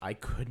I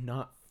could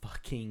not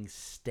fucking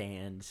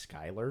stand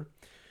Skylar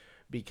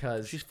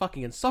because She's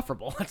fucking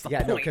insufferable. That's the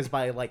point. no, because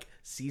by like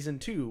season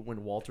 2,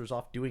 when Walter's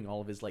off doing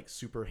all of his like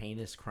super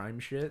heinous crime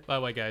shit, By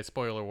the way, guys,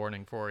 spoiler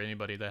warning for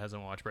anybody that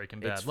hasn't watched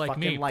Breaking Bad, it's like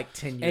fucking me. like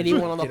 10 years.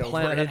 Anyone on to the get over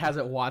planet it. that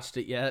hasn't watched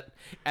it yet,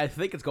 I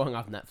think it's going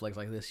off Netflix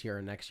like this year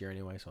and next year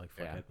anyway. So like,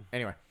 fuck Yeah. it.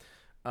 Anyway,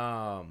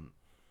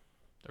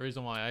 The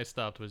reason why I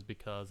stopped was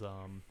because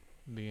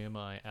me and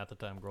my at the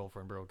time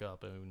girlfriend broke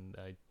up, and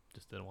I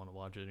just didn't want to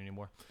watch it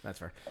anymore. that's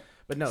fair.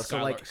 But no, so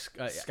Skylar- like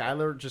yeah.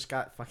 Skylar just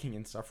got fucking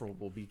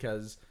insufferable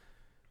because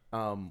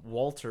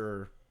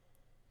Walter.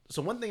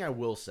 So one thing I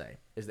will say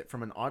is that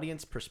from an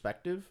audience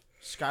perspective,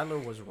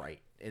 Skylar was right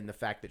in the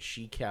fact that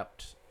she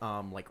kept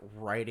like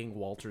riding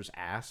Walter's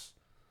ass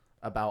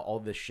about all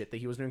this shit that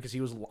he was doing because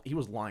he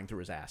was lying through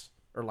his ass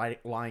or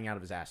lying out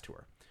of his ass to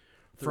her.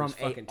 Through From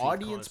his an fucking teeth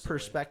audience constantly.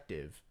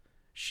 perspective,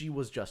 she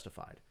was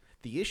justified.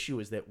 The issue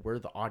is that we're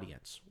the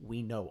audience.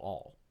 We know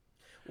all.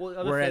 Well, the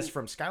other Whereas thing-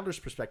 from Skylar's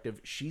perspective,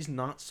 she's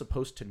not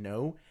supposed to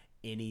know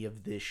any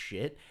of this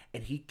shit,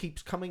 and he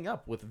keeps coming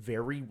up with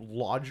very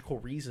logical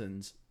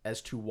reasons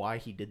as to why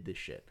he did this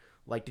shit.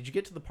 Like, did you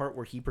get to the part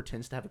where he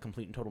pretends to have a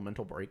complete and total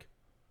mental break?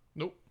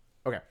 Nope.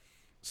 Okay.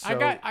 So,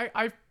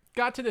 I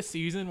got to the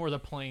season where the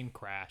plane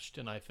crashed,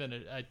 and I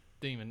finished. I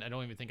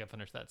don't even think I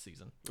finished that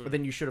season. but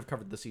then you should have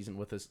covered the season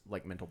with his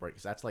like mental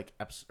breaks. That's like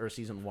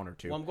season 1 or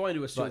 2. well, I'm going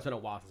to assume but- it's been a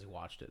while since he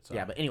watched it. So.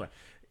 Yeah, but anyway,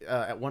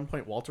 at one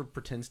point, Walter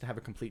pretends to have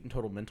a complete and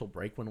total mental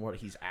break when what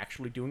he's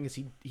actually doing is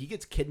he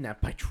gets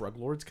kidnapped by drug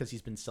lords because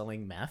he's been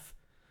selling meth,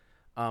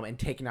 and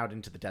taken out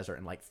into the desert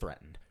and like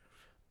threatened.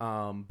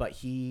 But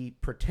he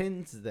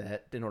pretends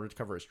that in order to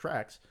cover his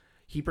tracks,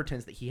 he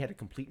pretends that he had a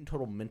complete and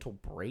total mental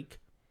break,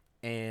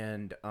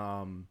 and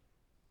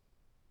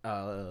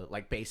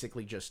like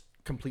basically just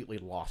completely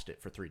lost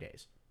it for 3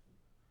 days.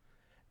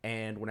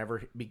 And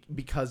whenever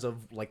because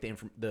of like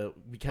because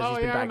he's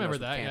been diagnosed with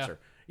that, yeah. cancer,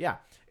 yeah.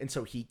 And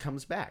so he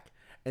comes back,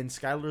 and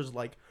Skylar's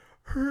like,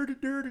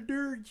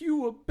 "Herder,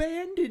 you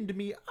abandoned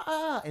me,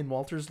 ah!" And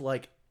Walter's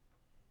like,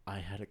 "I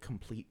had a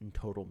complete and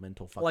total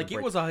mental fucking Like break."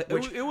 it was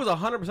Which- it was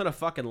 100% a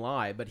fucking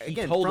lie, but he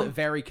Again, told from- it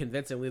very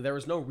convincingly. There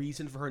was no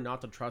reason for her not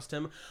to trust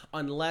him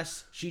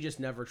unless she just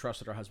never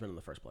trusted her husband in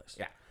the first place.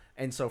 Yeah.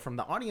 And so from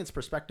the audience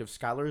perspective,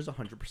 Skylar is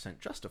 100%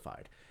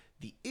 justified.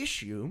 The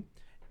issue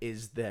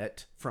is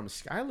that from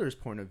Skylar's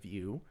point of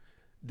view,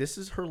 this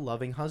is her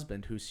loving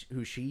husband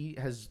who she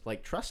has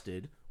like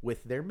trusted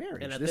with their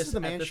marriage. And at This this- is the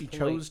at man this she point-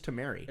 chose to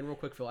marry. And real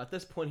quick, Phil, at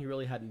this point, he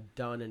really hadn't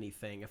done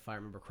anything, if I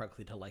remember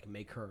correctly, to like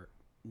make her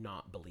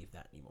not believe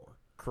that anymore.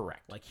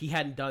 Correct. Like he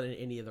hadn't done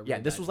any of the. Yeah,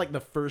 really this bad was like the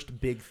first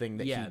big thing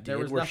that Yeah, he there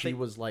did was where she nothing-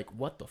 was like,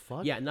 "What the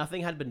fuck?" Yeah,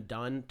 nothing had been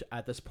done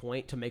at this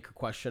point to make her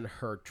question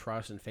her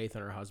trust and faith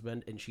in her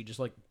husband, and she just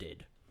like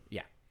did.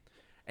 Yeah.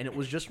 And it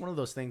was just one of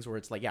those things where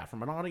it's like, yeah,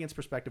 from an audience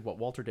perspective, what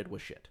Walter did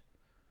was shit.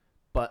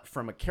 But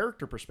from a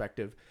character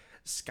perspective,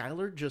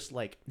 Skylar just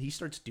like he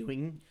starts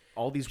doing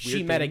all these weird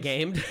She things.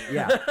 metagamed.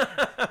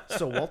 Yeah.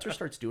 So Walter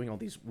starts doing all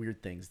these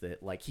weird things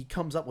that like he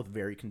comes up with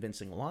very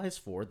convincing lies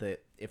for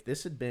that if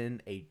this had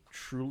been a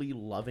truly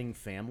loving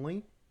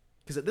family,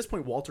 because at this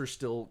point Walter's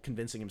still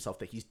convincing himself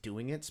that he's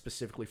doing it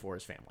specifically for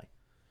his family.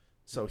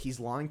 So he's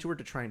lying to her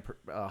to try and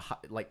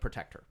like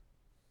protect her.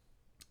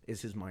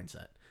 Is his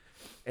mindset.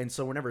 And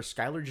so whenever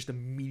Skylar just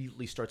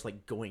immediately starts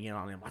like going in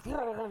on him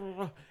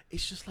like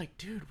it's just like,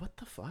 dude, what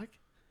the fuck?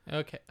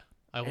 Okay,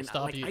 I will And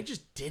stop like you. I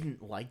just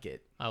didn't like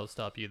it. I will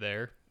stop you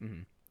there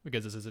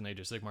because this is an Age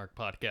of Sigmar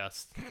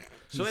podcast.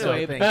 So So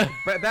anyway,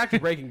 thank back to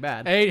Breaking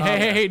Bad.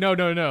 Hey, no.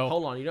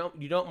 Hold on, you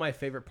know what my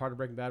favorite part of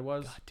Breaking Bad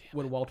was? damn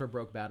When Walter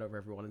broke bad over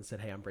everyone and said,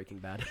 "Hey, I'm Breaking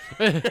Bad,"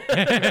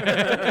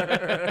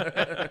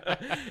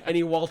 and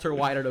he Walter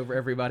Whited over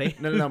everybody.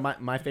 No.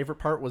 My favorite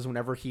part was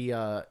whenever he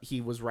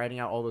was writing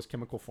out all those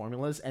chemical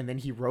formulas, and then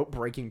he wrote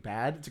Breaking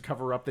Bad to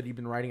cover up that he'd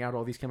been writing out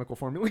all these chemical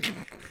formulas.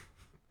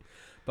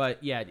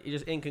 But yeah, it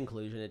just in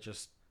conclusion, it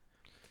just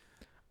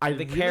I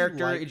the really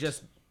character liked- it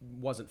just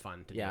wasn't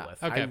fun to yeah. deal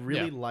with. Okay, I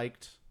really yeah.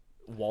 liked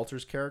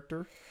Walter's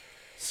character.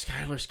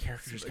 Skylar's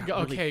character just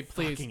got Okay, really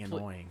please, fucking pl-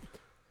 annoying.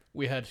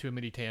 We had too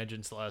many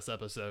tangents last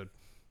episode.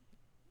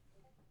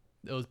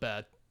 It was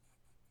bad.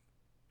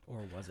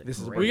 Or was it? This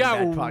is a great? We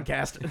Breaking got- Bad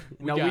podcast.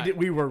 we No, got-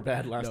 we were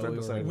bad last No, we were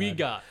episode. We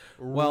got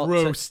Well, so-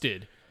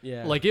 roasted.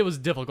 Yeah. Like it was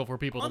difficult for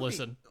people to On the-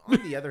 listen.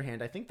 On the other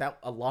hand, I think that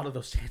a lot of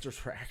those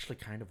answers were actually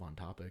kind of on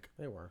topic.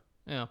 they were.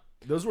 Yeah.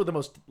 Those were the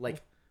most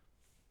like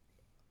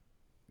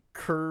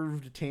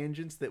curved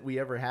tangents that we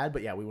ever had.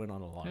 But yeah, we went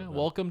on a lot. Yeah, of them.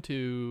 welcome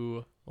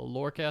to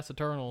Lorecast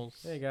Eternals.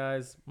 Hey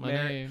guys, My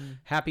name.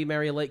 Happy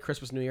Merry Late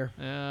Christmas New Year.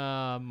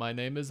 My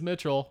name is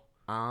Mitchell.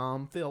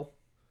 Phil,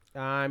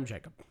 I'm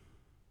Jacob.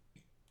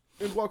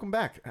 and welcome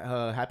back.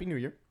 Happy New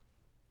Year.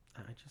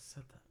 I just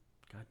said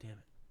that. God damn it.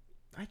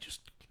 I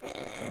just,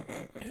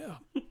 Yeah.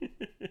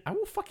 I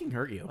will fucking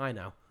hurt you. I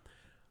know.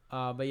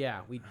 But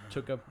yeah, we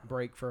took a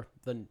break for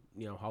the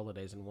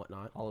holidays and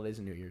whatnot. Holidays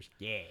and New Year's.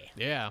 Yeah.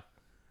 Yeah.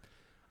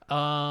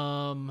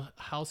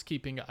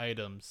 Housekeeping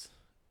items.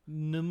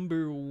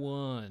 Number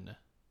 1.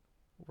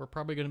 We're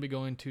probably going to be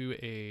going to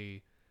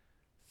a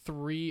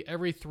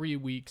every 3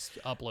 weeks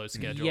upload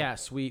schedule.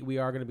 Yes, we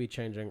are going to be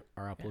changing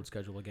our upload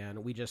schedule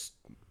again. We just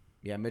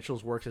Yeah,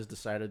 Mitchell's work has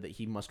decided that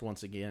he must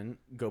once again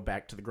go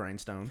back to the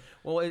grindstone.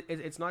 well,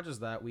 it's not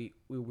just that we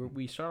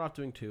started off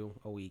doing 2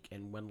 a week,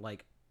 and when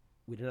like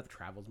we didn't have to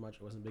travel as much,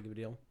 it wasn't big of a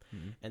deal.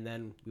 And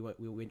then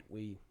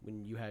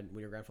when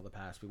your grandfather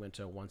passed, we went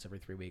to once every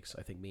 3 weeks.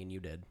 I think me and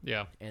you did.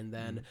 Yeah. And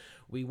then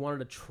we wanted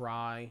to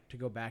try to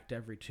go back to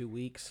every 2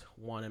 weeks,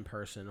 one in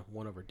person,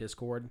 one over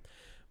Discord.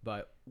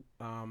 But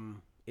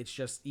it's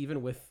just,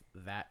 even with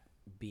that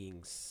being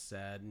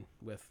said,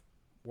 with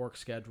work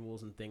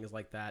schedules and things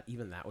like that,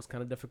 even that was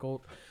kind of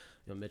difficult.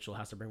 You know, Mitchell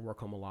has to bring work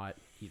home a lot.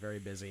 He's very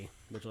busy.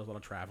 Mitchell does a lot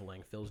of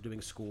traveling. Phil's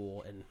doing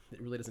school, and it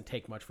really doesn't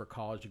take much for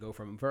college to go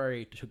from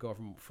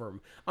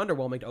from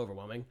underwhelming to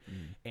overwhelming.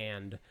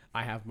 And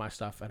I have my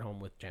stuff at home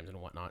with James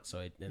and whatnot,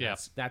 so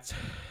that's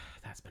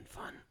been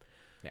fun.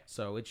 Yeah.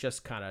 So it's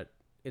just kind of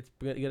it's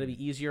going to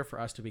be easier for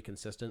us to be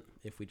consistent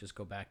if we just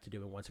go back to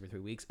doing once every 3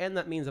 weeks, and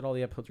that means that all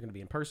the episodes are going to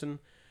be in person.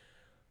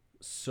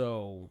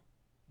 So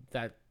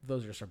that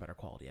those are just our better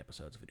quality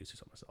episodes if I do say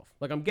so myself.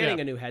 Like, I'm getting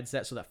a new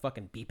headset so that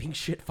fucking beeping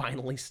shit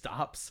finally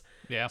stops.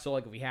 Yeah. So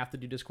like if we have to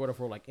do Discord, if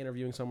we're like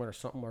interviewing someone or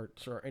something or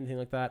anything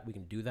like that, we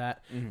can do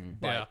that.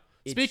 But Yeah.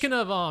 Speaking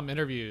of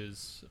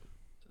interviews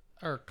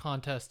or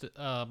contest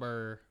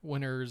or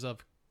winners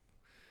of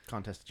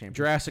Contest of Champions.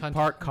 Jurassic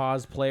Park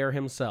cosplayer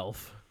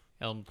himself.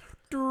 Elm.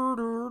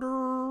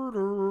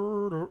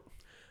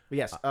 But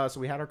yes, so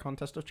we had our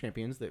Contest of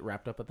Champions that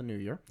wrapped up at the New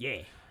Year.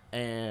 Yeah.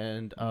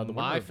 And the winner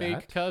my of fake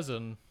that,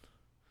 cousin.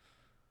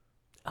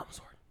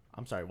 Elmsword.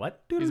 I'm sorry,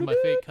 what? He's my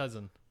fake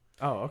cousin.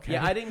 Oh, okay.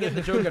 Yeah, I didn't get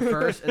the joke at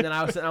first, and then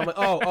I'm like,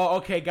 oh,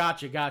 okay,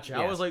 gotcha. Yeah.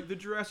 I was like, the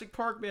Jurassic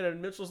Park man,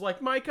 and Mitchell's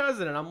like, my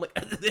cousin, and I'm like,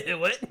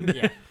 what?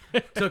 Yeah.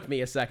 Took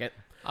me a second.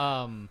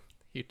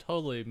 He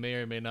totally may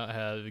or may not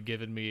have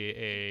given me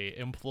a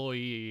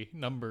employee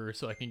number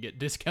so I can get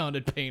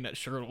discounted paint at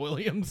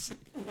Sherwin-Williams.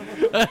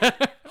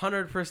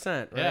 100%,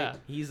 right? Yeah.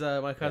 He's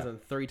my cousin,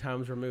 3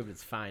 times removed.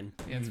 It's fine.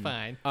 It's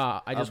fine.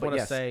 I just but want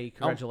to yes. say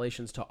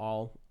congratulations to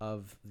all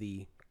of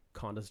the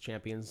Contest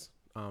Champions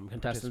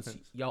contestants.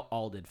 Participants. Y'all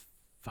all did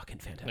fucking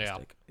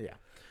fantastic. Yeah.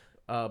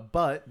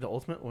 But the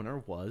ultimate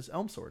winner was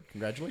Elmsword.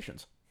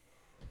 Congratulations.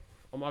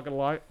 I'm not gonna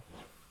lie,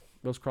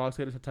 those frog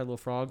skaters had 10 little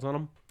frogs on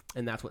them,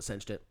 and that's what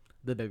cinched it.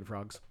 The baby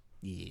frogs.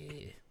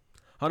 Yeah.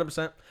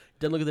 100%.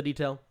 Didn't look at the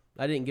detail.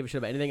 I didn't give a shit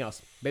about anything else.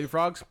 Baby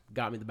frogs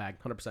got me the bag.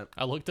 100%.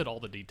 I looked at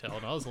all the detail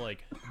and I was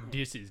like,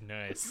 this is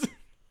nice.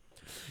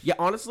 Yeah,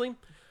 honestly,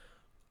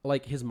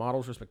 like, his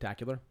models were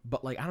spectacular,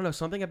 but like, I don't know,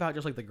 something about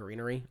just like the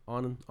greenery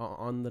on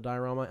the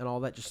diorama and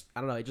all that, just,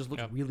 I don't know, it just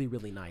looked really,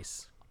 really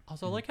nice.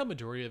 Also, I like how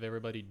majority of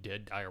everybody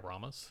did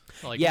dioramas.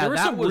 Like, Yeah, there were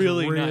that some was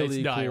really,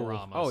 really nice cool.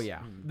 dioramas. Oh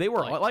yeah, they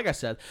were Like- like I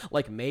said,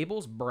 like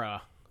Mabel's,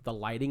 bruh. The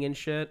lighting and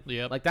shit.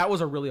 Yep. Like, that was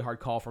a really hard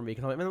call for me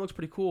because I'm like, man, that looks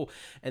pretty cool.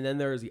 And then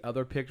there's the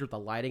other picture with the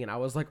lighting, and I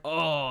was like,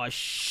 oh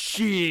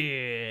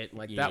shit!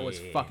 Like, that was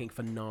fucking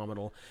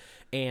phenomenal.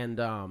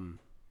 And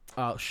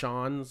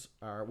Sean's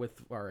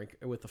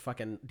with the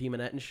fucking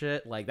demonette and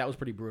shit. Like, that was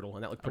pretty brutal,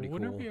 and that looked pretty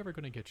When are cool. we ever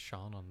going to get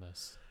Sean on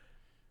this?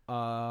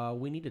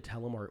 We need to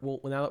tell him,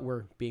 now that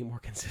we're being more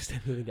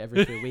consistent, moving to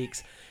every 3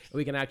 weeks,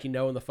 we can actually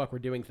know when the fuck we're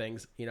doing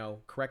things,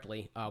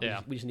 correctly.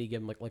 We just need to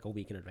give him like a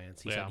week in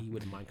advance. He said he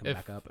wouldn't mind coming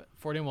back up.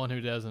 For anyone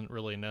who doesn't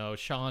really know,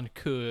 Sean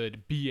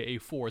could be a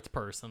fourth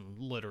person,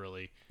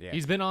 literally. Yeah.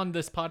 He's been on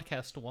this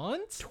podcast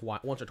once.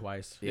 Once or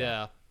twice.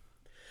 Yeah.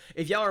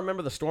 If y'all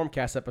remember the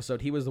Stormcast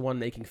episode, he was the one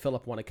making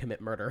Philip want to commit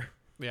murder.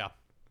 Yeah.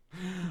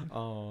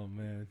 Oh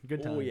man,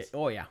 good times.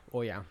 Oh yeah.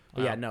 But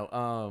yeah,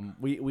 no.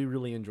 We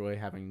really enjoy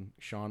having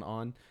Sean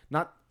on.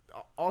 Not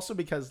also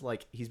because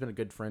like he's been a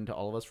good friend to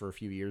all of us for a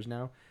few years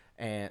now,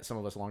 and some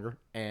of us longer.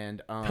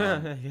 And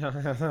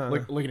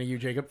looking at you,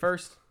 Jacob.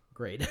 First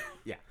grade.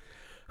 Yeah.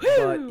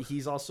 But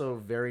he's also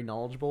very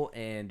knowledgeable,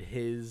 and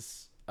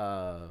his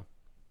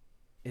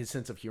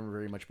sense of humor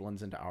very much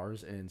blends into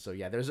ours. And so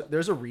yeah,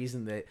 there's a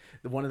reason that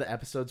one of the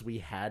episodes we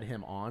had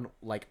him on,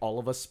 like, all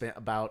of us spent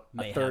about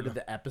a third of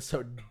the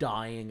episode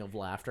dying of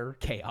laughter.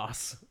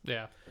 Chaos.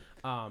 Yeah.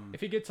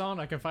 If he gets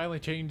on, I can finally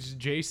change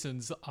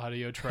Jason's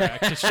audio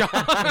track to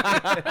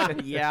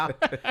Sean. Yeah,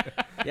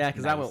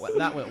 because that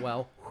went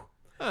well.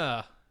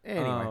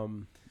 Anyway.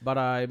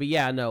 But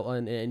yeah, no,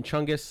 and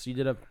Chungus, you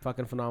did a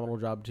fucking phenomenal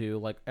job too.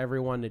 Like,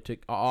 everyone that took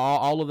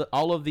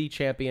all of the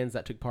champions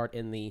that took part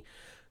in the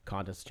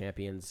Contest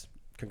Champions,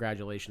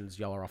 congratulations,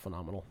 y'all are all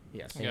phenomenal.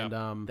 Yes.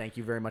 And Thank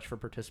you very much for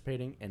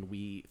participating, and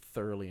we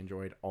thoroughly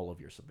enjoyed all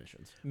of your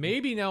submissions.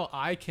 Maybe now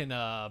I can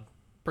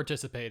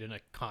participate in a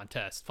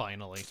contest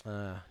finally.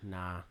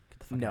 nah, get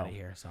the fuck out of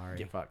here. Sorry,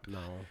 Get fucked. No.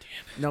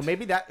 No,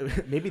 maybe that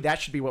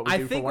should be what we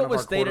do. I think for one what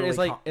was of our stated is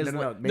quarterly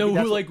like maybe No,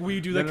 that's who, what- like, we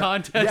do the no,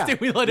 contest yeah. and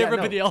we let Yeah,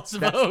 everybody no, else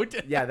vote.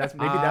 Yeah, that's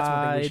one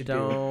thing we should I do.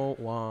 don't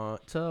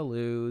want to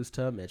lose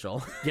to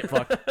Mitchell. Get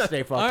fucked.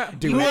 Stay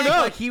fucked. You Do act it.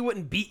 like he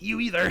wouldn't beat you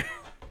either.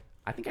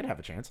 I think I'd have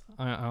a chance.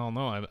 I don't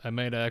know. I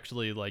might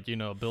actually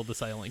build the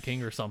Silent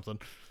King or something.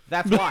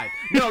 That's why.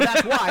 No,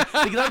 that's why.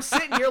 Because I'm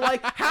sitting here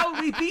like, how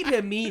would we beat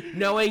him? Me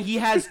knowing he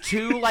has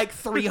two like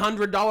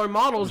 $300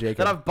 models Jacob.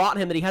 that I've bought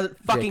him that he hasn't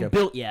fucking Jacob.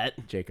 built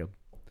yet. Jacob,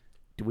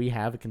 do we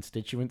have a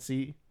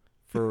constituency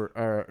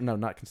for? No,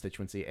 not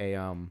constituency.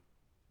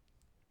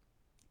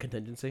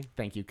 Contingency.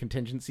 Thank you.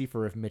 Contingency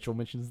for if Mitchell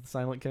mentions the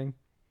Silent King.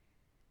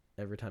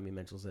 Every time he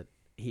mentions it,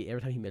 he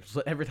has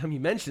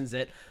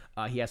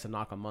to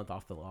knock a month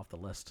off the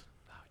list.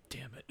 Oh,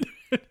 damn it.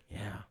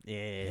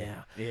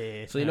 Yeah.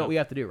 So you know what we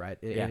have to do, right?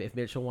 Yeah. If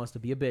Mitchell wants to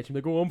be a bitch and be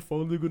like, oh, I'm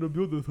finally gonna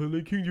build the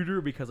Silent King Jr.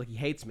 because like he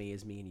hates me,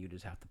 is me and you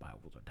just have to buy a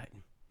Wizard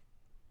Titan.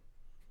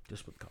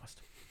 Just with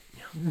cost.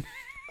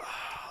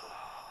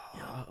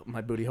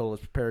 My booty hole is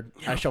prepared.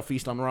 I shall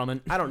feast on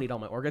ramen. I don't need all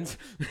my organs.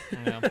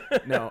 Yeah.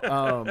 No,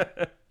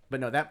 but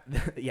no,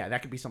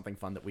 that could be something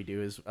fun that we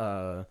do. Is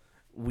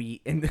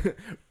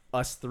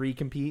us three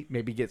compete?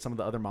 Maybe get some of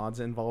the other mods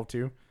involved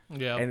too.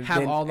 Yeah. And Have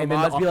then- all the and then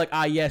mods be like,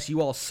 ah, yes,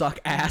 you all suck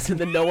ass, and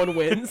then no one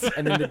wins.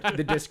 and then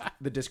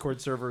the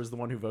Discord server is the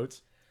one who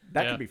votes.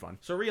 That Yeah. could be fun.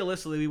 So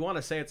realistically, we want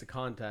to say it's a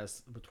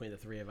contest between the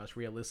three of us.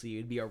 Realistically,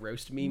 it'd be a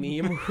roast me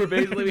meme where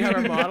basically we have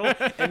our model,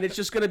 and it's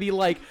just gonna be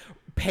like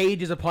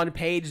pages upon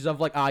pages of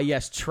like, ah,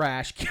 yes,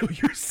 trash, kill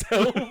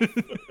yourself.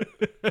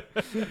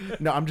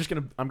 No, I'm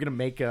gonna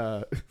make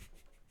a.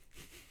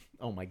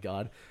 Oh my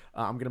god,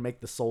 I'm gonna make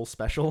the Soul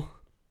Special.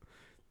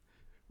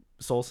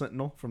 Soul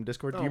Sentinel from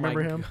Discord. Do you Oh my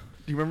remember him?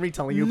 Do you remember me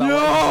telling you about? No!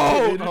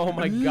 What he did? Oh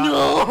my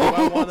god!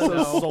 I want to So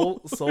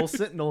know. Soul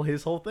Sentinel,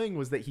 his whole thing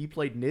was that he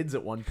played Nids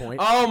at one point.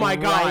 Oh my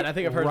God, I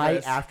think I've heard right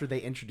this. after they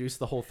introduced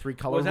the whole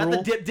 3-color Was that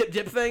rule. the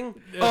dip thing?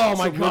 Oh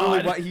my So literally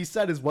god! what he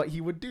said is what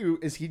he would do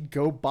is he'd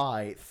go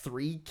buy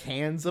 3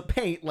 cans of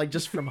paint, like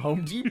just from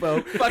Home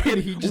Depot. Fucking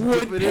and he'd just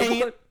wood dip it in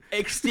paint, one-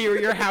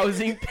 exterior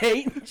housing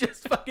paint,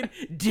 just fucking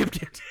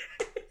dipped it.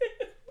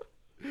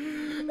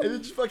 and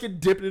then just fucking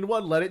dip it in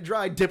one, let it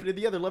dry, dip it in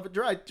the other, let it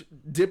dry,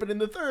 dip it in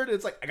the third. And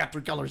it's like, I got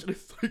 3 colors. And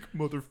it's like,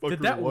 motherfucker, Did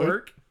that what?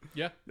 work?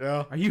 Yeah.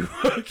 Yeah. Are you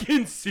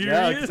fucking serious?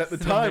 Yeah, because at the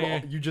time,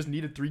 Man. you just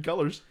needed 3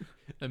 colors.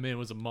 That man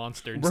was a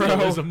monster. Bro.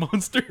 Still is a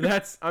monster.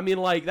 That's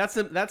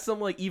some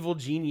like evil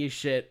genius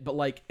shit, but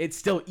like it's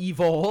still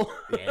evil.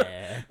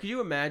 Yeah. Could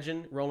you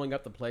imagine rolling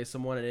up to play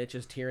someone and it's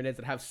just Tyranids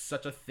that have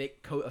such a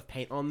thick coat of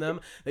paint on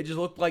them? They just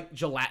look like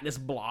gelatinous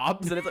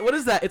blobs, and it's like, what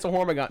is that? It's a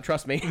Hormigaunt,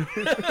 trust me.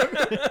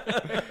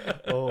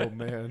 Oh,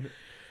 man.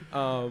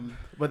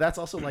 But that's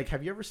also like,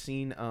 have you ever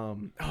seen,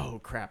 oh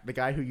crap, the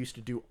guy who used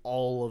to do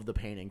all of the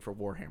painting for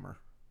Warhammer?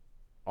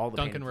 All the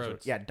Duncan painting for-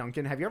 Rhodes. Yeah,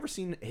 Duncan. Have you ever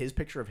seen his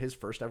picture of his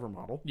first ever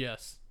model?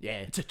 Yes. Yeah.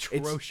 It's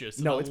atrocious.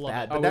 no, I it's love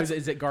bad. it. But Oh, that's,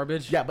 is it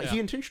garbage? yeah, but Yeah. he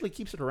intentionally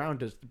keeps it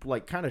around to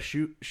like kind of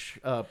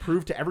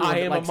prove to everyone I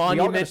that am like, a we all gotta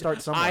monument.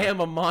 start somewhere. I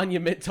am a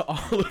monument to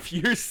all of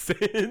your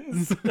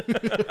sins.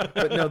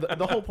 But no,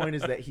 the whole point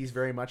is that he's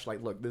very much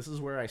like, look, this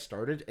is where I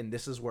started and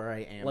this is where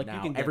I am Like, you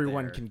now. can get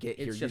Everyone there. can get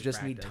here. It's You just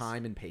just need practice.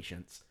 time and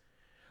patience.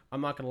 I'm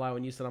not gonna lie.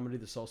 When you said I'm gonna do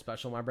the Soul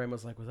Special, my brain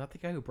was like, "Was that the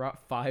guy who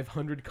brought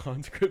 500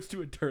 conscripts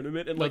to a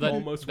tournament and No, like that-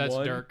 almost that's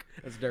won?" Dirk.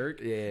 That's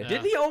Dirk. Yeah.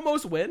 Didn't he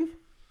almost win?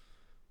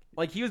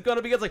 Like he was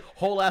gonna be against like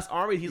whole ass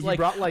army. He's He like,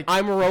 brought, like-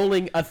 I'm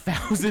rolling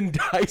 1,000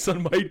 dice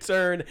on my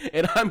turn,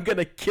 and I'm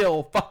gonna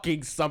kill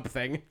fucking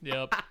something.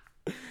 Yep.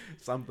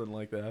 Something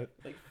like that.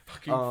 Like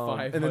fucking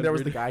 500. And then there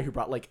was the guy who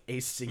brought like a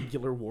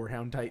singular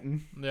Warhound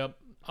Titan. Yep.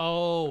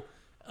 Oh.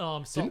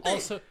 So Didn't they-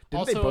 also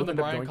Didn't they in both the end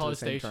up Bryan going to the College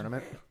same Station.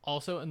 tournament?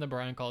 Also in the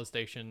Bryan College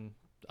Station,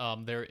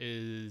 there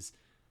is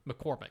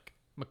McCormick.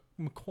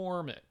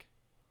 McCormick,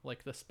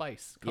 like the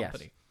spice Yes.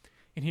 company,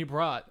 and he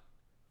brought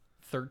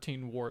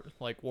 13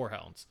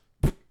 warhounds,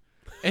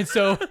 and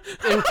so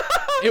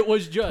it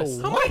was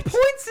just How many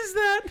points is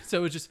that? so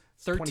it was just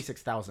 13.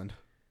 26,000.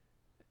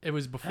 It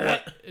was before.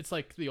 It's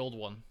like the old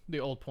one, the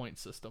old point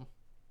system,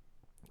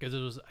 because it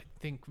was I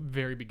think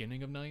very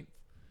beginning of 9th.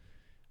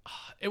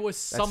 It was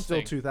That's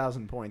something. still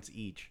 2,000 points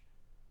each.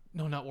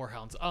 No, not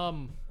warhounds.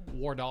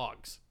 War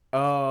dogs.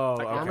 Oh,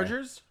 Like okay.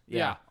 armigers?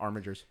 Yeah,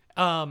 armigers.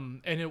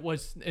 And it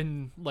was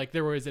in like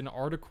there was an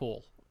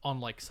article on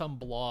like some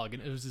blog,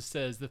 and it was just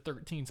says the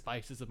 13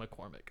 spices of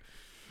McCormick.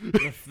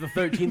 The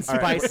 13 All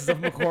right. spices of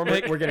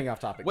McCormick. We're getting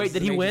off topic. Wait, This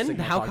did is he an Age of win?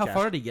 Sigmar How podcast.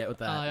 far did he get with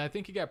that? I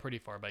think he got pretty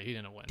far, but he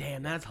didn't win.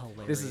 Damn, that's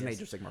hilarious. This is an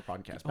Age of Sigmar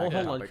podcast. Hold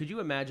Back to on. topic. Could you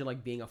imagine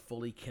like being a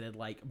fully kitted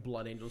like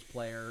Blood Angels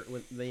player,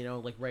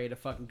 when like ready to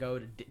fucking go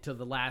to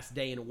the last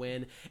day and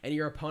win, and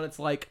your opponent's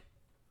like,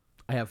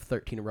 I have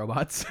 13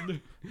 robots,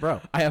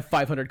 Bro, I have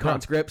 500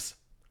 conscripts.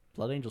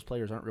 Blood Angels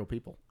players aren't real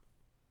people.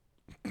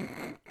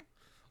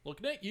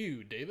 Looking at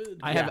you, David.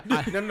 I have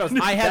Yeah. No,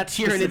 I have that's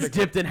Tyranids specific.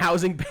 dipped in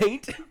housing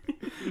paint.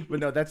 But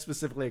no, that's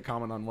specifically a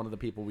comment on one of the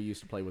people we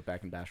used to play with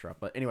back in Bastrop.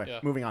 But anyway,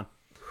 Yeah. moving on.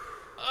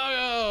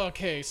 Oh,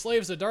 okay,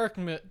 slaves of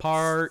darkness.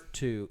 Part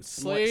 2.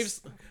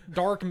 Slaves,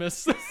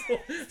 darkness.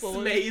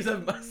 Smaze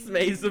of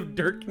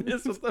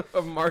darkness with the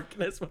of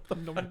markness with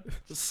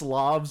the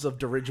Slavs of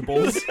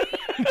dirigibles.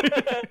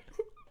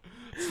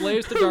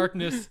 Slaves to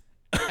darkness!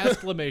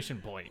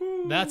 Exclamation point.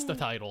 That's the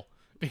title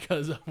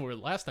because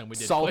last time we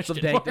did salts of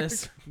question mark.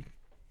 dankness.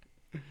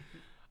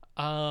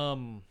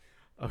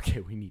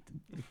 Okay, we need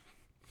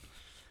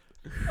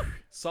to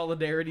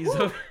Solidarities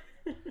of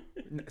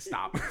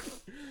stop.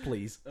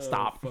 Please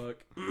stop. fuck.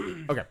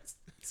 Okay.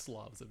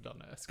 Slavs of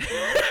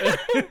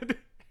Donetsk.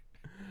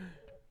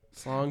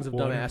 Songs of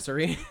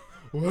dumbassery.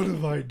 What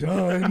have I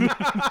done?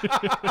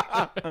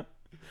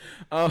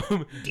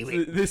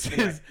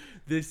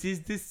 This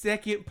is the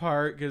second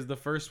part because the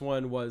first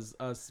one was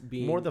us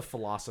being More the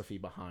philosophy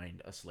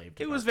behind a slave.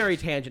 To It was darkness. very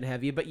tangent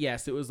heavy, but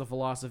yes, it was the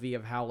philosophy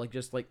of how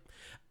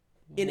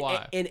in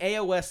Why? in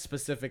AOS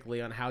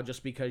specifically on how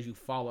just because you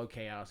follow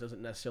chaos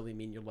doesn't necessarily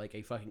mean you're like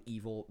a fucking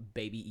evil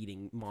baby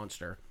eating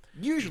monster.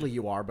 Usually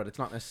you are, but it's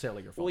not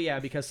necessarily your fault. Well, yeah,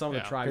 because some of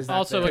Yeah. the tribes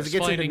Also, because it gets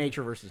into explaining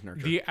nature versus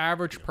nurture. The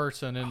average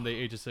person in the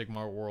Age of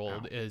Sigmar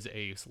world is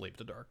a slave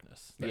to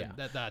darkness. Yeah.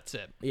 That's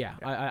it. Yeah,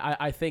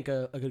 I think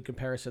a good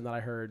comparison that I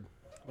heard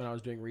when I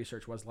was doing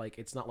research was like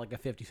it's not like a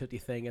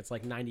 50-50 thing. It's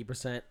like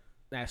 90%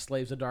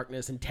 slaves of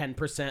darkness and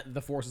 10%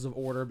 the forces of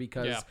order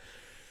because Yeah.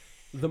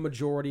 the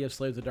majority of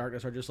slaves of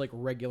darkness are just like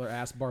regular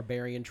ass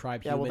barbarian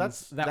tribe Yeah, well,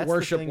 humans that's that the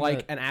worship thing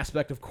like that- an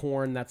aspect of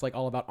corn that's like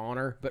all about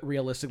honor, but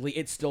realistically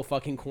it's still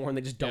fucking corn.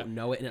 They just don't Yeah.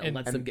 know it and it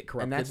lets them get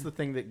corrupted. And that's the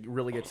thing that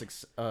really gets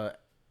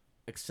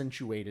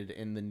accentuated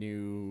in the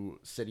new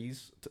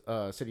cities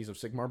of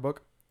Sigmar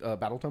book,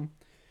 Battle Tome,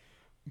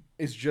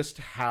 is just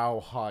how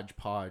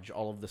hodgepodge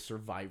all of the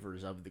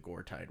survivors of the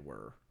Gortide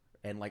were.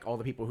 And like all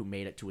the people who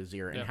made it to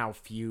Azir and Yeah. how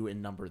few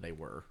in number they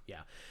were.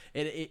 Yeah,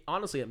 it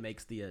honestly it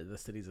makes the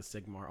cities of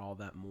Sigmar all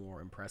that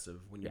more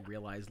impressive when you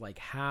realize like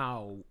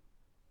how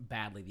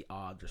badly the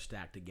odds are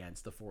stacked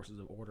against the forces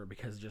of order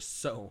because just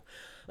so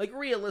like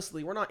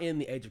realistically we're not in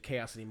the Age of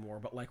Chaos anymore,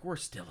 but like we're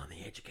still in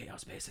the Age of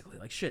Chaos basically.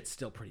 Like shit's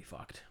still pretty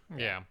fucked.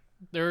 Yeah.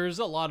 There's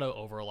a lot of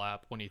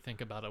overlap when you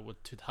think about it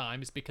with two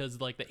times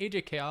because like the Age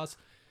of Chaos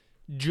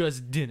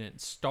just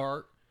didn't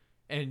start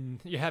and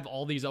you have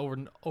all these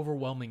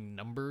overwhelming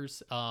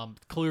numbers.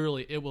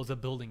 Clearly it was a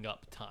building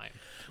up time.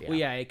 Well,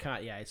 yeah,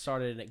 it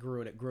started and it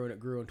grew and it grew and it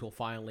grew until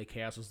finally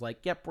Chaos was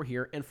like, "Yep, we're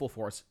here in full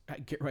force.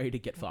 Get ready to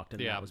get fucked."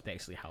 And Yeah. that was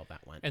basically how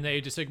that went. And the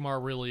Age of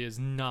Sigmar really is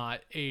not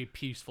a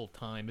peaceful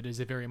time. It is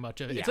a very much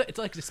it's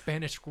like the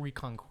Spanish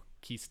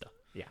Reconquista.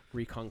 Yeah.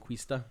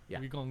 Reconquista. Yeah.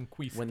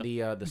 Reconquista. When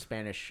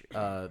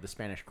the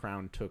Spanish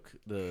crown took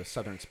the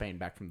southern Spain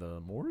back from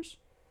the Moors,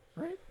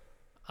 right?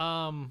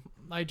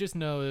 I just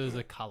know it was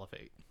a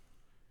caliphate.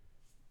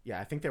 Yeah,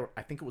 I think they were.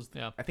 I think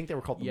they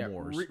were called the Yeah,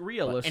 Moors. But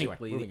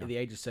realistically, anyway, moving on. the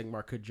Age of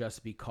Sigmar could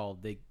just be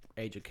called the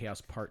Age of Chaos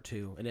Part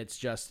 2, and it's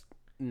just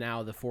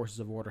now the forces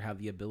of order have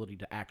the ability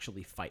to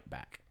actually fight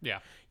back. Yeah.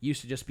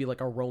 Used to just be like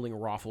a rolling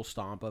raffle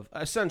stomp of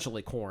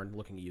essentially Khorne,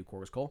 looking at you,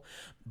 Corvus Cole.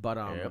 But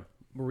Yep.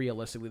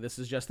 realistically, this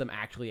is just them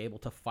actually able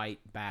to fight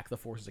back the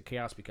forces of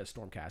chaos because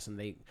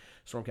Stormcast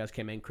Stormcast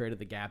came in, created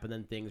the gap, and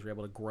then things were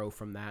able to grow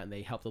from that, and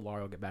they helped the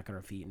Lariel get back on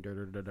her feet and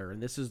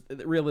and this is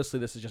realistically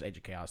this is just Age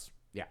of Chaos.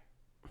 Yeah,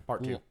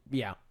 part 2.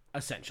 Yeah,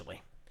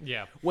 essentially.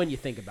 Yeah. When you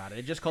think about it,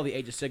 it's just called the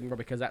Age of Sigmar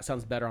because that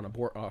sounds better on a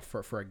board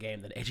for a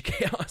game than Age of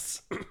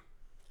Chaos.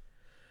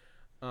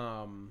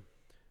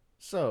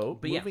 So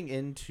But yeah. moving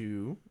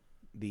into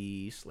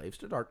the Slaves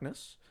to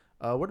Darkness,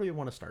 where do we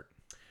want to start?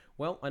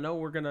 Well, I know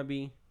we're gonna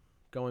be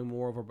going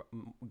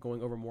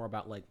over more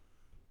about like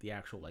the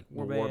actual like The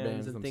warbands warbands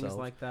and things themselves.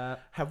 like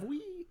that. Have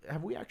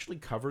we actually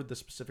covered the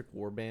specific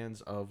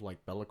warbands of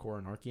like Be'lakor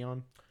and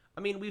Archeon? I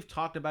mean, we've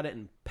talked about it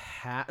in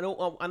I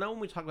know when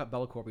we talked about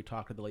Be'lakor, we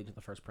talked about the Legion of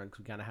the First Prince.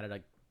 We kind of had to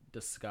like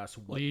discuss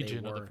what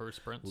Legion they were. of the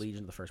First Prince.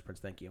 Legion of the First Prince.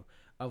 Thank you.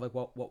 Of like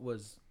what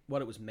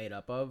it was made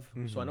up of.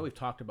 So I know we've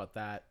talked about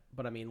that,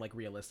 but I mean, like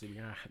realistically,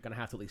 we're gonna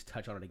have to at least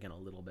touch on it again a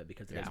little bit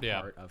because it is Yeah.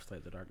 part of Slave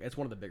of the Dark. It's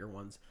one of the bigger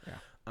ones. Yeah.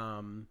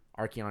 Um.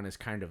 Archeon is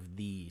kind of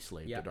the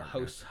Slave Yeah. to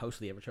Darkness. Host of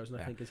the Everchosen,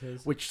 I think is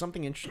his. Which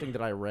something interesting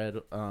that I read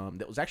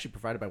that was actually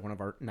provided by one of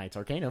our Knights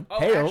Arcanum. Oh,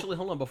 Heyo. actually,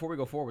 hold on. Before we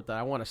go forward with that,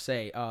 I want to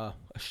say a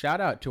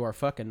shout out to our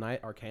fucking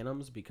Knight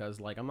Arcanums because,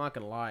 like, I'm not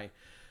gonna lie,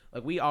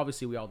 like we all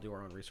do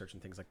our own research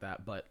and things like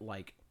that, but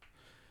like,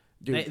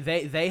 Dude,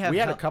 they have we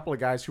had a hel- couple of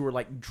guys who were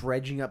like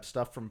dredging up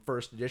stuff from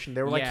first edition.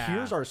 They were like, Yeah.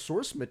 "Here's our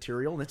source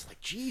material," and it's like,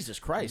 Jesus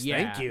Christ,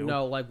 Yeah, thank you.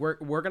 No, like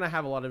we're gonna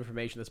have a lot of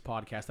information in this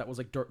podcast that was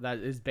like that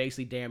is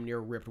basically damn near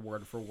ripped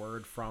word for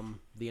word from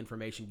the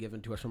information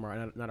given to us from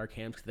our not our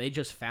camps. They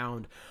just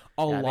found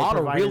a Yeah, they lot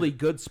of provided- really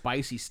good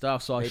spicy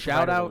stuff. So a They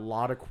shout provided out. a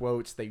lot of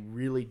quotes. They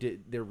really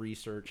did their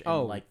research. And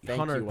Oh, like, thank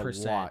you a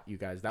 100%. lot, you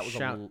guys. That was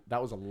Shout-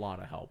 that was a lot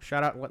of help.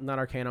 Shout out Not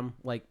Arcanum.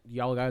 Like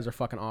y'all guys are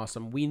fucking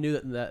awesome. We knew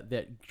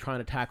that trying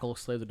to tackle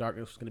Slave of the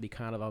Darkness was going to be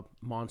kind of a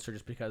monster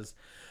just because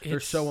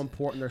they're so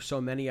important. There's so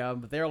many of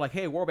them. But they're like,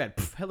 hey, warband.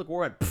 Pff, hey, look,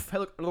 warband. Pff, hey,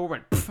 look,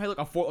 warband. Pff, hey, look,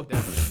 a four of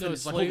them. No,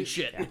 It's like, holy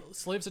shit.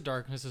 Slaves of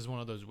Darkness is one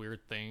of those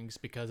weird things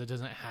because it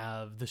doesn't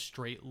have the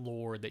straight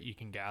lore that you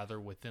can gather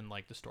within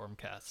like the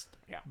Stormcast.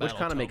 Yeah. Which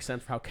kind of Battletome. makes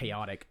sense for how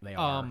chaotic they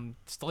are.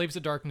 Slaves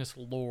of Darkness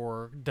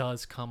lore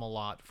does come a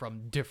lot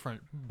from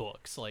different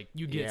books. Like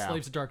you get Yeah.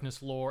 Slaves of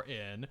Darkness lore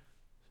in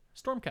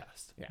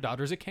Stormcast, Yeah.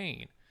 Daughters of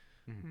Cain.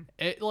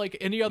 It, like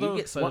any other, You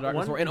get Slave of one-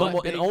 Darkness one- in, one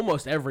almost, in big-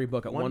 almost every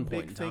book at one One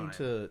point big in thing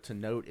time. to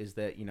note is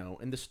that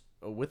in this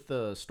with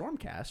the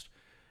Stormcast,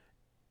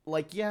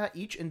 like, yeah,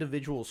 each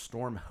individual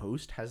Storm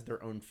host has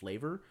their own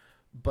flavor,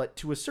 but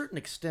to a certain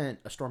extent,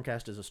 a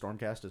Stormcast is a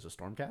Stormcast is a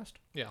Stormcast.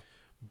 Yeah.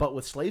 But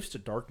with Slaves to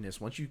Darkness,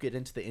 once you get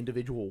into the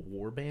individual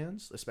war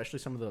bands, especially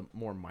some of the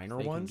more minor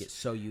They can ones, get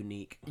so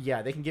unique.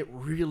 yeah, they can get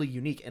really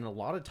unique. And a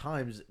lot of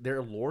times,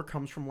 their lore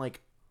comes from,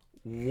 like,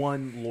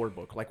 one lore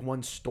book, like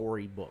one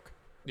story book.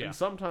 Yeah. And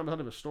sometimes not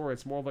even a story,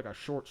 it's more of like a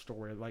short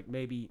story, like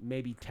maybe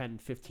 10,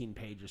 15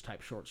 pages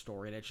type short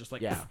story. And it's just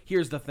like, Yeah.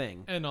 here's the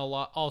thing. And a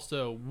lot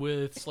also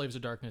with Slaves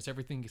of Darkness,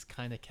 everything is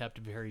kind of kept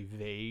very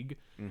vague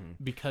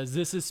because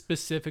this is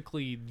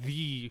specifically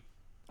the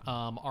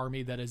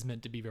army that is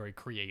meant to be very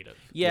creative.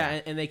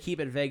 Yeah, and they keep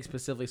it vague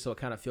specifically so it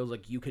kind of feels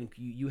like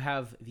you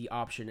have the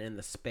option and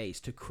the space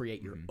to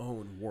create your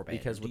own warband,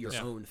 Because do with your the,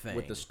 own thing.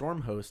 with the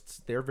Storm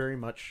hosts, they're very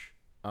much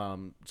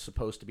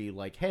supposed to be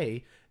like,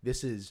 hey,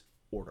 this is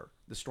order.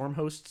 The Storm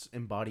hosts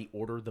embody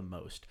order the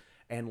most.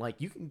 And, like,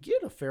 you can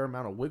get a fair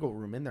amount of wiggle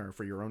room in there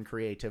for your own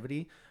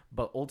creativity,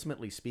 but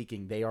ultimately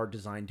speaking, they are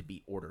designed to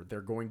be order.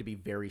 They're going to be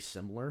very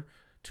similar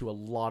to a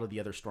lot of the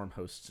other Storm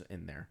hosts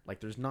in there. Like,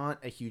 there's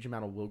not a huge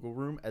amount of wiggle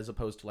room as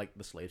opposed to, like,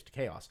 the Slaves to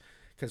Chaos.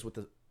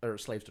 Or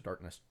Slaves to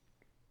Darkness.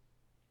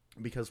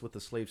 Because with the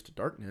Slaves to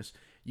Darkness,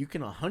 you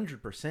can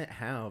 100%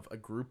 have a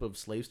group of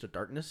Slaves to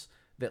Darkness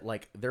that,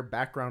 like, their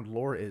background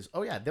lore is,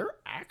 oh yeah, they're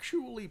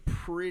actually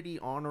pretty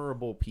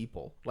honorable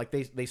people. Like,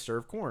 they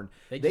serve corn.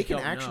 They They just can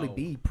don't actually know.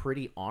 be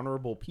pretty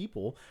honorable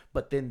people,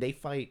 but then they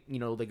fight,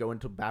 they go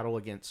into battle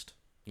against,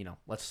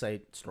 let's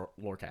say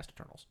Lorecast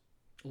Eternals.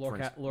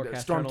 Lorecast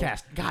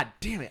Stormcast. God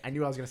damn it. I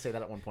knew I was going to say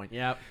that at one point.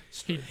 Yep.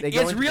 They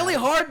go It's into really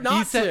battle. hard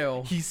not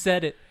to. He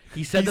said it.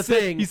 He said the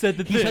thing. He said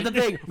the thing. He said the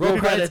thing. Roll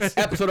credits.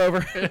 Episode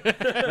over.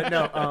 But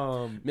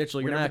no,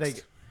 Mitchell, you're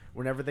next.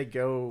 Whenever they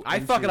go,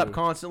 I fuck it up into-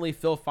 constantly.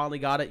 Phil finally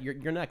got it.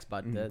 You're next,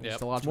 bud. It's Yep. a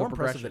It's logical more impressive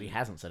progression. that he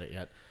hasn't said it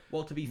yet.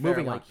 Well, to be fair,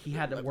 Moving like on. he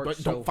had to work But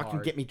so don't fucking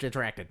hard get me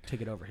distracted. to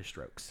get over his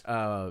strokes.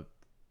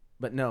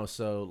 But no,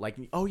 so, like,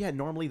 oh yeah,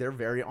 normally they're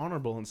very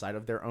honorable inside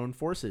of their own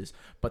forces,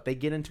 but they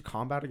get into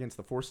combat against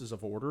the forces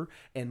of order,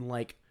 and,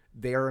 like,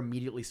 they're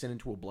immediately sent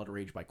into a blood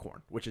rage by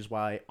Khorne, which is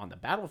why on the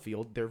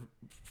battlefield they're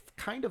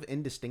kind of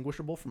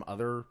indistinguishable from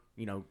other,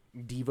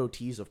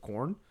 devotees of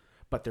Khorne,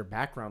 but their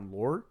background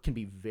lore can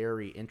be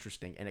very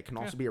interesting, and it can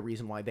also be a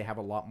reason why they have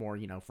a lot more,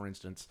 for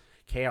instance,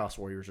 Chaos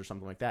Warriors or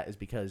something like that, is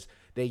because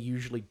they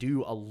usually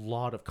do a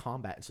lot of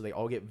combat, and so they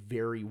all get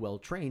very well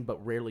trained,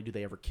 but rarely do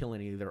they ever kill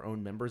any of their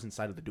own members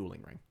inside of the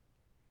dueling ring.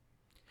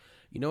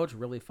 You know what's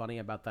really funny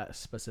about that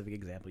specific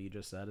example you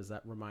just said is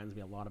that reminds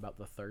me a lot about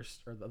the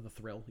thirst or the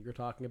thrill you're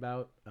talking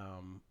about.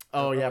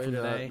 Oh yeah, earlier from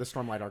today, the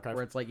Stormlight Archive.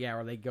 where it's like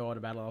where they go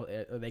into battle,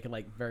 they can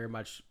like very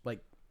much like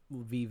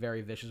be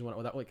very vicious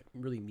without like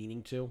really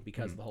meaning to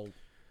because of the whole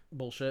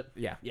bullshit.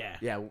 Yeah,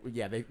 Yeah.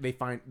 They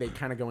kind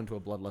of go into a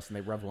bloodlust and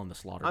they revel in the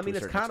slaughter. I mean, to a it's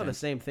certain kind of the extent.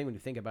 same thing when you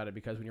think about it,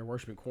 because when you're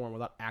worshiping Khorne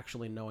without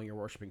actually knowing you're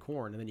worshiping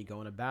Khorne, and then you go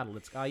into battle,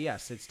 it's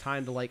yes, it's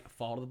time to like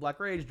fall to the Black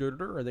Rage,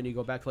 and then you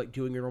go back to like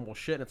doing your normal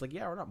shit, and it's like,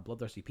 yeah, we're not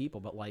bloodthirsty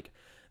people, but like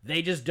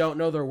they just don't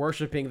know they're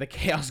worshiping the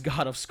chaos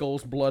god of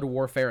skulls, blood,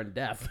 warfare, and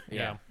death.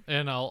 Yeah.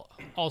 And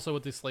also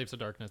with the Slaves of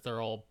Darkness,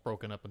 they're all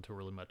broken up into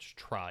really much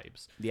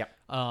tribes. Yep.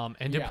 And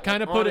to Yeah,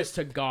 kind of like put honest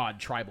it, to God,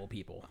 tribal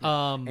people.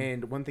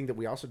 And one thing that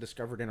we also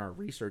discovered in our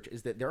research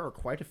is that there are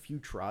quite a few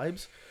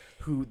tribes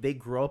who they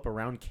grow up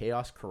around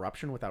chaos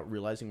corruption without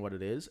realizing what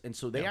it is, and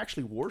so they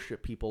actually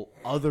worship people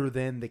other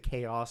than the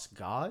chaos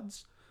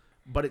gods,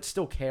 but it's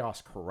still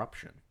chaos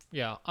corruption.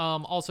 yeah.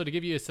 Also to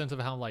give you a sense of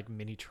how like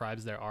many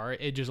tribes there are,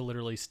 it just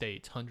literally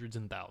states hundreds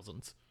and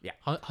thousands. Yeah.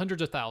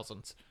 Hundreds of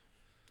thousands.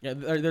 Yeah,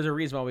 there's a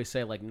reason why we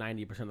say like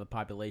 90% of the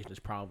population is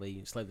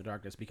probably Slave to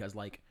Darkness, because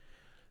like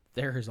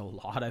there's a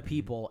lot of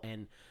people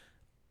and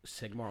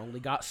Sigmar only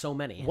got so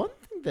many. One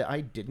thing that I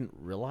didn't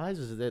realize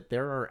is that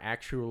there are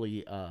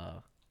actually,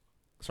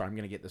 sorry, I'm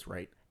going to get this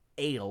right,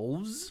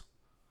 elves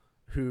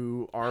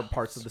who are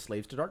parts of the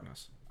Slaves to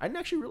Darkness. I didn't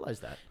actually realize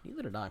that.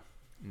 Neither did I.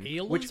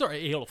 Elves or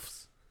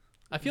elves?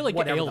 I feel like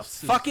Whatever the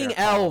elves. Fucking they're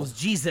called. elves,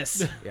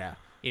 Jesus. Yeah.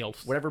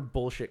 Elves. Whatever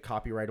bullshit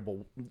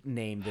copyrightable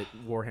name that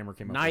Warhammer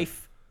came up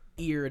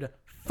Knife-eared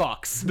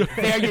fucks.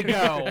 There you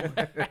go.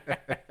 with.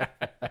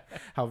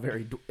 How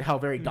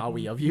very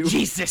Dawi of you.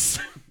 Jesus.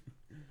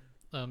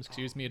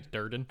 Excuse me, it's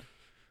Durden.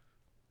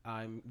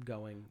 I'm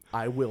going.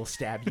 I will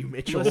stab you,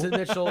 Mitchell. Listen,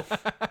 Mitchell.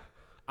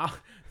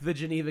 The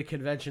Geneva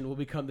Convention will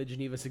become the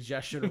Geneva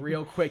Suggestion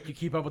real quick. You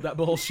keep up with that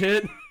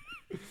bullshit.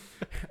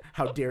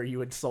 How dare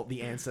you insult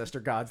the ancestor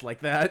gods like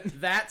that?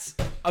 That's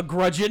a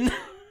grudging.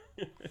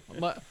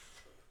 My-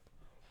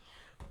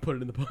 Put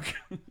it in the book.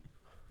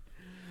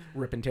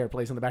 Rip and Tear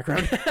plays in the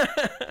background.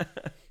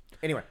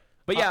 Anyway.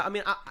 But yeah, I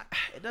mean,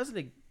 it doesn't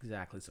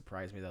exactly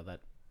surprise me though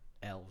that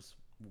elves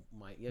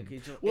might. Yeah,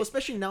 Well,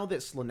 especially now that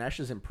Slaanesh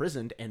is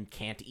imprisoned and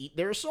can't eat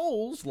their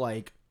souls,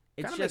 like,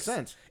 it's kind of just makes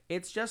sense.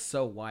 It's just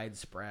so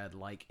widespread.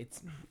 Like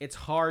it's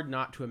hard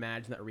not to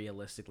imagine that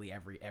realistically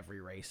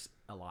every race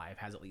alive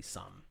has at least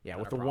some. Yeah, that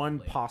with are the one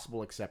probably-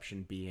 possible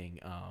exception being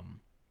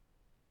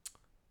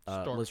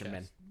lizard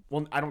men. Stormcast.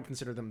 Well, I don't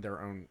consider them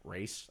their own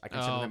race. I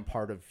consider Oh. them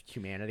part of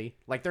humanity.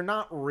 Like they're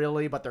not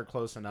really, but they're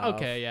close enough.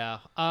 Okay, yeah.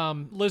 But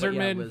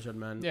Lizardmen.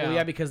 lizardmen. Yeah. Well,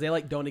 yeah, because they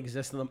like don't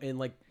exist in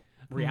like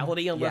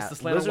reality unless Yeah, the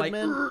Slan are like.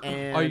 lizardmen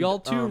and, Are y'all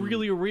two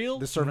really real?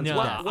 the servants of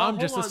Nah, death. I'm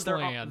just a hold on,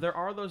 Slan. there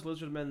are those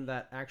lizardmen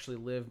that actually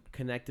live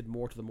connected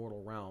more to the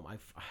mortal realm.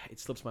 It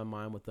slips my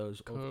mind with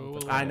those. I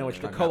know what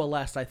you're the talking about.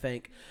 coalesced. I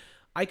think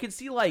I could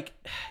see like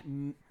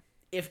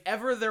if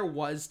ever there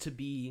was to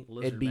be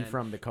lizardmen, It'd be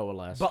from the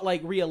Coalesce. but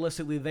like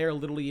realistically, they're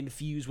literally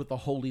infused with the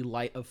holy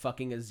light of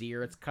fucking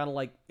Azir. It's kind of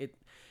like it's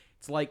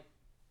like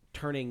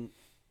turning.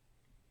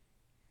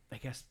 I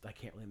guess I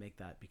can't really make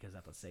that because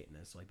that's what Satan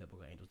is. So like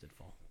biblical angels did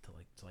fall to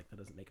like so like that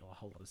doesn't make a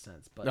whole lot of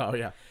sense. But oh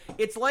yeah,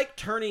 it's like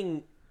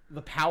turning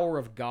the power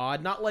of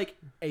God, not like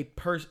a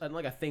person,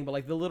 like a thing, but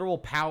like the literal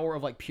power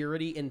of like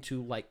purity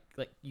into like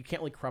you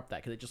can't really corrupt that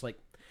because it just like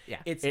yeah.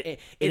 it's It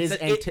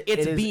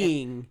is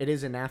being. It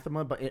is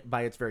anathema, but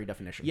by its very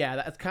definition. Yeah,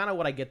 that's kind of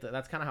what I get.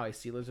 That's kind of how I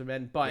see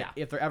lizardmen. But Yeah.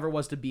 if there ever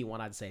was to be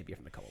one, I'd say it'd be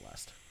from the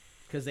Coalesced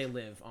because they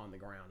live on the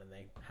ground and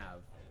they have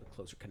a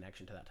closer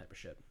connection to that type of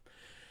shit.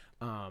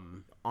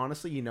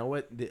 Honestly, you know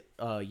what?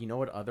 You know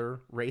what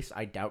other race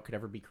I doubt could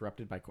ever be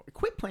corrupted by.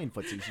 Quit playing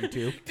footsies, you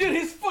two. Dude,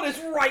 his foot is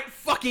right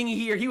fucking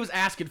here. He was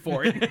asking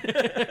for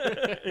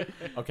it.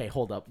 Okay,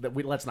 hold up.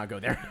 Let's not go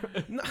there.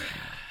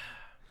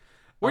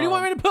 Where do you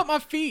want me to put my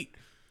feet?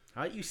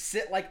 How about you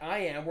sit like I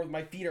am, where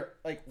my feet are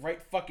like right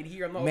fucking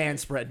here? I'm not. Man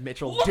spread,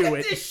 Mitchell. Look do at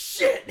it. this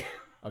shit.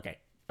 Okay.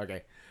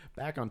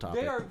 Back on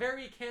topic. They are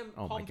very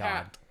Oh my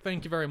compact.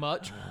 Thank you very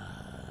much.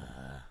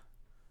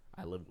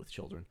 I live with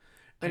children.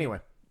 Anyway.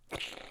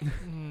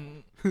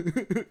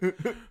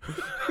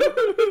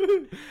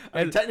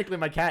 And technically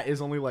my cat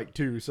is only like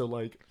 2, so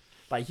like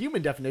by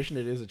human definition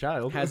it is a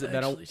child. Has it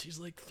been Actually, she's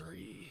like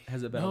 3.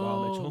 Has it been a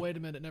while, Mitchell? Wait a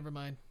minute. Never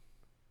mind.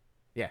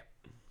 Yeah.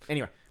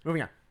 Anyway,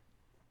 moving on.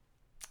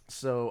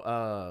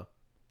 So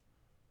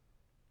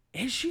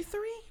Is she 3?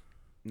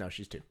 no,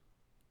 she's 2.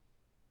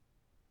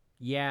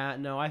 Yeah,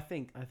 no, I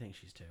think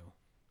she's 2.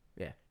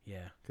 Yeah.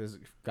 Yeah. Cuz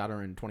got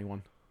her in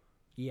 21.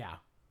 Yeah.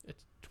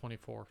 It's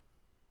 24.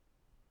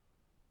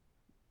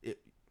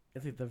 I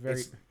think the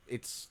very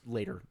It's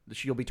later.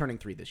 She'll be turning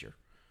 3 this year.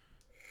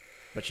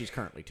 But she's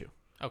currently 2.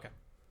 Okay.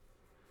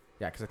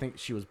 Yeah, cuz I think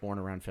she was born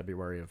around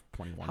February of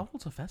 21. How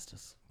old's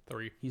Hephaestus?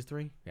 3. He's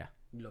 3. Yeah.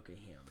 Look at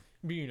him.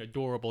 Being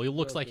adorable. He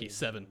looks like Okay. he's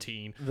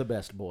 17. The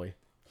best boy.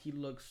 He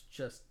looks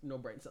just no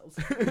brain cells.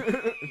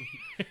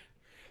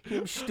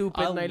 Him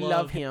stupid, and I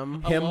love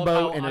him. I love Himbo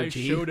how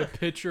energy. I showed a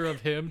picture of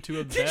him to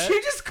a Did vet.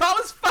 you just call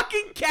his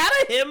fucking cat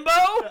a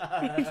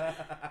himbo?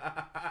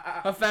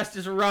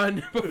 Hephaestus,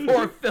 run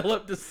before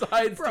Philip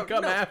decides to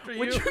come after you.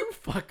 Would you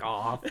fuck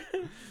off?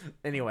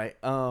 Anyway,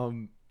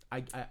 I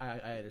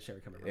had to share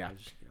it coming. Yeah. I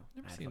just,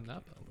 Never I had seen fucking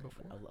that kids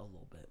before. a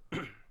little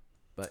bit.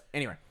 but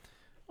anyway,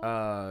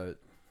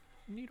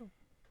 Needle.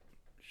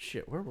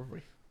 shit, where were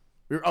we?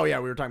 We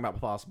were talking about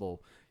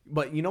possible.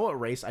 But you know what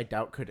race I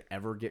doubt could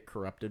ever get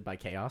corrupted by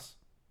chaos?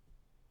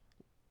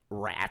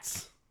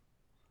 Rats.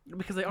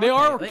 Because they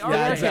are. They are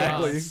chaos.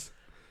 exactly.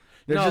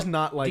 They're No, just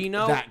not like do you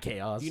know- that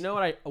chaos. You know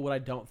what I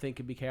don't think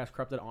could be chaos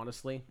corrupted,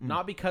 honestly?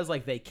 Not because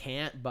like they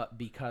can't, but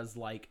because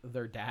like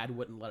their dad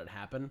wouldn't let it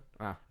happen.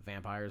 Ah.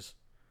 Vampires.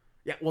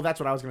 Yeah, well, that's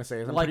what I was gonna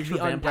say. Is I'm Like pretty sure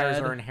the vampires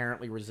undead. are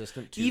inherently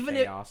resistant to Even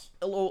if- chaos.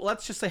 Well,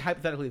 let's just say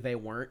hypothetically they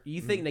weren't.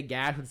 You think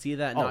Nagash would see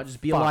that and Oh, not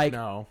just be fuck like,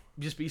 no.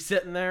 just be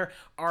sitting there,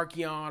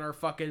 Archeon or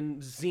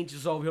fucking Zinch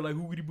is over here like,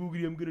 hoogity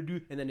boogity, I'm gonna do,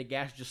 and then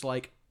Nagash just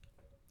like,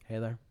 hey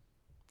there,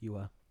 you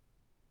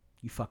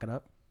fucking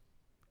up?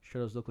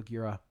 Sure does look like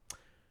you're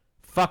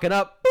fucking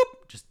up.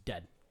 Boop, just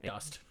dead,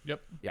 dust.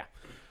 Yep. Yeah.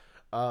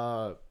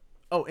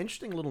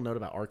 Interesting little note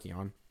about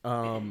Archeon.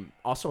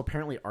 Also,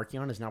 apparently,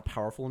 Archeon is now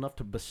powerful enough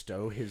to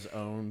bestow his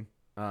own,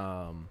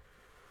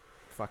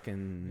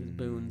 fucking His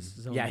boons.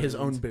 His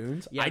own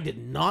boons. Yeah, I did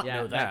not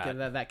know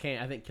that. That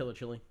can't. I think Killer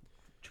Chili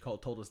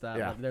told us that.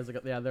 Yeah.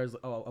 Like, there's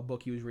a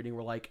book he was reading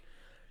where like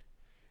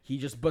he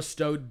just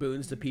bestowed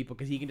boons to people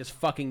because he can just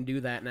fucking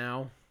do that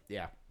now.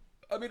 Yeah.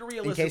 I mean, In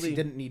realistically, case he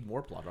didn't need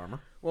more plot armor.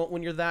 well,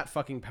 when you're that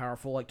fucking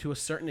powerful, like to a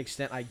certain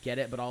extent, I get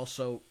it, but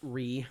also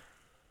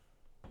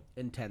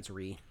intense.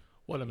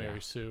 What a Mary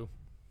Sue.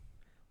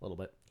 A little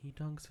bit. He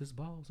dunks his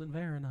balls in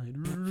Varanite.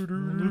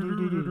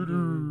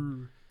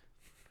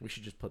 We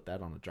should just put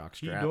that on a jock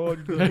He strap.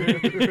 dodged the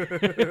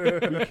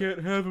hammer. We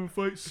can't have him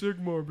fight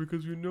Sigmar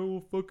because we know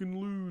we'll fucking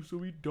lose, so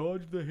he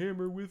dodged the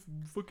hammer with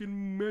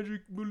fucking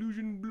magic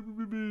illusion. Blah, blah,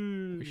 blah,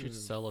 blah. We should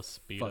sell a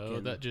Speedo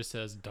Fucking- that just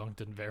says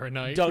Dunked in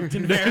Varanite. Dunked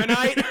in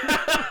Varanite.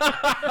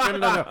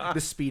 No. The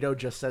Speedo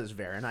just says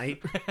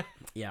Varanite.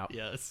 Yeah,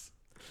 Yes.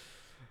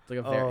 it's like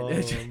a Oh,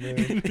 man.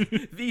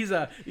 these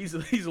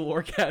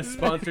Lorecast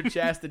sponsored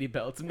chastity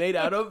belts made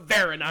out of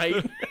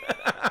Varanite.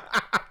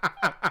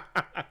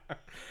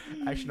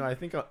 Actually, no. I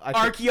think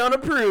Archeon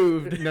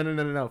approved.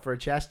 No. For a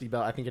chastity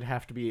belt, I think it'd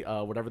have to be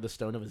whatever the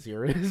Stone of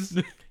Azir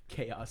is.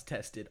 Chaos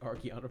tested.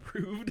 Archeon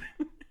approved.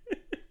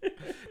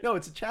 No,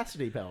 it's a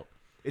chastity belt.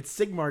 It's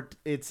Sigmar.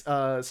 It's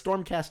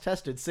Stormcast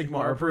tested.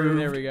 Sigmar approved.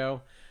 There we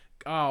go.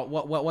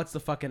 what's the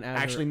fucking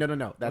Azure? Actually,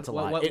 no. That's a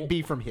lie. It'd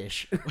be from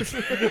Hish.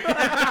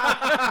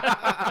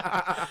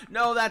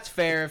 No, that's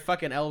fair.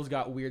 Fucking elves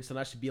got weird, so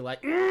I should be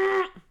like,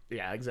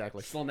 Yeah,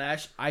 exactly.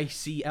 Slaanesh, I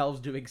see elves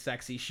doing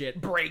sexy shit,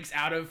 breaks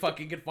out of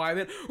fucking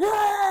confinement.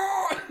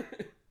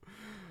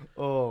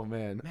 Oh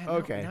man. Man,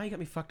 Okay. Now you got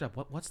me fucked up.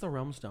 What's the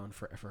realm stone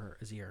for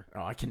Azir?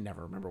 Oh, I can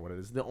never remember what it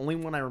is. The only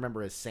one I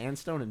remember is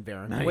Sandstone and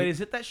Varanite. Wait,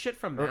 is it that shit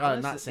from Or,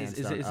 Malice? not Is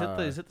Sandstone,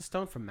 is it the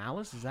stone from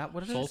Malice? Is that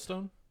what it is?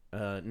 Soulstone?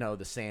 No,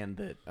 the sand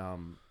that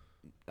Oh,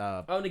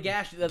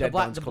 Nagash, the Dead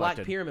black Bones the black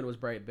collected. pyramid was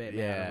bright bit,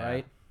 Yeah.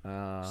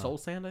 right? Soul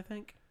sand, I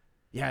think.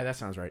 Yeah, that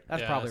sounds right.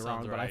 That's Yeah, probably that wrong,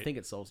 sounds but I right. think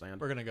it's soul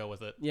sand. We're gonna go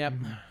with it. Yep.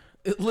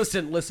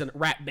 Listen,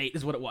 rat bait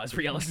is what it was,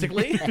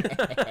 realistically.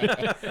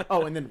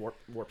 Oh, and then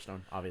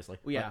Warpstone, obviously.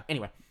 Yeah. But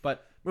anyway,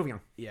 But moving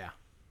on. yeah,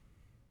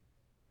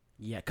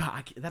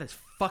 God, that is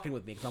fucking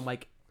with me because I'm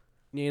like,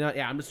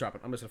 I'm just dropping.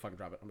 I'm just gonna fucking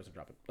drop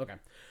it. Okay,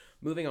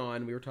 moving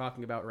on. We were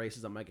talking about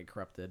races that might get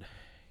corrupted,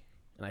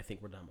 and I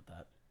think we're done with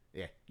that.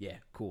 Yeah,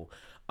 cool.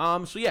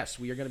 So yes,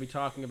 we are going to be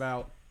talking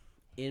about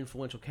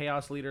influential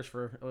chaos leaders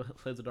for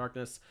Blades of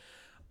Darkness.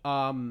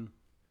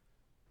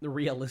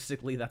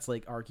 Realistically, that's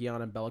like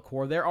Archeon and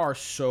Be'lakor. There are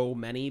so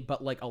many,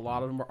 but like a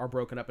lot of them are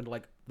broken up into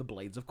like the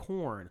Blades of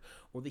Khorne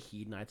or the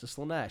Hedonites of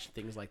Slaanesh,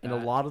 things like that.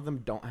 And a lot of them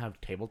don't have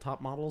tabletop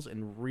models,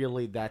 and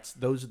really,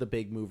 those are the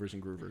big movers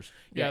and groovers.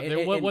 Yeah,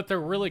 and- what they're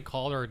really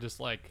called are just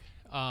like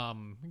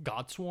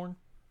Godsworn.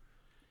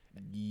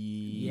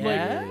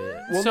 Yeah.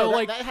 Well, So, no,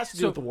 like, that has to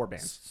do so- with the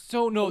warband.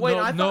 So Wait,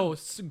 I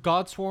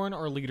Godsworn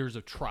are leaders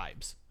of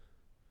tribes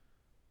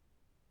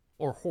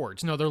or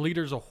hordes. No, they're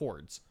leaders of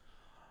hordes.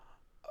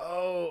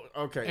 Oh,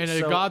 okay. And a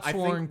So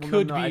Godsworn I think,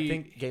 could I be-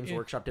 think Games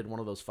Workshop did one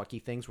of those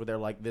fucky things where they're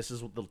like, this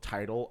is the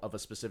title of a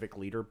specific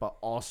leader, but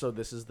also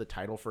this is the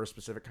title for a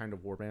specific kind of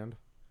warband,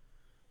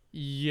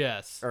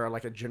 Yes. or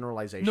like a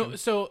generalization. No,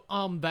 so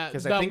that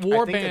 'Cause that I think a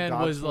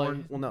warband was like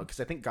Godsworn- well, no, because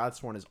I think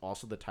Godsworn is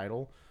also the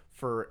title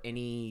for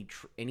any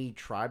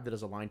tribe that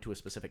is aligned to a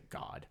specific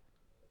god.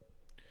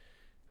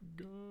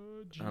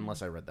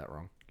 Unless I read that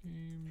wrong.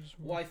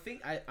 Well, I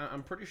think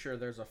I'm pretty sure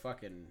there's a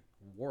fucking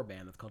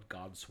warband that's called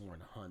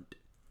Godsworn Hunt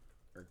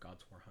or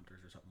Godsworn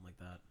Hunters or something like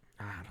that.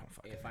 I don't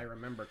fucking. If I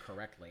remember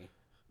correctly.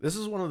 This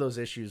is one of those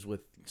issues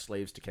with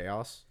Slaves to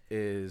Chaos.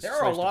 Is There are a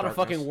Slaves to lot of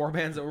Darkness. fucking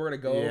warbands that we're going to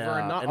go over, Yeah,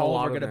 and not and a all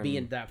lot are of going to be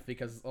them- in depth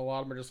because a lot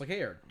of them are just like,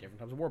 hey, are different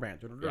types of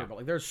warbands. Yeah. But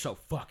like, there's so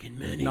fucking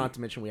many. Not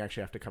to mention, we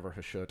actually have to cover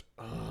Hashut.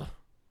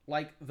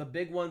 Like, the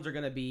big ones are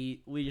going to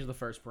be Legion of the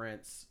First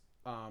Prince,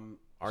 Archeons.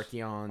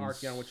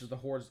 Archeon, which is the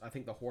Hordes, I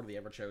think the Horde of the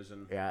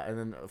Everchosen, Yeah, and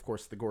then of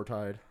course the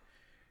Gortide.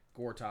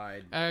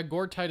 Gortide.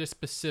 Gortide is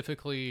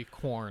specifically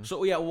Khorne.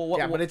 So, yeah, well,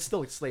 Yeah, but it's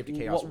still a Slave to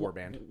Chaos what,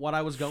 warband. What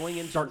I was going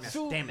into. Darkness.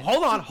 Damn it.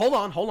 Hold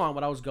on.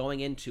 What I was going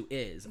into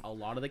is a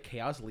lot of the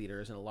chaos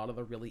leaders and a lot of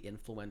the really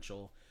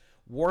influential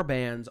war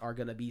bands are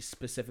going to be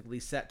specifically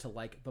set to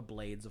like the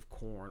Blades of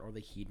Khorne or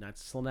the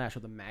Hedonites of Slaanesh or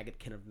the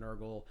Maggotkin of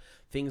Nurgle,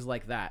 things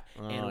like that.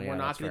 And yeah, we're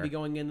not that's going to be fair.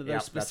 going into those Yep,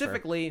 that's fair.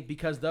 specifically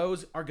because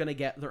those are going to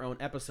get their own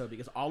episode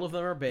because all of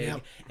them are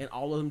big and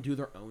all of them do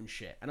their own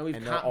shit. I know we've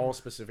And they're all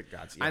specific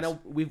gods. Yes. I know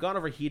we've gone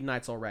over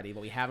Hedonites already,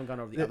 but we haven't gone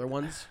over the other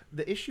ones.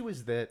 The issue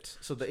is that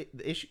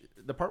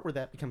the part where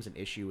that becomes an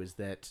issue is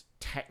that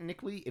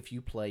technically, if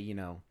you play,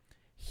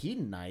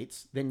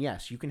 Hedonites, then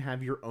yes, you can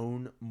have your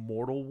own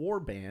mortal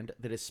warband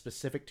that is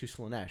specific to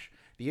Slaanesh.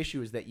 The issue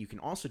is that you can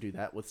also do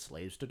that with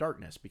Slaves to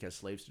Darkness, because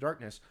Slaves to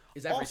Darkness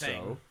Is everything.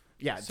 Also,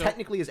 yeah, So-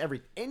 technically is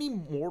any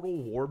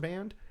mortal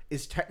warband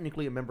is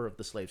technically a member of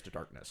the Slaves to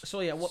Darkness. So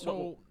yeah,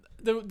 So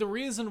the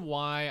reason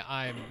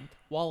why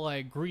while I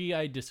agree,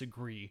 I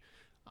disagree,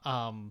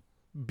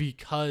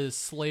 because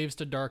Slaves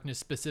to Darkness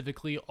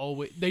specifically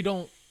they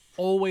don't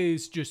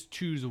always just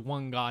choose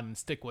one god and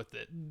stick with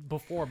it.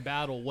 Before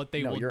battle, what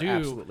they No, will you're do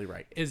absolutely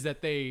right. is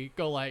that they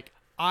go like,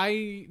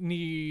 I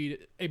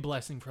need a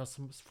blessing from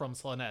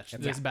Slaanesh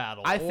this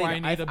battle, I or think- I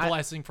need a I-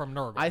 blessing from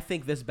Nurgle. I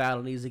think this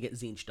battle needs to get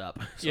zinched up.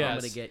 So I'm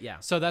going to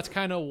get So that's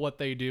kind of what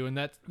they do, and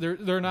that's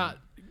they're not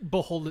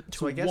beholden to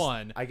So I guess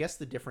one. I guess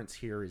the difference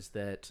here is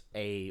that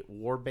a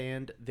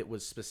warband that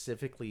was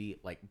specifically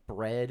like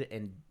bred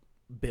and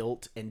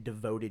built and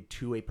devoted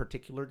to a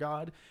particular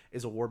god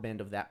is a warband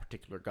of that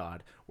particular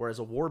god, whereas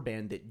a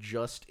warband that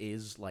just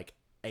is like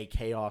a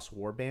chaos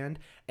warband,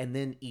 and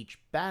then each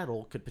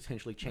battle could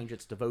potentially change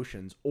its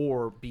devotions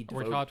or be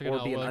We're devoted talking or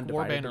about be an like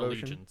undivided warband or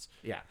devotion. legions.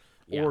 Yeah.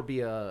 Yeah. Or be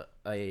a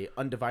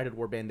undivided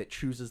warband that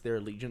chooses their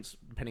allegiance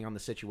depending on the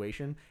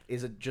situation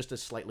is just a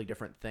slightly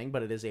different thing,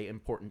 but it is a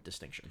important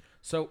distinction.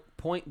 So,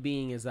 point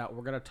being is that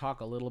we're going to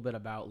talk a little bit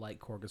about, like,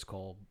 Korgus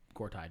Cole,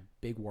 Gortide,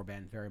 big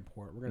warband, very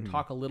important. We're going to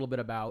talk a little bit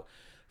about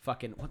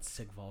fucking, what's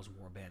Sigval's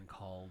warband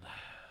called?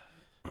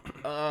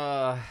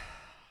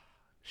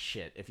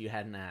 Shit, if you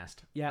hadn't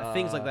asked. Yeah,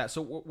 things like that.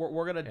 So,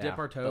 we're going to dip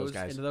our those toes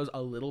guys. into those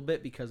a little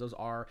bit because those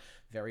are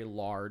very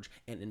large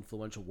and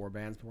influential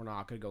warbands, but we're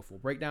not going to go full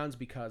breakdowns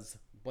because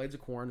Blades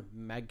of Khorne,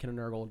 Maggotkin and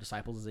Nurgle,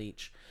 Disciples of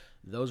Zeech,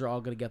 those are all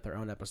going to get their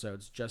own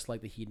episodes, just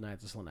like the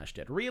Hedonites of Slaanesh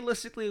did.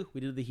 Realistically,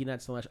 we did the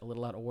Hedonites of Slaanesh a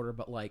little out of order,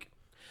 but, like,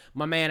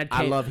 My man had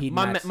I love Heat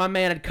my Mats.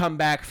 man had come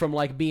back from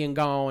like being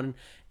gone,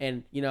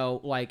 and you know,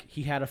 like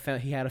he had a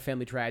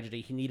family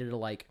tragedy. He needed to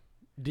like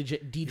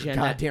degen.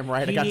 Goddamn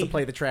right, I got to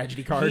play the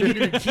tragedy card. He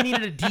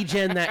needed to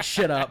degen that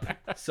shit up.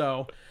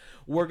 So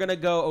we're gonna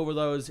go over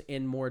those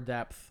in more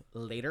depth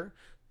later.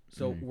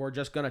 So we're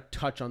just gonna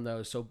touch on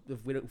those. So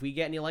if we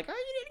get any like, oh,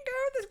 you didn't go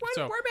this one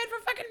So- warband for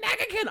fucking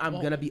Nagakin,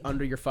 I'm gonna be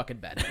under your fucking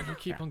bed. We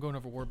keep on going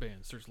over war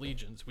bands. There's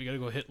legions. We got to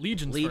go hit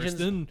legions, Legions? first.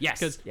 Then, Yes.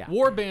 because Yeah.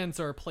 war bands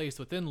are placed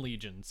within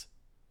legions.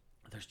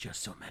 There's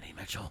just so many,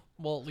 Mitchell.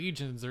 Well,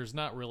 legions, there's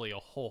not really a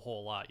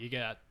whole lot. You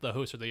got the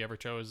Host of the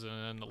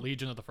Everchosen, the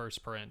Legion of the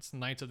First Prince,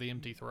 Knights of the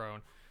Empty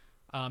Throne.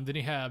 Then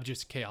you have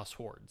just Chaos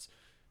Hordes,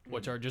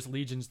 which are just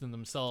legions in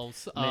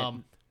themselves.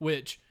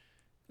 Which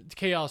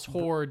Chaos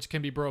Hordes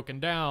can be broken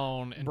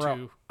down into.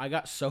 Bro, I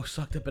got so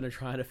sucked up into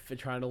trying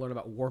to learn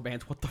about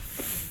warbands. What the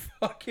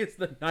fuck is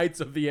the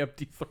Knights of the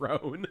Empty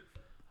Throne?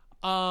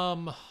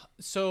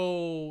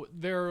 So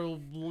they're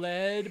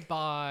led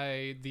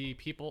by the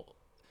people.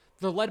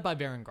 They're led by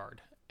Varangard,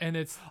 and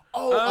it's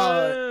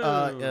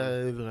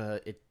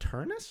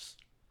Eternus?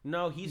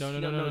 No, he's no.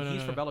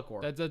 he's for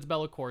Bellicor. That's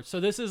Bellicor. So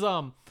this is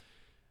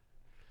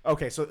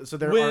Okay, so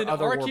there when are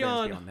other warbands Archeon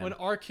beyond them. when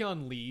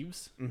Archeon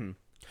leaves,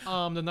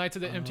 the Knights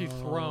of the Empty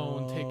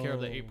Throne take care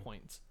of the 8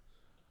 points.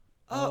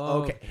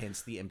 Oh, okay.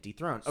 Hence the empty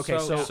throne. Okay,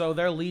 so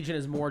their legion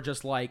is more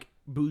just like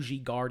bougie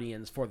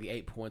guardians for the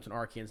 8 points, and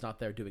Archeon's not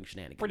there doing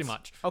shenanigans. Pretty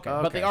much. Okay,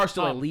 but they are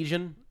still a Um,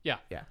 legion. Yeah.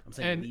 yeah. I'm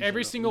saying And legion,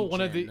 every not single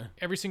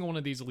one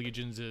of these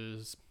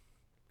legions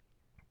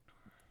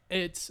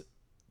it's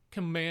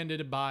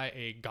commanded by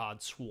a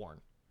god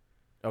sworn.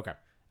 Okay.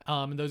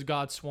 And those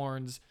god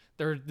sworns,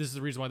 this is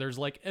the reason why there's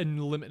like a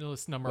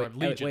limitless number of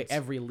legions. Wait,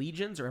 every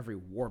legions or every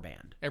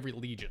warband? Every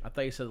legion. I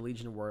thought you said the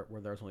legion where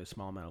there's only a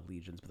small amount of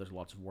legions, but there's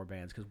lots of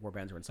warbands because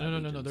warbands are inside.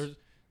 No. legions.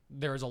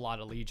 There's a lot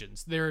of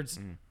legions. There's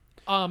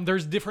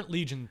different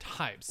legion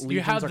types. Legions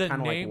you have are the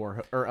kind of like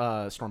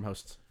name, storm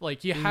hosts.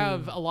 like you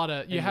have a lot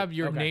of have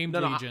your Okay. named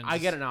No, legions. I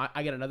get it now.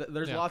 I get it now.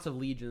 There's Yeah. lots of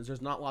legions.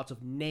 There's not lots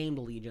of named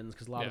legions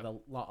because a lot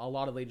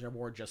Yeah. of legions are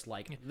more just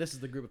like this is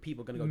the group of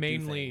people going to go.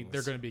 Mainly, do things.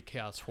 they're going to be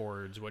chaos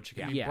hordes, which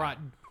can Yeah. be brought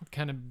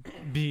kind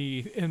of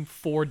be in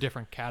 4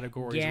 different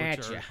categories,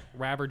 which Gotcha. are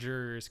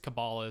Ravagers,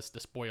 Kabbalists,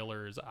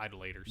 Despoilers,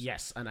 Idolators.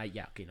 Yes, and I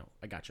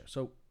gotcha.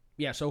 So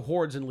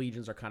hordes and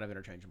legions are kind of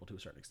interchangeable to a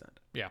certain extent.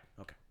 Yeah.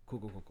 Okay,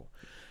 cool.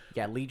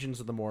 Yeah, legions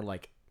are the more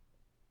like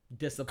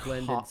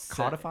Disciplined and set-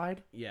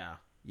 codified. Yeah.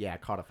 Yeah,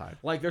 codified.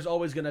 Like, there's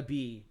always going to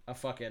be a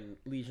fucking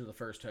Legion of the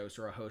First Host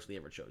or a Host of the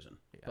Everchosen.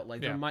 But,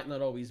 like, Yeah. there might not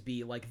always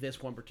be, like,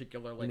 this one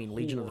particular, like, I mean,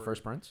 Legion of the horde.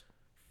 First Prince,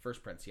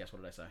 First Prince, yes,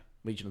 what did I say?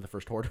 Legion of the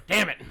First Horde.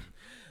 Damn it!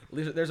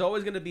 There's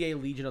always going to be a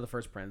Legion of the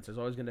First Prince. There's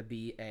always going to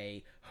be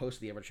a Host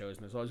of the Everchosen.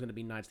 There's always going to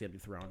be Knights of the Empty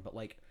Throne. But,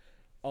 like,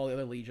 all the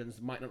other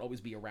legions might not always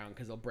be around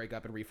because they'll break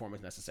up and reform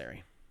as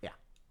necessary. Yeah.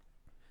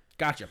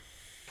 Gotcha.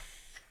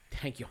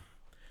 Thank you.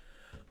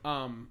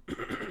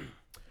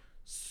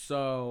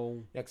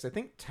 So Yeah, because I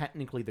think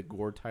technically the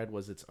Gortide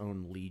was its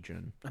own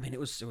legion, I mean, it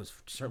was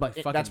certainly but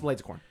fucking. that's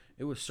Blades of Corn.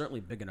 It was certainly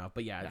big enough,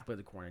 but yeah, Yeah. it's Blades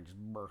of Corn and just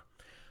brr.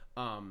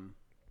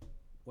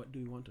 What do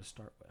you want to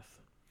start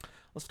with?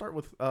 Let's start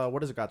with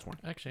what is a Godsworn?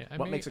 Actually,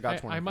 What makes a God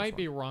Sworn I and might Godsworn?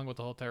 be wrong with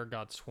the whole entire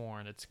God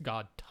Sworn. It's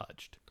God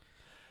Touched.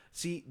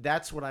 See,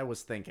 that's what I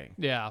was thinking.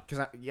 Yeah.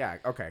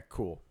 Okay,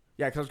 cool.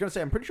 Yeah, because I was gonna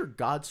say I'm pretty sure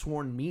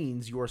Godsworn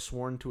means you are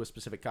sworn to a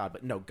specific god,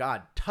 but no,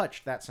 God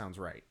touched. That sounds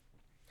right.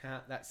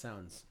 That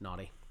sounds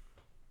naughty.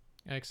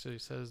 Actually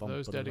says Bum,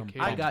 those ba-dum, bum,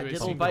 dedicated I got to a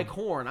diddled single, by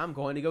corn. I'm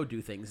going to go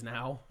do things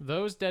now.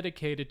 those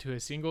dedicated to a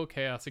single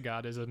chaos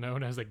god is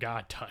known as a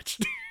God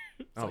Touched.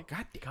 Oh,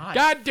 God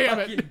God damn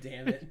it. Fucking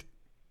damn it.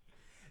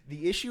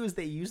 The issue is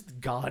they used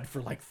God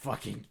for like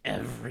fucking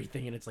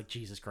everything, and it's like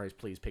Jesus Christ,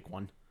 please pick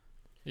one.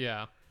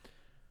 Yeah.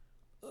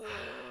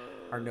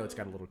 Our notes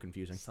got a little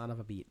confusing. Son of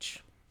a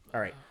beach. All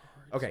right,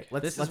 okay.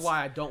 This is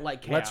why I don't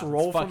like chaos. let's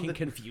roll it's from fucking the-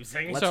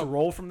 confusing. Let's So-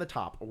 roll from the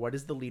top. What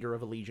is the leader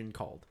of a legion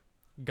called?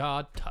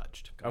 God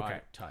Touched. Okay.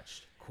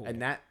 Touched. Cool.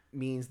 And that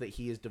means that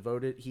he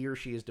or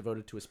she is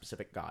devoted to a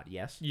specific god.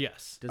 Yes.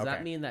 Yes. Does Okay.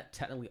 that mean that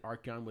technically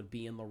Archeon would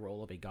be in the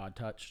role of a god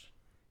touched?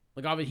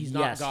 Like obviously he's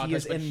Yes, not god he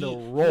is touched, but in the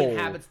he role.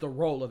 inhabits the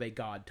role of a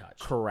god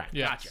touched. Correct.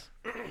 Yes.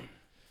 Gotcha.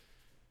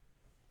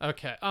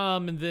 Okay.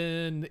 And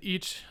then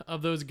each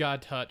of those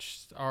God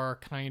Touched are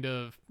kind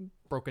of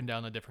broken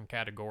down in different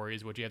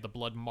categories, which you have the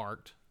Blood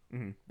Marked,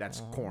 That's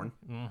corn.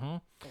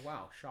 Oh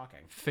wow,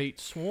 shocking.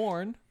 Fate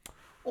Sworn.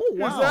 Oh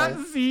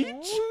wow. Siege?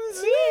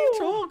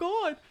 Oh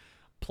god.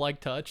 Plague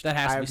Touched. That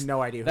has I to have be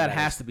no idea who that that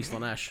has is. to be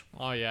Slanesh.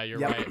 Oh yeah, you're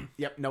Yep. right.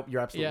 Yep. Nope. You're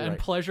absolutely Yeah, and right.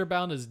 Pleasure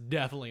Bound is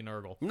definitely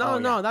Nurgle. No, Oh,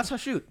 no, yeah. that's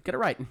Hashut. Get it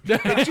right.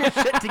 Get your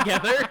shit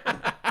together.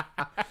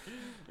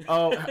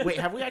 Oh wait,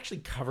 have we actually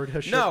covered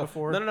his shit No,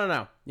 before?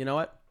 no. You know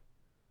what?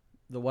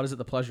 What is it?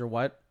 The pleasure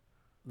what?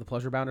 The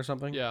pleasure bound or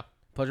something? Yeah.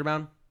 Pleasure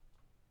bound?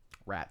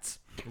 Rats.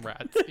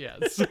 Rats.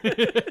 Yes.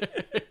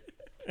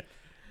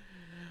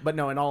 But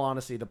no, in all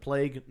honesty, the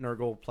plague,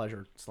 Nurgle,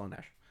 pleasure,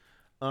 Slanesh.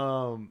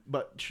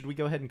 But should we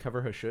go ahead and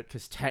cover Hashut?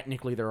 Because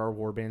technically there are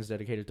war bands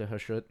dedicated to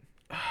Hashut.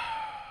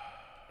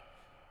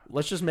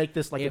 Let's just make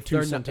this like if a two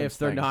they're sentence. if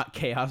they're thing. not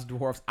chaos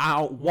dwarfs, I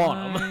don't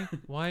want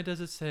them. Why does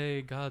it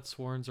say God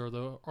sworns are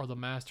the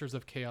masters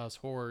of chaos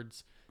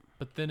hordes,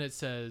 but then it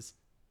says,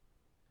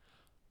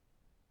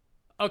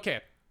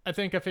 okay, I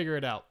think I figure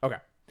it out. Okay.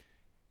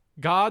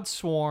 God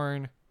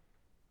sworn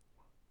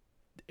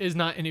is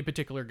not any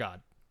particular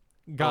god.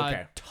 God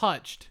Okay.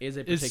 touched Is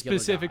a is particular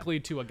specifically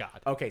to a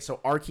god. Okay, so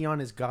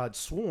Archeon is God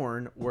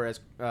sworn, whereas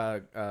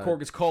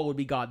Korgus Cole would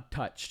be God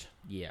touched.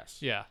 yes.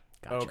 Yeah.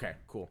 Gotcha. Okay,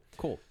 cool.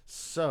 Cool.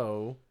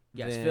 So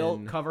Yes, then-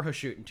 Phil, cover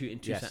Hashut in two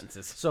Yes.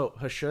 sentences. So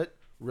Hashut,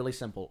 really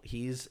simple.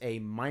 He's a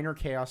minor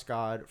chaos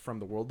god from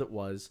the world that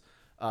was.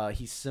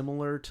 He's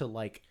similar to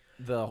like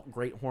the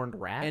Great Horned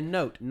Rat. And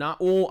note,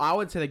 not well, I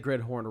would say the Great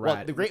Horned Rat.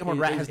 well, the Great Horned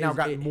Rat has now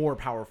gotten is- more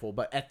powerful,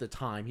 but at the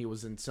time he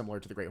was similar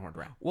to the Great Horned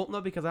Rat. Well,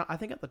 no, because I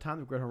think at the time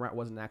the Great Horned Rat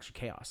wasn't actually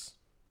chaos.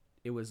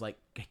 It was like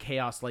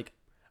chaos, like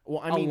Well,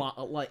 I mean,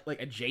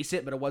 like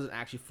adjacent, but it wasn't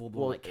actually full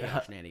blown like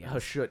chaos shenanigans.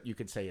 Hashut you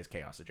could say is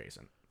chaos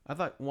adjacent. I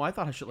thought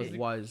Hashut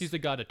was. He's the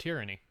god of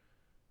tyranny.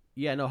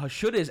 Yeah, no,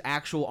 Hashut is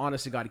actual,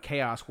 honest to God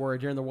chaos. Where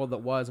during the world that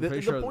was, I'm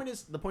pretty sure.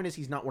 The point is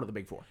he's not one of the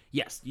big four.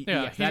 Yes,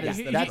 Yeah, yes, that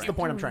is. that's the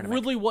point I'm trying to make.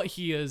 Really, what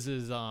he is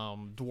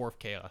dwarf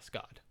chaos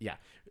god. Yeah.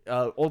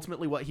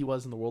 Ultimately, what he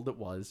was in the world that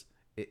was,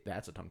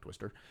 that's a tongue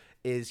twister,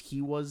 is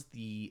he was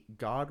the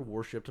god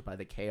worshipped by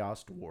the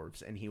Chaos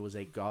Dwarves, and he was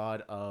a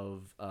god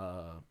of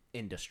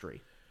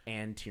industry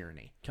and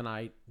tyranny. Can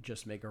I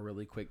just make a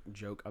really quick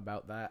joke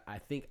about that? I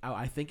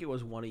think it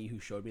was one of you who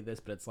showed me this,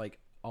 but it's like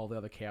all the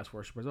other chaos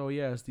worshippers. Oh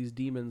yes, these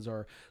demons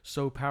are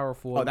so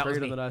powerful and that was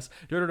greater me. than us.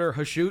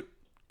 Hashut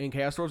in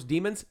Chaos Dwarfs,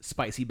 demons,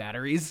 spicy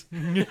batteries.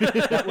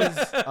 That was,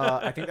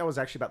 I think that was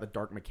actually about the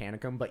Dark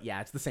Mechanicum, but yeah,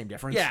 it's the same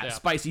difference. Yeah,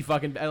 spicy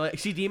fucking.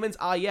 See demons?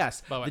 Ah,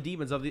 yes, By the way- the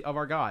demons of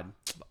our god.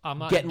 I'm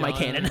not Get in my done-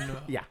 cannon.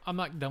 Yeah. I'm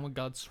not done with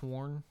God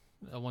sworn.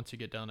 Once you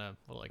get done,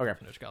 Okay.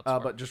 finish God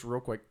sworn. But just real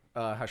quick,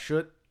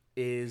 Hashut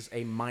is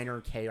a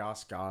minor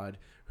chaos god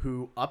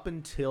who, up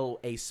until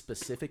a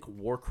specific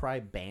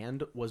Warcry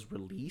band was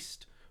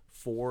released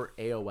for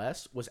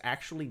AOS, was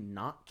actually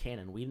not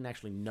canon. We didn't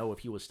actually know if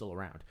he was still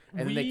around.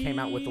 And then they came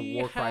out with the We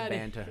Warcry had-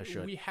 band to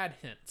Hashut. We had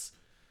hints.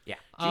 Yeah.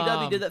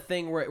 GW did that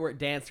thing where it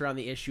danced around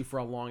the issue for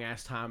a long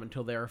ass time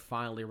until they were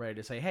finally ready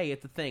to say, "Hey,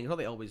 it's a thing." That's what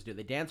they always do.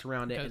 They dance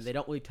around it and Because- they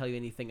don't really tell you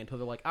anything until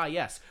they're like, "Ah,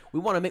 yes, we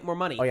want to make more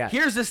money. Oh, yeah.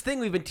 Here's this thing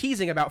we've been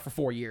teasing about for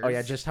 4 years." Oh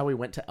yeah, just how we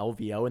went to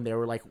LVO and they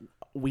were like,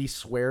 "We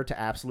swear to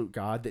absolute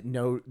God that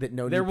no there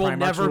new will Primarchs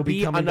never will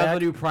be coming another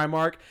back." new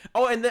Primarch.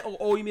 Oh, and then,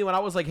 you mean when I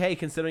was like, "Hey,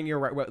 considering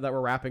that we're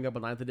wrapping up a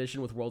 9th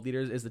edition with World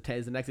Leaders, is the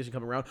next edition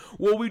coming around?"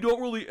 Well, we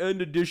don't really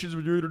end editions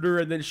with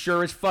and then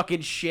sure as fucking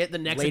shit, the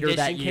next Later edition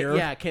that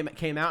year.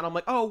 came out, and I'm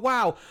like, "Oh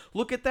wow,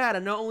 look at that!"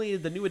 And not only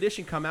did the new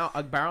edition come out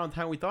about the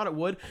time we thought it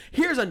would,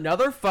 here's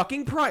another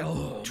fucking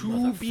Primarch.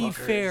 To be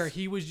fair,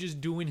 he was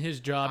just doing his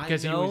job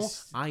because he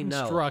was I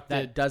know. instructed.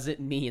 That doesn't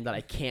mean that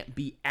I can't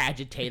be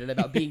agitated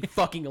about being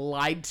fucking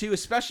lied to,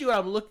 especially when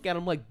I'm looking at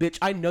him like, bitch,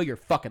 I know you're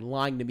fucking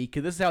lying to me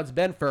because this is how it's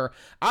been for,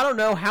 I don't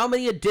know how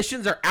many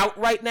editions are out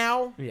right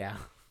now. Yeah.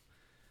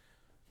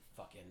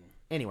 Fucking.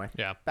 Anyway.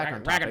 Yeah. Back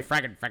on topic.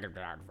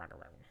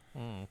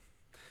 Fraggin.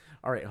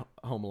 All right,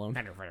 Home Alone.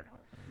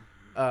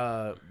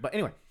 But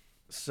anyway,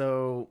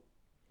 so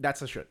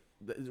that's a shit.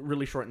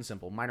 Really short and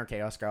simple. Minor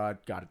chaos god,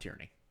 god of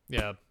tyranny.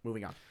 Yeah.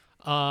 Moving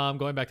on.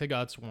 Going back to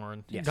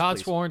Godsworn. Yes,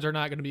 Godsworns are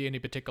not going to be any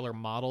particular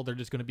model. They're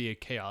just going to be a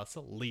chaos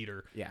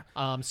leader. Yeah.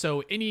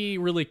 So any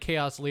really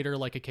chaos leader,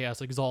 like a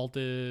chaos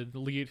exalted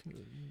lead,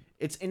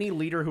 It's any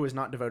leader who is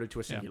not devoted to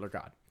a singular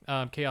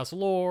god. chaos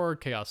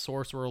lord, chaos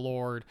sorcerer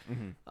lord.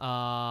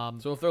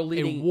 So if they're A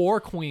leading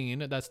war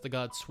queen. That's the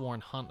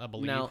Godsworn hunt, I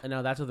believe.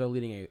 now that's if they're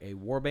leading a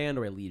war band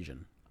or a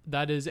legion.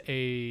 That is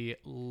a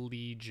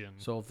legion.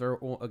 So if they're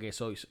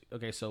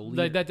so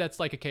That's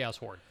like a chaos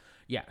horde.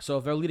 yeah. So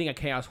if they're leading a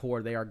chaos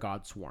horde, they are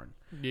Godsworn.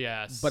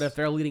 Yes. But if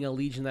they're leading a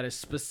legion that is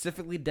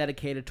specifically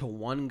dedicated to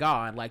one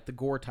god, like the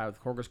Gortai with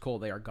Korgus Cole,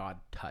 they are God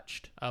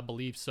touched. I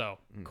believe so.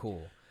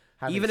 Cool.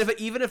 Having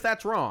Even if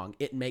that's wrong,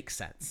 it makes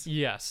sense.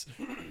 Yes.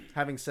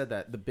 Having said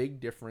that, the big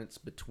difference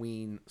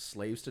between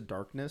Slaves to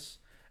Darkness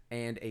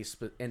and a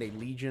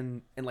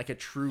legion and like a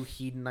true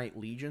Hedonite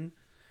legion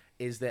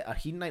is that a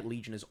Hedonite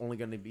legion is only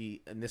going to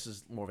be, and this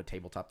is more of a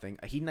tabletop thing,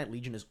 a Hedonite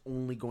legion is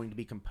only going to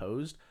be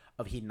composed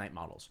of Hedonite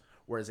models,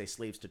 whereas a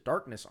Slaves to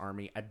Darkness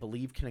army, I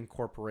believe, can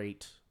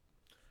incorporate,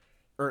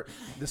 or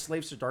the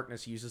Slaves to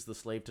Darkness uses the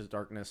Slave to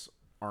Darkness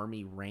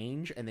army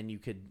range, and then you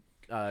could.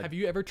 Have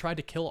you ever tried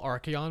to kill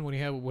Archeon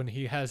when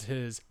he has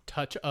his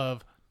touch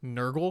of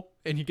Nurgle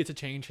and he gets to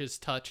change his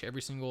touch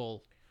every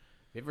single?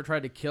 You ever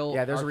tried to kill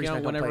Yeah, there's a reason I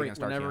Archeon don't play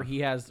whenever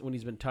against when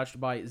he's been touched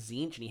by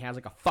Tzeentch and he has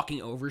like a fucking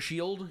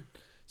overshield?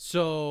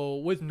 So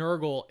with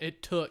Nurgle,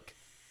 it took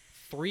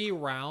 3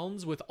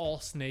 rounds with all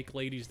snake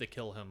ladies to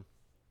kill him.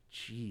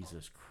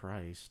 Jesus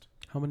Christ.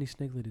 How many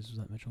snake ladies was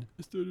that, Mitchell?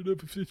 I started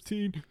up at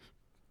 15.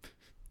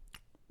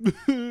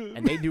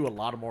 And they do a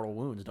lot of mortal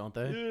wounds, don't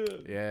they?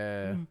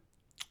 Yeah.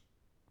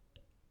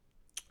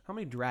 How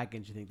many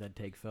dragons do you think that'd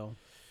take, Phil?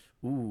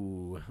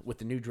 Ooh, with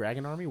the new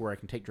dragon army where I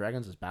can take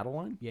dragons as battle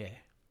line? Yeah.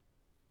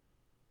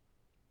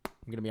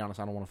 I'm gonna be honest.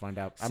 I don't want to find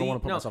out. I don't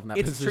want to put myself in that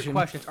it's position. a trick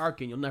question. It's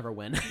Arcane. You'll never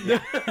win.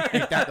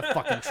 Ain't that the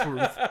fucking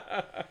truth?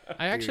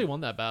 I actually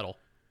won that battle.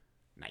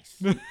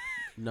 Nice.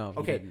 No. you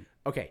Okay. didn't.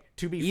 Okay.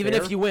 To be Even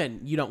fair, if you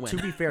win, you don't win.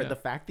 to be fair, Yeah. the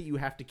fact that you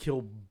have to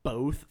kill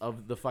both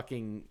of the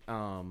fucking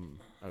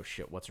oh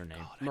shit, what's her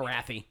name?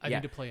 Marathi. I Yeah.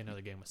 need to play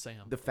another game with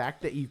Sam. The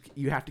fact that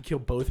you have to kill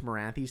both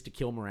Marathis to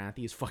kill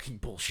Marathi is fucking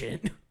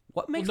bullshit.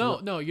 What makes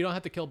No, you don't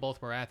have to kill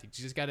both Marathis.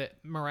 You just got to.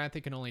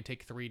 Marathi can only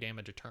take 3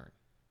 damage a turn.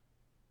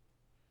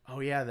 Oh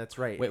yeah, that's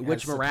right. Wait, It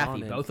which has Marathi?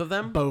 Satan in- Both of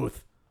them?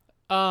 Both.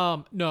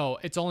 No,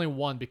 it's only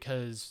one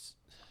because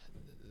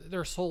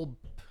they're soul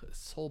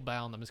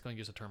bound. I'm just going to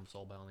use the term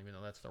soul bound, even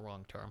though that's the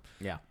wrong term.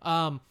 Yeah.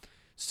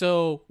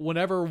 So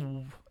whenever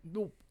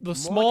the More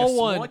small more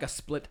one, like a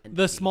split. the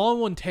entity. small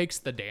one takes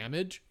the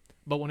damage,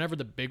 but whenever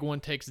the big one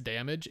takes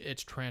damage,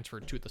 it's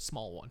transferred to the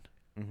small one.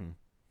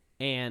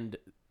 and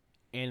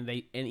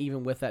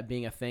even with that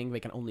being a thing,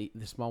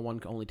 the small one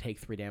can only take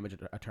 3 damage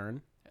a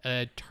turn.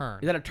 A turn.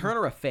 Is that a turn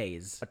or a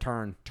phase? A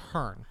turn.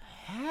 turn?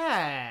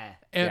 Ah.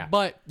 And, Yeah.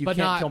 But You but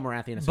can't not kill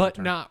Marathi in a single but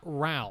turn. not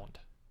round.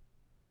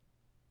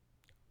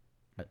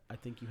 I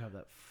think you have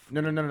that.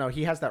 No.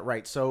 He has that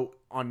right. So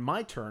on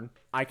my turn,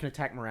 I can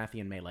attack Marathi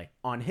in melee.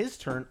 On his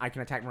turn, I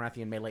can attack Marathi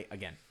in melee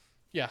again.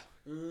 Yeah.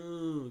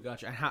 Ooh,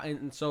 gotcha.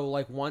 And so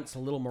like once a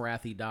little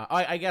Marathi die,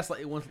 I guess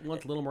like once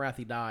little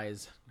Marathi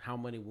dies, how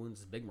many wounds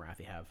does Big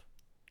Marathi have?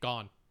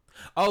 Gone.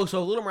 Oh,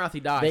 so little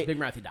Marathi dies, They- Big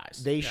Marathi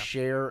dies. They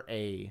share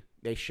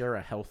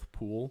a health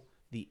pool.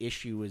 The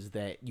issue is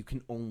that you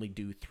can only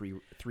do three.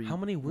 How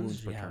many wounds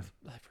do per you turn. have?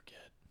 I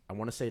forget. I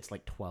want to say it's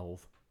like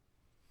 12.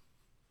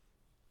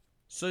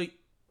 So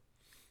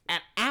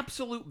at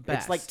absolute best,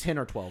 It's like 10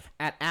 or 12.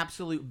 at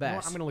absolute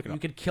best, I'm gonna look it you up.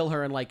 could kill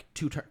her in like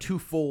two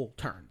full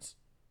turns.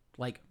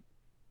 Like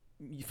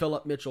you fill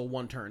up Mitchell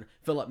 1 turn,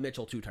 fill up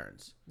Mitchell 2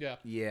 turns. Yeah.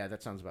 Yeah,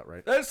 that sounds about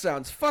right. That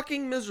sounds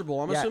fucking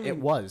miserable. I'm Yeah, assuming it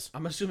was.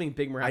 I'm assuming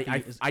Big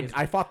Marathi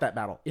I fought that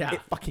battle. Yeah.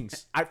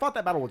 I fought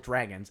that battle with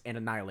dragons and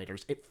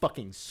annihilators. It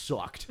fucking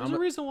sucked. There's a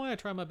reason why I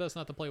try my best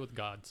not to play with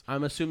gods.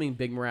 I'm assuming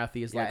Big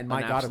Marathi is Yeah, like and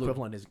my an god absolute-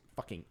 equivalent is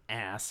fucking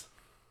ass.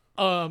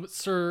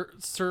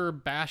 Sir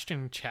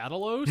Bastion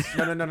Chatalos.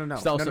 No.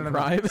 Stellason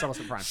Prime.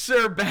 Stellason Prime.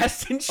 Sir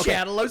Bastion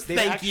Shadowless, They've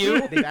thank actually-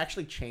 you. They've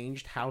actually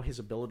changed how his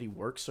ability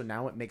works, so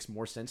now it makes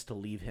more sense to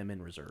leave him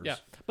in reserves. Yeah,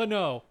 but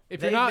no, if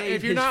They you're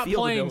made his not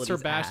field playing abilities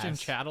Sebastian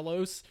ass.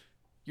 Chatalos,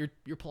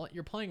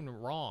 you're playing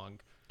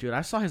wrong. Dude,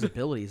 I saw his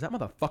abilities. That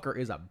motherfucker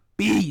is a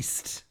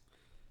beast.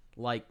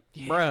 Like,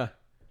 bruh.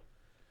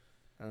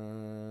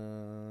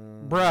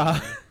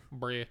 Bruh.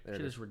 Brie. There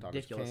Shit it is Dr.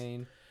 ridiculous.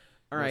 Kane,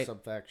 All right.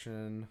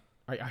 Subfaction.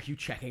 Are you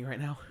checking right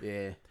now?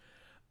 Yeah.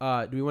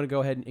 Do we want to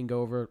go ahead and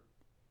go over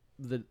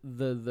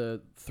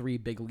the 3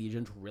 big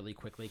legions really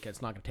quickly? Because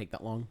it's not going to take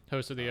that long.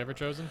 Host of the Ever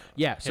Chosen.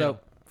 Yeah, so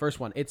first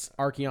one, it's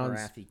Archeon's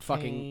Marathi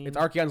fucking. King. It's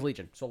Archeon's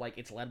Legion. So like,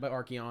 it's led by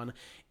Archeon.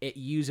 It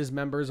uses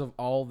members of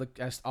all the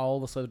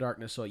Slay of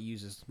Darkness. So it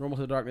uses normal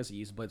Slay of Darkness. It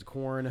uses Blades of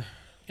Corn,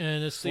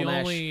 And it's the Slaanesh,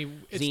 only.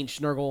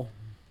 Tzeentch, Nurgle.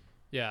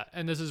 Yeah,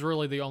 and this is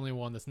really the only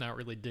one that's not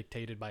really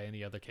dictated by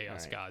any other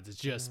Chaos gods. It's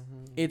just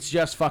It's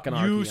just fucking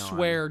Archeon. you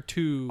swear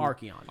to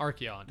Archeon.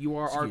 Archeon. You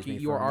are Excuse me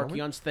you for are a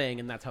moment. Archeon's thing,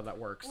 and that's how that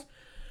works.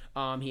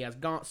 He has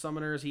Gaunt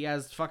summoners. He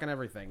has fucking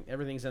everything.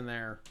 Everything's in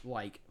there.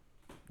 Like,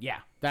 yeah,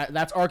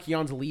 that's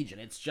Archeon's Legion.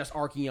 It's just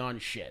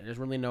Archeon shit. There's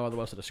really no other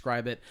way to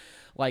describe it.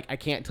 Like, I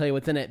can't tell you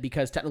what's in it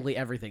because technically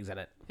everything's in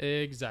it.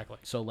 Exactly.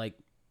 So like,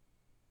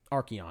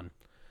 Archeon.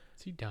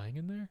 Is he dying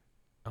in there?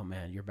 Oh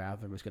man, your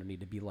bathroom is gonna need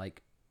to be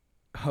like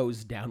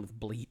hosed down with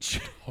bleach.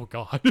 Oh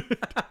God.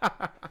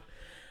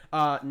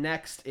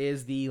 Next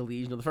is the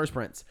Legion of the First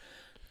Prince,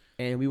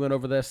 and we went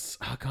over this.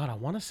 Oh God, I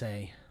want to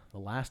say the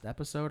last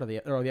episode or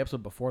the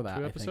episode before that.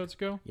 2 I think. episodes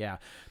ago. Yeah,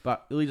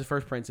 but the Legion of the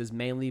First Prince is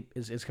mainly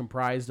is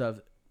comprised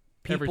of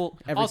people,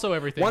 also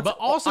everything, once- but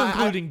also I-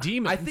 including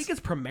demons. I think it's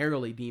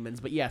primarily demons,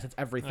 but yes, it's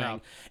everything, Yeah.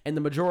 and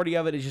the majority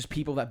of it is just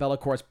people that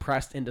Be'lakor has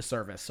pressed into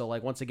service. So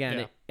like once again,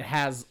 Yeah. it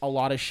has a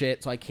lot of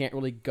shit, so I can't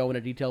really go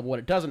into detail of what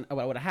it doesn't,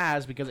 about what it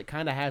has, because it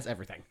kind of has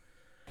everything.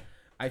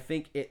 I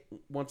think it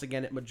once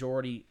again it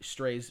majority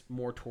strays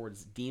more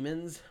towards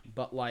demons,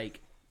 but like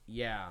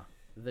yeah,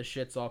 the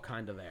shit's all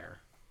kind of there.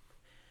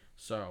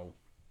 So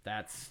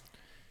that's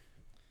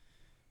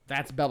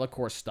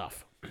Be'lakor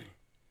stuff.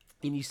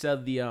 And you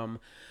said the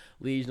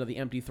Legion of the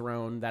Empty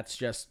Throne. That's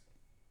just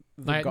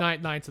the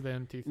Knights of the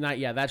Empty.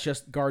 that's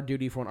just guard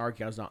duty for an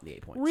Archeon is not in the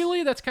 8 points.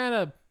 Really, that's kind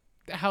of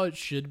how it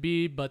should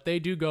be, but they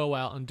do go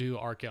out and do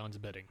Archeon's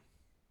bidding.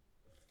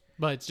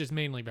 But it's just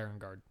mainly Baron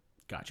Guard.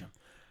 Gotcha.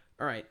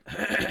 All right.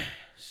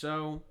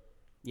 So,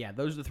 yeah,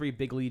 those are the 3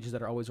 big legions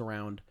that are always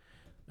around,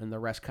 and the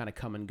rest kind of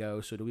come and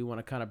go. So, do we want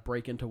to kind of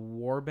break into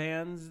war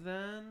bands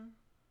then?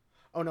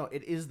 Oh no,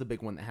 it is the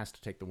big one that has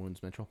to take the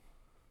wounds, Mitchell.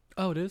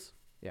 Oh, it is?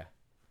 Yeah.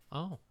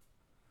 Oh.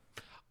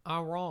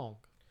 I'm wrong.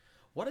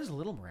 What does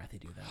Little Marathi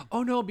do then?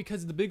 Oh, no,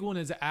 because the big one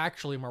is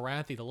actually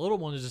Marathi. The little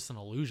one is just an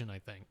illusion, I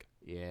think.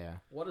 Yeah.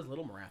 What does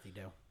Little Marathi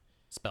do?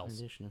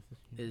 Spells.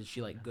 Is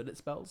she like good at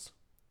spells?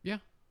 Yeah.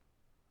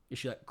 Is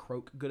she like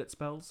Croak good at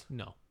spells?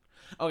 No.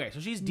 Okay, so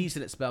she's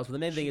decent at spells, but the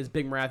main thing is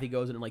Big Marathi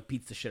goes in and like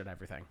beats the shit out of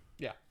everything.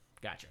 Yeah.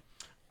 Gotcha.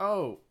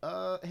 Oh,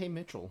 hey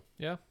Mitchell.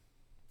 Yeah.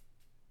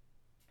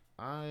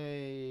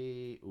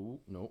 Ooh,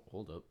 no,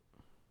 hold up.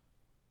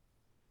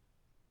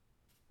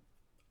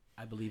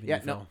 I believe in Yeah,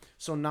 you, Phil. no.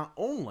 So not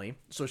only,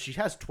 so she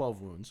has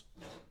 12 wounds,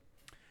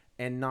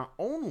 and not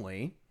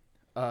only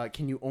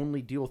can you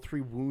only deal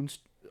 3 wounds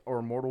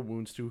or mortal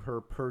wounds to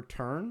her per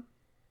turn.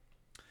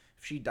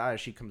 If she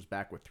dies, she comes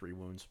back with 3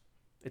 wounds.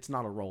 It's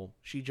not a roll.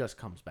 She just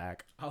comes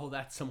back. Oh,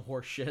 that's some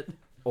horse shit.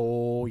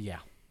 Oh yeah.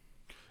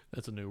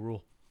 That's a new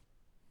rule.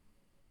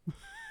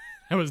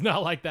 It was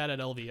not like that at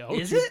LVO.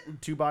 Is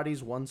it? 2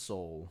 bodies, 1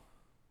 soul.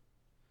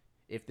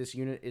 If this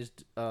unit is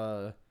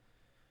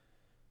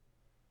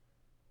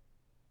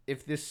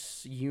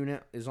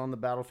on the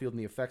battlefield and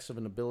the effects of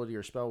an ability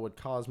or spell would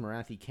cause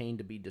Marathi Kane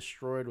to be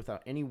destroyed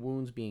without any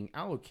wounds being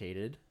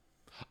allocated.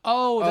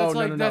 Oh, that's no,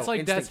 like no, that's no. like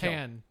Instant Death's kill.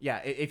 Hand. Yeah,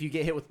 if you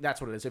get hit with, that's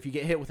what it is. If you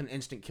get hit with an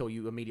instant kill,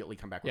 you immediately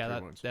come back with Yeah, 3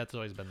 that, wounds. that's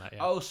always been that. Yeah.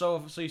 Oh,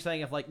 so you're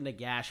saying if like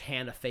Nagash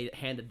hand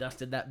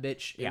dusted that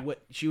bitch, Yeah.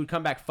 she would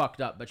come back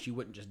fucked up, but she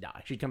wouldn't just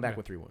die. She'd come back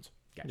with 3 wounds.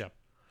 Yeah.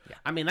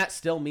 I mean, that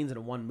still means that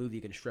in one move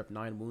you can strip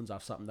 9 wounds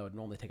off something that would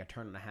normally take a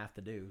turn and a half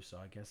to do. So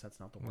I guess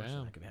that's not the worst Yeah.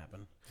 thing that could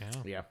happen. Yeah.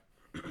 Yeah.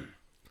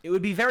 It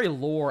would be very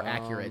lore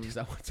accurate because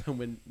I want to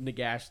when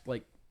Nagash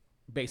like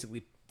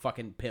basically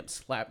fucking pimp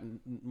slapped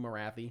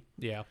Marathi.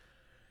 Yeah.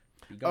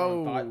 You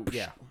go on thought,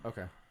 yeah.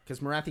 Okay. Because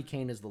Marathi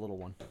Kane is the little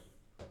one.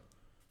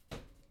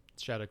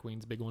 Shadow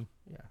Queen's big one.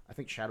 Yeah. I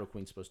think Shadow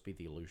Queen's supposed to be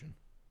the illusion.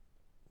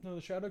 No,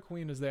 the Shadow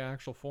Queen is the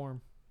actual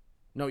form.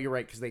 No, you're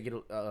right, because they get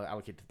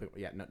allocated to the...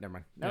 Yeah, no, never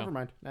mind.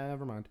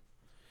 Never mind.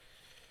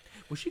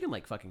 Well, she can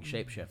like fucking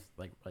shapeshift.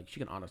 Like she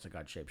can honest to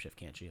God shapeshift,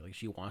 can't she? Like if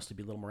she wants to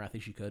be little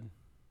Marathi, she could.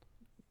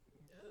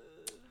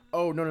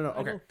 Oh, no.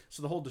 Okay.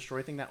 So the whole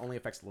destroy thing, that only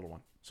affects the little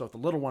one. So if the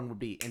little one would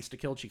be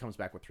insta-killed, she comes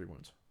back with 3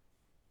 wounds.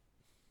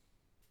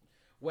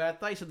 Well, I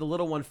thought you said the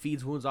little one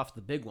feeds wounds off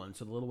the big one,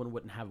 so the little one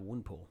wouldn't have a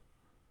wound pool.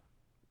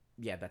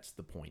 Yeah, that's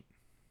the point.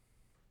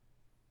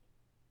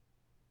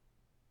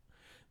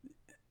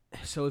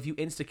 So if you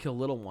insta-kill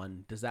little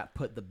one, does that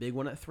put the big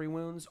one at 3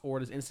 wounds? Or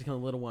does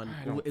insta-killing little one,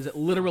 I don't is it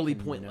literally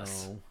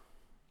pointless? No.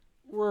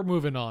 We're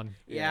moving on.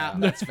 Yeah,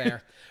 that's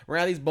fair. We're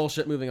out of these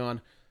bullshit, moving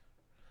on.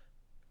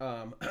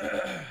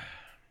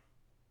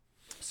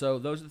 So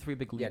those are the 3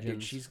 big Yeah,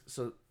 legions. dude,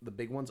 so the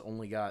big one's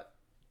only got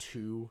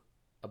 2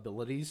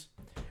 abilities,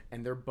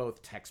 and they're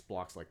both text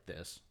blocks like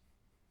this.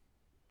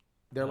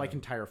 They're like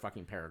entire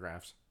fucking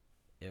paragraphs.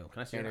 Ew,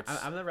 can I see And her?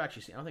 it's- I've never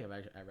actually seen. I don't think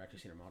I've ever actually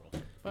seen her model.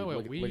 By the way,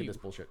 Look at this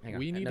bullshit. Hang on.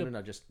 we need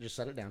no, just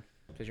set it down,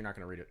 because you're not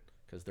going to read it,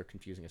 because they're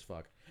confusing as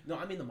fuck. No,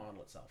 I mean the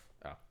model itself.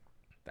 Oh,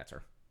 that's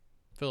her.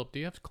 Philip, do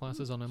you have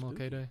classes on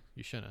MLK Day?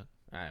 You shouldn't.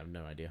 I have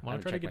no idea. I Want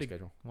haven't to try to checked my get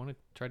schedule. Want to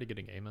try to get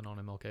a game in on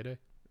MLK Day?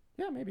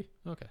 Yeah, maybe.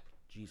 Okay.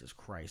 Jesus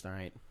Christ! All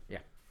right.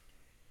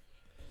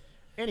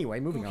 Anyway,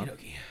 moving on.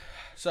 Okey-dokey.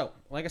 So,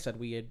 like I said,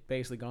 we had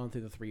basically gone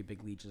through the 3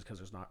 big legions because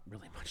there's not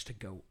really much to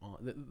go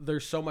on.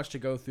 There's so much to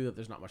go through that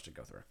there's not much to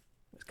go through.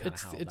 It's kind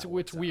of how It's that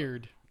works out.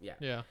 weird. Yeah.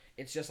 Yeah.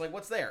 It's just like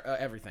what's there,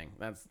 everything.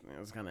 That's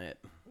kind of it.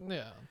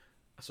 Yeah.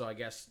 So I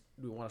guess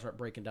we want to start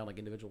breaking down like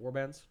individual war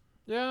bands.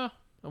 Yeah.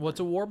 And what's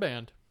a war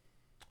band?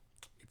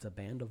 It's a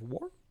band of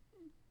war.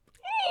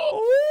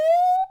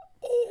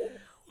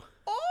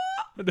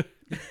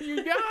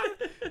 You got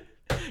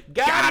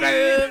Got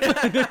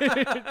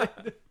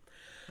it.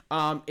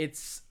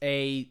 It's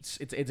a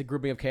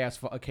grouping of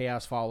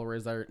chaos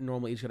followers that are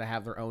normally each gonna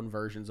have their own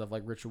versions of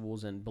like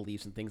rituals and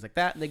beliefs and things like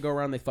that, and they go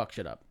around and they fuck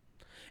shit up.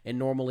 And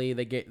normally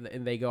they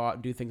go out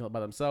and do things by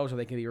themselves, or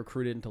they can be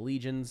recruited into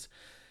legions,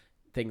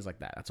 things like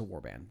that. That's a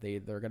war band.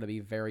 They're gonna be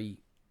very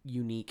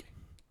unique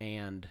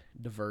and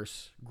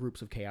diverse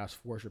groups of chaos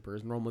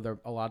worshippers. Normally,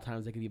 a lot of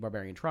times they can be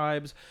barbarian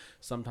tribes.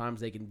 Sometimes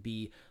they can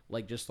be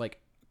like just like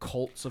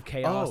cults of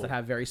chaos Oh. that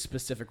have very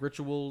specific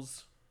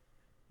rituals.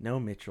 No,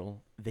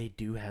 Mitchell. They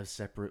do have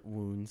separate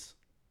wounds.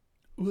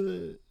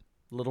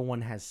 Little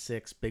one has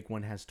 6. Big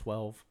one has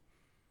 12.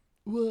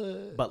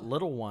 But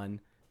little one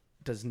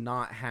does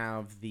not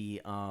have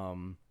the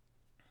only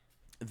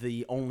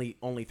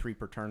 3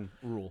 per turn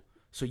rule.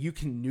 So you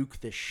can nuke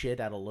the shit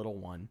out of little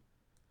one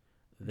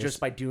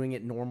just by doing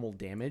it normal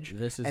damage.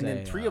 This is and then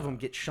a, 3 of them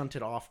get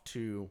shunted off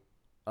to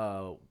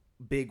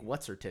big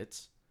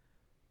what's-her-tits.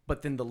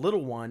 But then the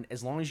little one,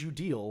 as long as you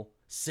deal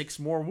 6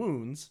 more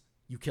wounds,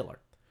 you kill her.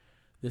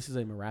 This is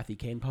a Marathi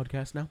Kane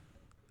podcast now.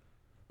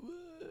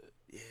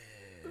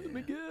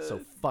 So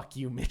fuck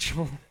you,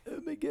 Mitchell. Oh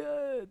my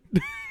god.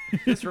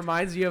 This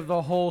reminds me of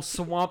the whole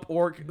swamp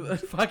orc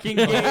fucking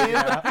game.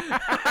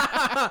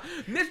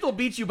 Mitch will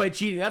beat you by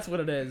cheating. That's what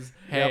it is.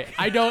 Hey,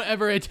 I don't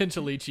ever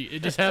intentionally cheat.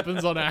 It just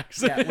happens on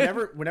accident. Yeah,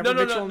 whenever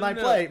No, Mitchell and I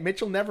no. play,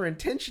 Mitchell never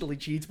intentionally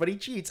cheats, but he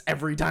cheats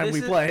every time This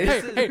we is- play.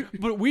 Hey,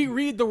 but we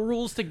read the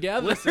rules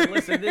together. Listen.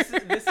 This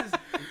is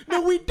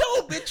No, we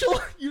don't,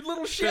 Mitchell. You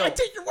little shit. Phil. I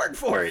take your word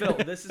for it.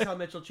 Phil. This is how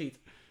Mitchell cheats.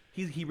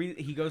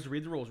 He goes to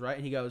read the rules, right?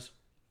 And he goes,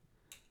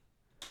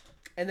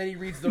 and then he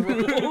reads the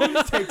rules.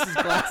 Takes his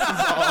glasses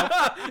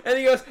off. And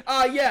he goes,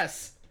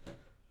 yes.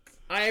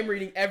 I am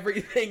reading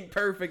everything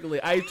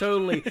perfectly. I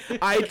totally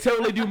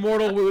do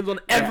mortal wounds on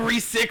every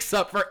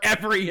 6-up for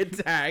every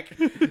attack.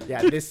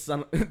 Yeah, this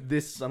son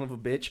of a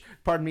bitch.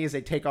 Pardon me as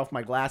I take off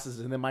my glasses,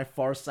 and then my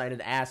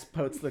far-sighted ass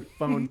puts the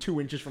phone 2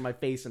 inches from my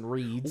face and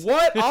reads.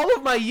 What? All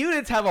of my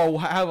units have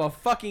a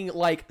fucking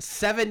like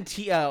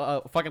 17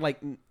 fucking like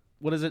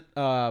what is it?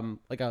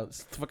 Like a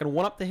fucking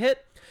 1-up to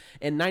hit.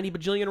 And 90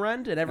 bajillion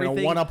rend and everything.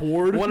 And a 1-up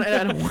ward.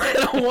 And a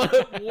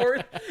 1-up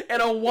ward.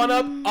 And a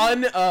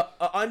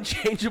 1-up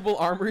unchangeable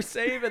armor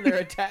save. And their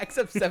attacks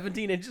have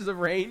 17 inches of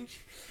range.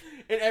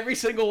 And every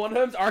single one of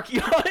them's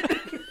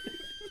Archeon.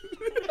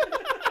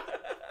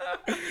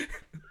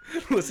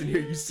 Listen here,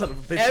 you son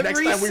of a bitch.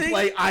 Every Next time we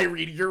play, I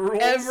read your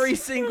rules. Every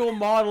single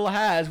model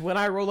has, when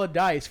I roll a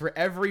dice, for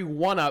every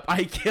 1-up,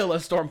 I kill a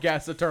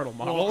Stormcast Eternal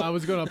model. Well, I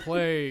was gonna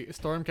play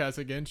Stormcast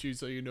against you,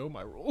 so you know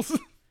my rules.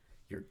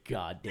 You're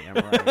goddamn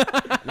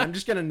right. And I'm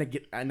just gonna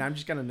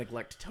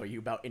neglect to tell you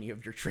about any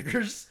of your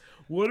triggers.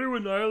 What do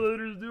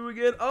Annihilators do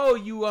again? Oh,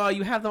 you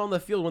have them on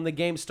the field when the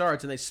game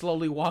starts, and they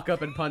slowly walk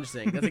up and punch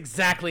things. That's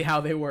exactly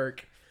how they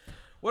work.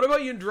 What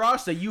about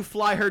Yndrasta? You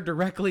fly her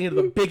directly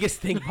into the biggest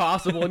thing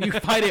possible, and you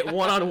fight it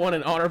one-on-one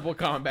in honorable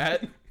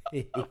combat.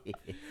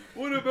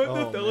 What about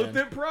the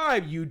Thelathent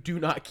Prime? You do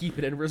not keep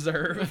it in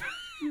reserve.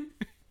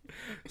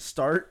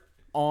 Start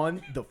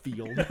on the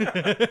field.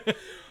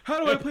 How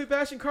do I play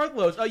Bastion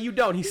Karthlos? Oh, you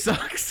don't. He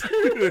sucks.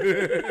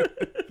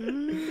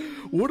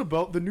 What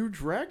about the new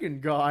dragon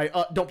guy?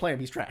 Don't play him.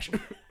 He's trash.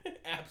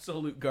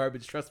 Absolute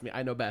garbage. Trust me.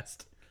 I know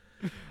best.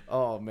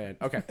 Oh, man.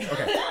 Okay.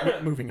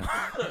 Moving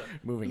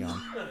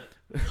on.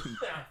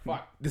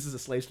 Fuck. This is a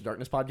Slaves to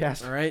Darkness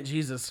podcast. All right,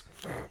 Jesus.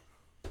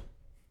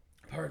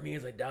 Pardon me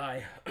as I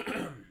die.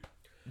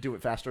 Do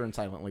it faster and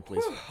silently,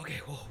 please. Okay,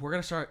 well, we're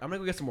gonna start. I'm gonna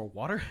go get some more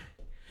water.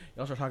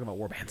 Y'all start talking about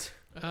warbands.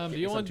 Do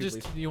you want Some tea,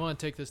 please. do you want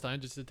to take this time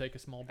just to take a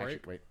small break?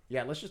 Actually, wait.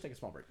 Yeah, let's just take a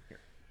small break. Here.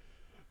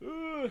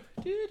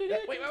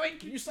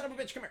 Wait. You son of a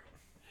bitch. Come here.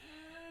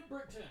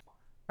 Break time.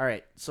 All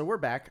right, so we're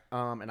back,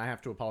 and I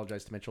have to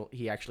apologize to Mitchell.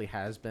 He actually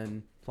has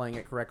been playing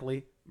it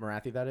correctly.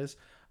 Marathi, that is.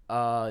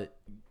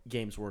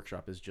 Games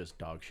Workshop is just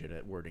dog shit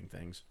at wording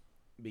things.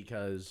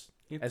 Because,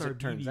 as it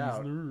turns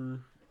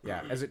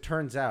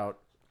out,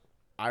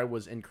 I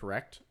was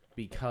incorrect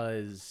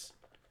because...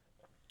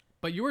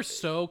 But you were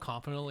so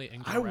confidently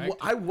incorrect.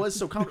 I was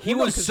so confident. He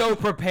was so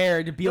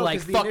prepared to be like,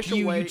 "Fuck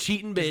you, you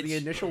cheating bitch." The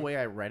initial way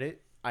I read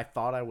it, I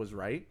thought I was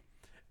right,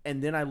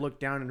 and then I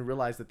looked down and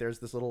realized that there's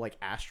this little like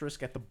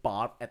asterisk at the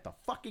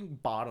fucking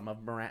bottom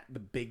of the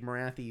big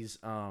Marathi's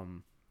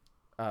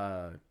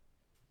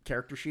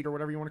character sheet or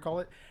whatever you want to call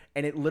it,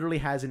 and it literally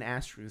has an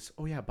asterisk.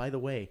 Oh yeah, by the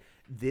way,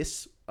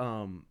 this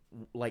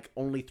like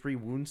only 3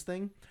 wounds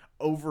thing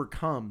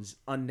overcomes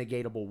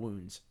unnegatable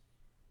wounds.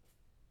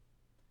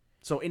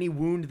 So any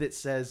wound that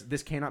says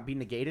this cannot be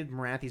negated,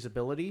 Marathi's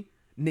ability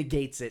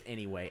negates it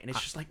anyway. And it's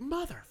just like,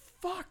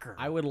 motherfucker.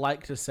 I would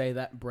like to say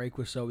that break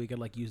was so we could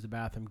like use the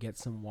bathroom, get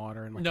some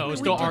water, and like. No, we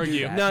still did do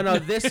argue. that. No,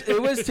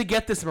 it was to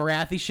get this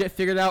Marathi shit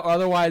figured out.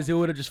 Otherwise, it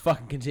would have just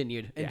fucking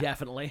continued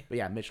indefinitely. But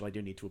yeah, Mitchell, I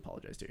do need to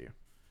apologize to you.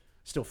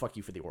 Still, fuck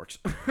you for the orcs.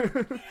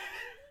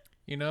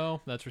 You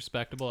know, that's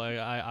respectable.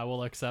 I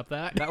will accept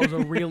that. That was a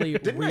really,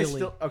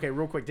 Okay,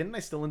 real quick. Didn't I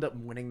still end up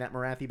winning that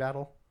Marathi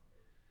battle?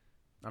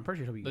 I'm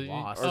pretty sure we The-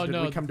 lost. Or Oh, did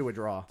no. we come to a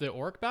draw? The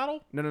orc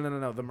battle? No.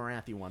 The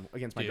Marathi one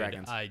against my Dude,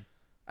 dragons. I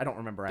don't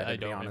remember either, I to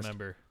be don't honest.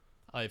 remember.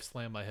 I've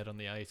slammed my head on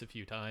the ice a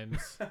few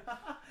times.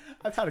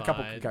 I've had a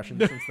couple Fine.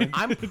 concussions since then.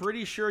 I'm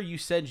pretty sure you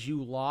said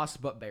you lost,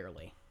 but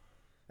barely.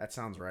 That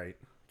sounds right.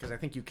 Because I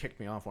think you kicked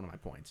me off one of my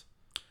points.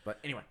 But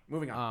anyway,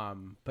 moving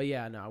on. But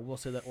yeah, no, I will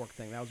say that orc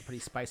thing. That was a pretty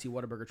spicy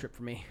Whataburger trip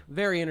for me.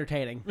 Very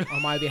entertaining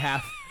on my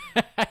behalf.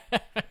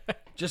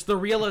 Just the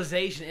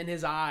realization in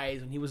his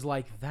eyes when he was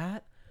like,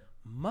 "That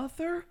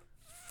motherfucker."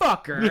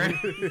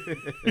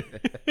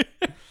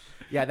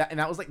 Yeah,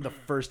 that was like the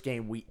first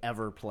game we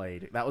ever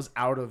played. That was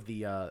out of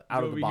the box.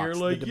 Here, the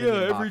like, Dominion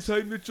yeah, every box.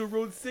 time Mitchell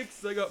rolled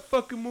 6, I got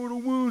fucking mortal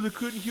wounds. I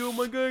couldn't heal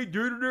my guy.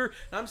 And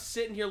I'm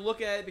sitting here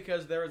looking at it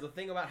because there was a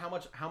thing about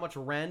how much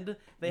rend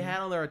they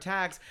had on their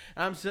attacks,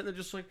 and I'm sitting there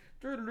just like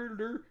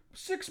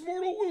 6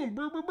 mortal wound,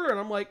 and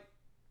I'm like,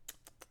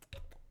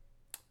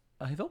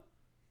 Ithel?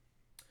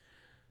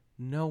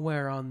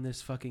 Nowhere on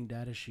this fucking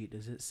data sheet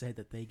does it say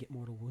that they get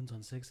mortal wounds on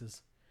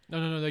 6s.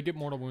 No, they get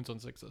mortal wounds on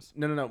 6s.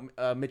 No.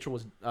 Mitchell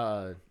was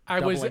I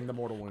was- doubling the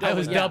mortal wounds. I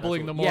was Yeah,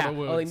 doubling the mortal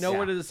wounds. Like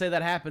nowhere Yeah. does it say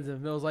that happens,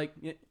 and Mill's like,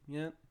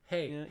 yeah,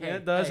 Hey,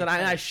 it does. And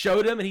I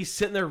showed him, and he's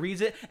sitting there,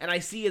 reads it, and I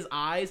see his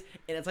eyes,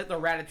 and it's like the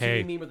Ratatouille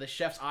Hey. meme where the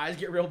chef's eyes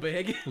get real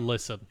big.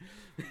 Listen.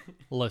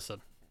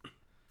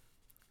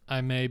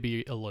 I may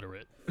be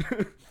illiterate.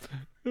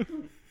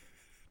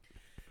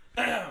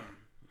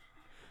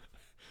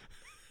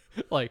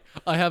 Like,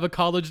 I have a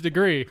college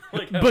degree,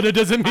 but it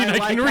doesn't mean I,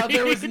 like can how read.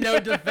 there was no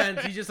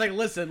defense. He's just like,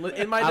 listen,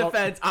 in my I don't-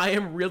 defense, I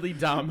am really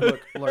dumb.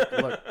 Look,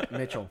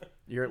 Mitchell,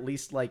 you're at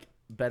least like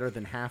better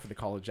than half of the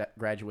college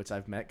graduates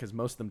I've met because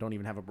most of them don't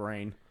even have a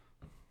brain.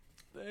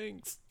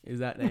 Thanks. Is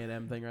that an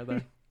A&M thing right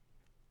there?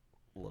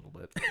 A little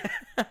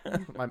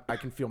bit. I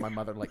can feel my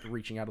mother like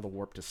reaching out of the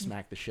warp to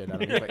smack the shit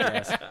out of me. But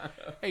yes,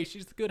 Hey,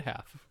 she's the good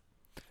half.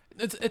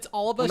 It's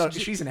all of us. no,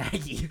 she's an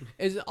Aggie.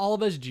 Is all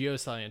of us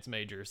geoscience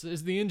majors?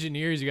 Is the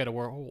engineers you got to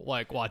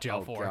watch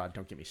out Oh for? God,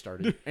 don't get me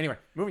started. Anyway,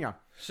 moving on.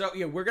 So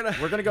yeah, we're gonna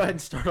We're gonna go ahead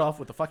and start off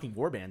with the fucking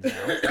warbands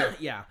now.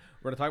 yeah,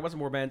 we're gonna talk about some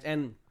warbands,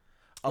 and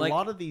A like,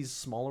 lot of these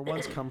smaller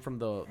ones come from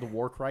the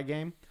Warcry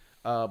game,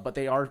 but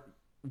they are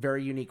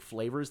very unique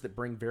flavors that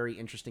bring very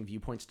interesting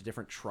viewpoints to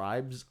different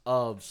tribes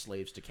of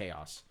slaves to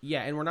chaos.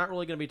 yeah, and we're not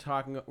really gonna be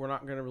talking. We're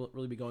not gonna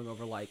really be going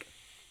over like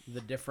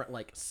the different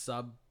like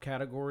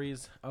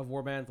subcategories of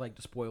warbands, like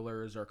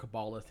despoilers or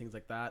Kabbalah, things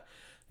like that.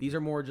 These are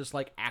more just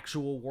like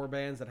actual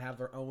warbands that have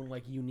their own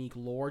like unique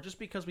lore, just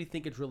because we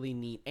think it's really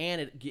neat,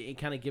 and it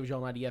kind of gives you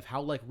an idea of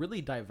how like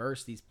really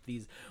diverse these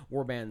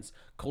warbands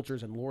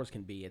cultures and lores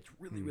can be. It's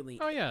really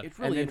Oh, yeah. it's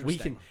And really then we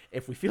interesting. can,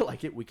 if we feel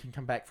like it, we can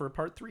come back for a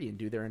part 3 and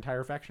do their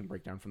entire faction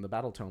breakdown from the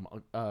battle tome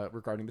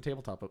regarding the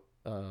tabletop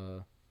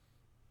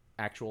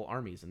actual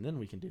armies, and then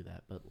we can do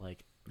that. But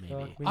like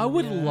maybe I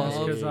would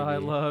love. Because I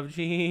love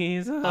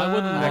Jesus. I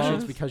would actually love.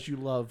 it's because you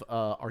love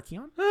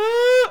Archeon.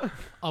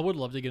 I would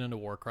love to get into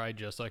Warcry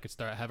just so I could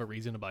have a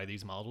reason to buy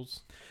these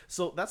models.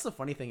 So that's the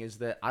funny thing is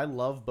that I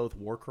love both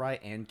Warcry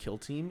and Kill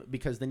Team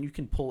because then you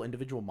can pull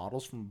individual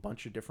models from a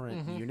bunch of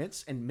different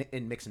units and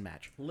mix and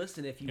match.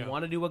 Listen, if you Yeah.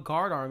 want to do a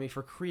guard army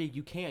for Krieg,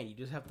 you can. You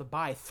just have to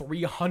buy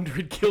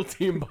 300 Kill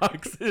Team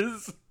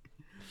boxes.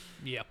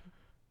 Yeah.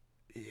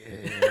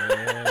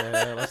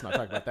 Yeah, let's not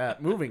talk about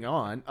that. Moving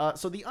on.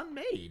 So the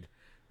Unmade.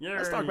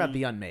 Let's talk about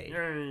the Unmade.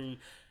 Yay.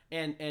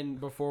 And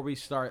before we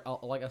start,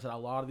 like I said, a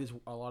lot of these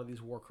fucking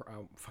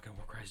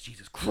war cries.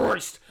 Jesus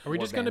Christ! Are we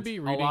just going to Warbands. be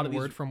A reading lot of these-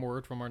 word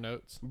from our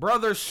notes? Bro,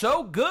 they're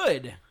so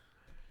good.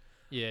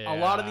 Yeah. A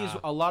lot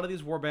of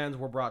these warbands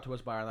were brought to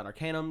us by Arland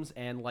Arcanums,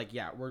 and like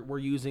yeah, we're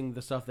using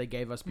the stuff they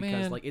gave us because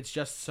Man. like it's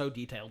just so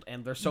detailed,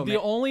 and there's so The many.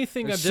 only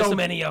thing There's I'm so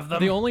many of them.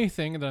 The only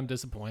thing that I'm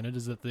disappointed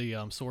is that the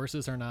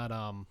sources are not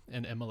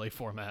in MLA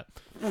format.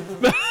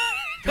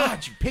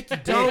 God, you picky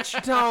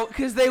bitch. Don't,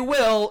 because they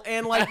will,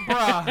 and like,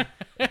 bruh.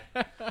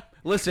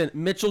 Listen,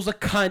 Mitchell's a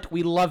cunt.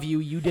 We love you.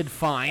 You did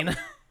fine.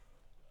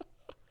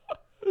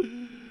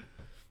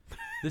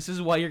 This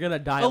is why you're gonna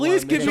die. At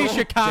least give me Mitchell.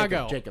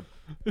 Chicago. Jacob.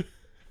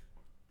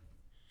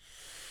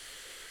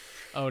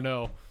 Oh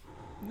no.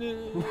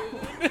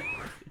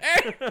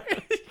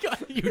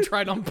 You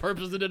tried on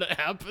purpose and it didn't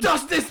happen.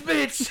 Dust this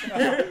bitch.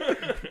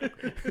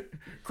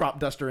 Crop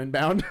duster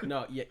inbound.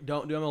 No, yeah,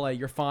 don't do MLA.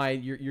 You're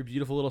fine. You're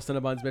beautiful little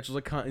Cinnabons. Mitchell's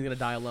a cunt. He's gonna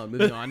die alone.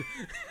 Moving on.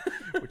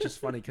 Which is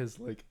funny because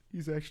like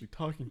he's actually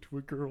talking to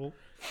a girl.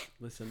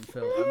 Listen,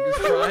 Phil.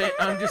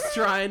 I'm just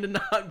trying to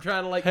not. I'm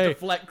trying to like Hey.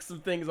 deflect some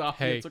things off.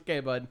 You. Hey. It's okay,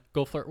 bud.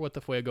 Go flirt with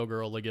the Fuego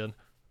girl again.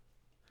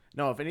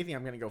 No, if anything,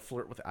 I'm gonna go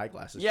flirt with the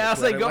eyeglasses. Yeah, I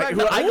was like, go back to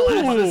who,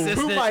 eyeglasses who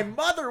assistant. my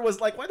mother was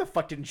like, why the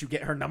fuck didn't you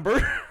get her number?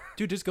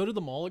 Dude, just go to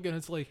the mall again.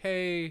 It's like,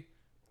 hey,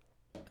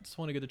 I just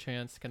want to get a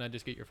chance. Can I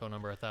just get your phone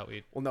number? I thought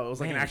we'd. Well, no, it was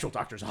like an actual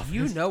doctor's office.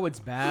 You know it's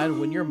bad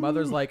when your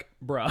mother's like,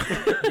 bruh,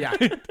 Yeah.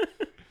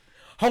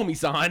 homie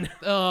son.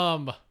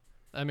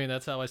 I mean,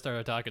 that's how I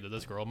started talking to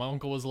this girl. My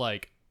uncle was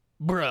like,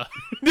 bruh.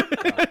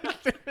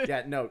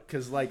 Yeah, no,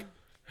 because like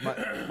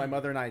my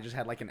mother and I just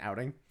had like an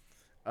outing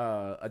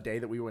a day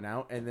that we went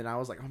out, and then I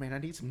was like, oh man, I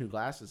need some new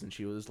glasses, and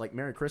she was like,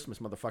 Merry Christmas,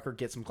 motherfucker,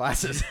 get some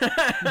glasses.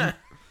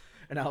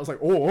 And I was like,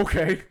 oh,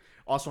 okay.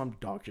 Also, I'm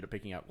dog shit at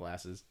picking out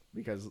glasses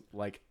because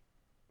like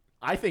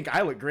I think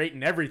I look great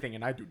in everything,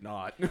 and I do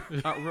not.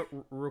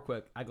 Real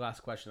quick, eyeglass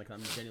question. Like,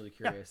 I'm genuinely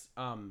curious.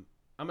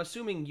 I'm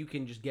assuming you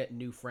can just get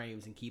new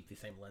frames and keep the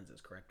same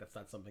lenses, correct? That's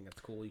not something that's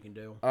cool you can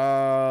do.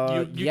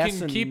 You yes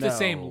can and keep the no.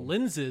 same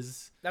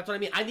lenses. That's what I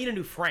mean. I need a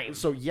new frame.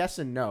 So yes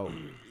and no.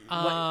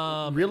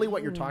 Really,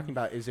 what you're talking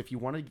about is if you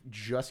want to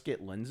just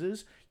get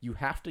lenses, you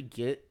have to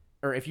get,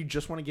 or if you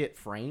just want to get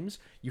frames,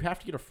 you have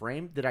to get a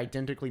frame that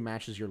identically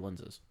matches your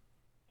lenses,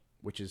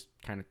 which is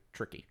kind of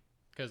tricky.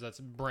 Because that's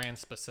brand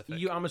specific.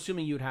 I'm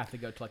assuming you'd have to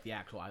go to like the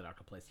actual eye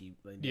doctor place.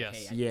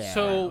 Yes. Yeah.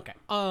 So, Okay.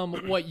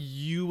 what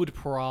you would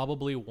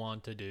probably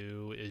want to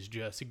do is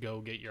just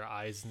go get your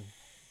eyes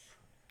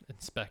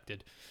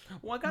inspected.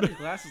 Well, I got these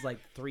glasses like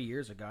 3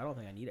 years ago. I don't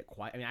think I need it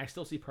quite. I mean, I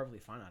still see perfectly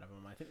fine out of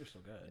them. I think they're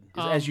still good.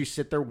 As you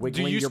sit there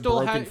wiggling you your still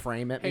broken have-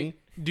 frame at Hey,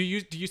 me. do you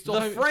still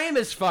The have frame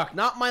is fucked,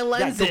 not my Yeah,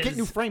 lenses. go get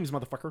new frames,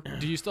 motherfucker.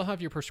 do you still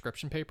have your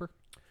prescription paper?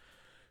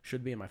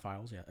 Should be in my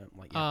files. Yeah.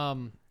 Like, yeah.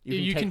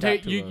 You can take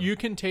take that to a- you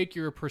can take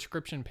your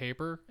prescription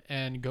paper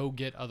and go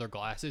get other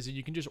glasses, and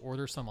you can just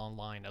order some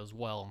online as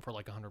well, and for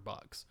like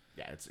 $100.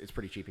 Yeah, it's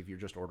pretty cheap if you're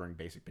just ordering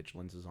basic pitch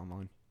lenses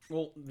online.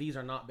 Well, these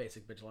are not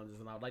basic bitch lenses,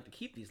 and I would like to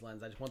keep these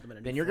lenses. I just want them in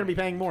a. Then new you're gonna be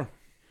frame. paying more.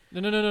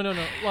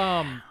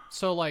 No.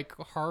 So like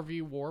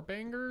Harvey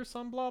Warbanger or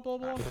some blah blah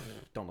blah.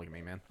 Don't look at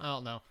me, man. I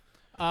don't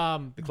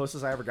know. The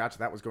closest I ever got to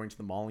that was going to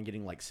the mall and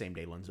getting like same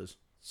day lenses.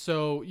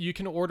 So you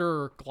can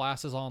order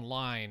glasses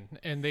online,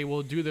 and they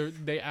will do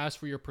they ask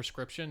for your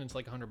prescription. It's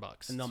like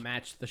 $100, And they'll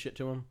match the shit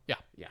to them. Yeah.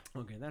 Yeah.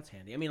 Okay, that's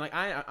handy. I mean, like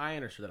I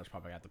understood that I was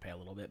probably gonna have to pay a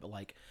little bit, but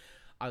like,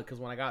 because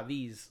when I got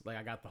these, like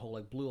I got the whole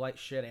like blue light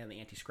shit and the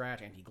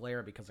anti-scratch,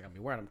 anti-glare because I'm gonna be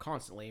wearing them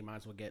constantly. Might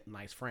as well get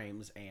nice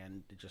frames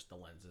and just the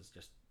lenses,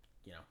 just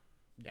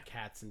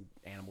cats and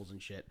animals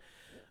and shit.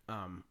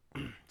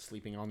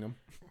 Sleeping on them.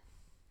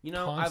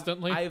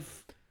 Constantly?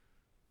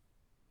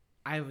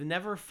 I've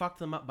never fucked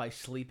them up by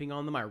sleeping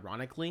on them.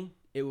 Ironically,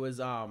 it was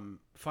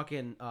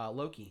fucking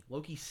Loki.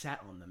 Loki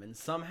sat on them, and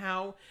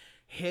somehow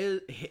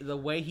the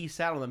way he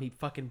sat on them, he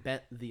fucking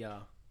bent the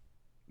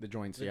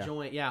joints.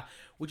 joint,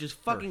 which is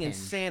fucking hinge,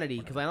 insanity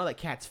because I know that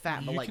cat's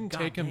fat, but You like can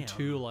take them goddamn.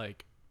 to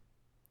like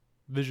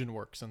Vision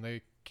Works, and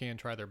they can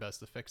try their best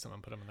to fix them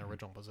and put them in their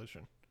original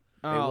position.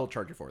 They will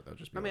charge you for it though.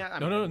 Just be I mean,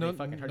 like, No, they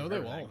fucking charge you for they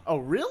everything. won't. oh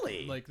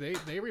really? Like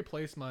they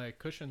replace my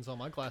cushions on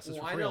my glasses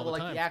Well, for I free know, all but the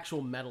like time. the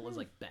actual metal is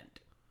like bent.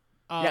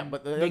 Yeah,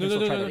 but they can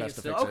still try their best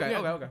to fix it. Okay,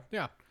 okay.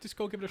 Yeah, just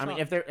go give it a I shot. mean,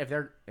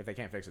 if they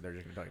can't fix it, they're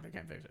just gonna tell you they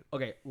can't fix it.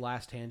 Okay,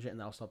 last tangent, and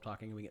then I'll stop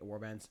talking and we get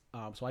warbands.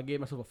 So I gave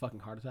myself a fucking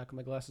heart attack with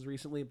my glasses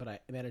recently, but I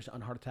managed to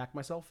unheart attack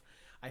myself.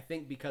 I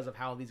think because of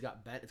how these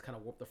got bent, it's kind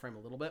of warped the frame a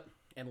little bit,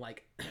 and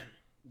like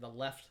the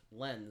left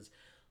lens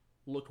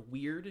looked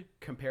weird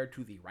compared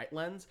to the right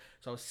lens.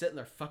 So I was sitting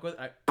there, fuck with it.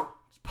 I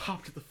just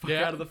popped the fuck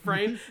out of the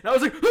frame, and I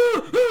was like,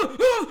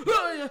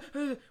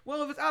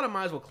 well, if it's out, I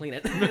might as well clean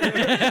it.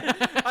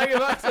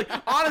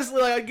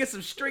 Honestly, like, I'd get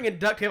some string and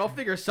duct tape. I'll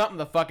figure something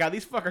the fuck out.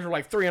 These fuckers were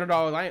like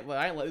 $300.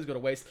 I ain't let these go to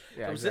waste.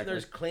 Yeah, so I'm sitting there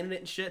just cleaning it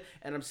and shit,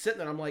 and I'm sitting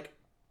there, and I'm like,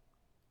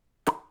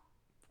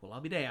 well,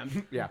 I'll be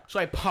damned. Yeah. So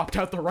I popped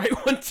out the right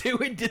one too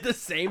and did the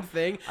same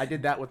thing. I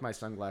did that with my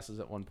sunglasses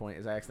at one point.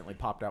 Is I accidentally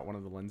popped out one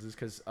of the lenses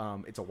because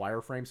it's a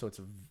wireframe, so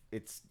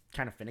it's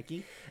kind of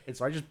finicky, and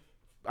so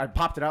I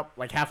popped it out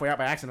like halfway out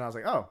by accident. I was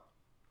like, oh,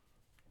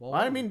 well,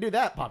 I didn't mean to do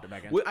that. Popped it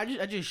back in.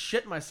 I just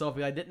shit myself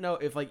because I didn't know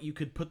if like you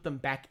could put them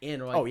back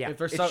in or like Oh yeah, if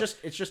there's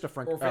it's just a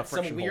or if it's some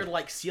friction weird hold.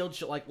 like sealed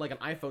shit like an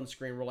iPhone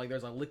screen where like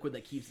there's a liquid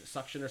that keeps it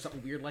suction or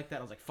something weird like that.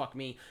 I was like, fuck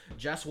me.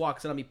 Jess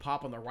walks in on me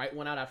popping the right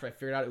one out after I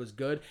figured out it was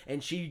good,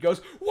 and she goes,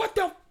 "What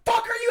the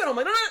fuck are you?" And I'm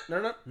like,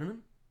 no.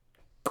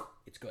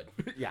 It's good.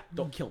 Yeah.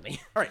 Don't kill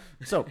me. All right,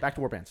 so back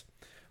to warbands.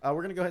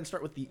 We're gonna go ahead and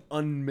start with the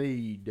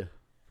unmade.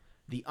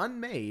 The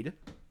unmade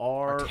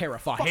are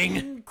terrifying.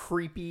 fucking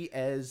creepy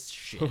as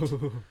shit.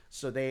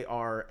 So they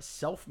are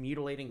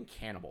self-mutilating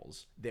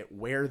cannibals that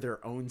wear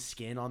their own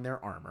skin on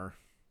their armor.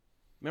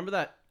 Remember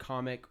that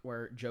comic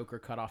where Joker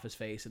cut off his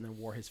face and then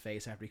wore his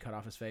face after he cut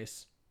off his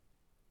face?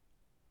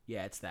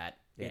 Yeah, it's that.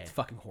 Yeah. It's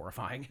fucking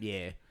horrifying.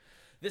 Yeah.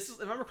 This is,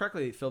 if I remember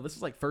correctly, Phil, this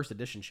is like first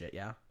edition shit,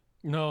 yeah?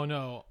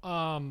 No.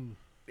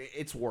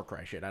 It's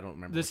Warcry shit. I don't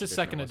remember. This which is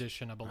second it was.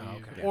 edition, I believe.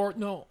 okay. Or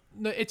no,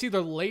 it's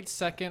either late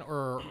second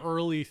or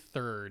early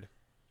third.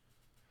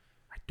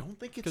 I don't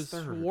think it's Because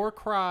third.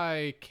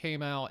 Warcry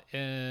came out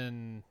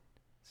in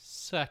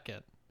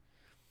second.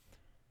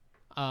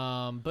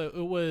 But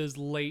it was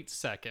late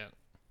second.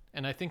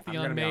 And I think the I'm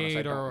gonna be honest, I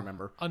Unmade don't or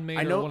remember. Unmade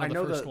I know. are one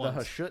of the first the ones.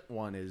 Hashut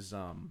one is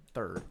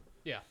third.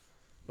 Yeah.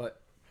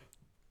 But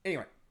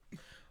anyway,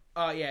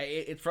 Yeah,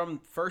 it's from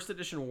first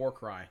edition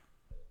Warcry.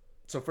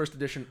 so first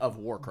edition of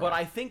Warcry. But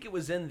I think it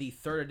was in the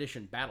third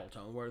edition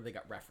Battletome where they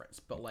got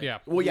referenced. But like, Yeah.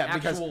 Well, the yeah,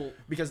 actual...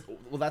 because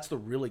that's the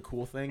really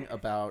cool thing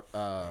about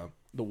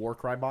the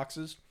Warcry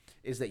boxes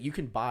is that you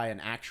can buy an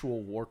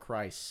actual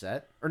Warcry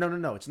set. Or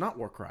no, it's not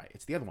Warcry.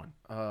 It's the other one.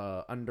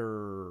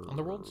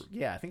 Underworlds?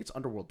 Yeah, I think it's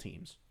Underworld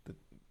Teams. That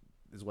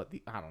is what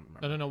I don't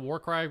remember. No.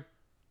 Warcry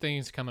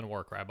things come in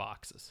Warcry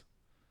boxes.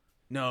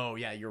 No,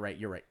 yeah, you're right.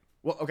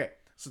 Well, okay.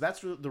 So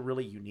that's the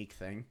really unique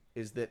thing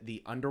is that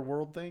the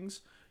Underworld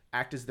things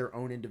act as their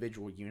own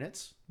individual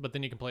units, But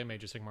then you can play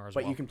Mage of Sigmar as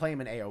but well. you can play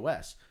them in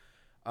AOS.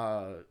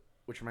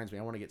 Which reminds me,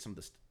 I want to get some of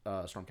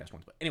the Stormcast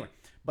ones. But anyway,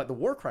 but the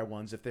Warcry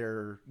ones, if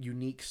they're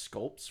unique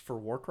sculpts for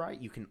Warcry,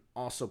 you can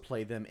also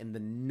play them in the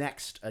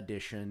next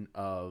edition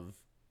of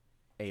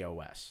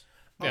AOS.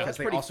 Oh, that's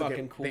they pretty also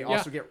fucking get, cool. They Yeah.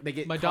 also get My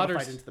codified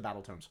daughter's- into the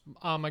battle tomes.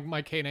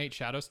 my K8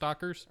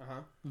 Shadowstalkers, Uh-huh.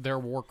 they're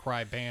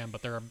Warcry banned,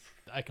 but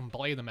I can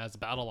play them as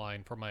battle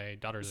line for my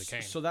Daughters of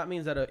Cain. So that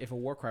means that if a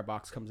Warcry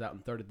box comes out in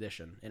third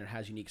edition and it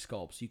has unique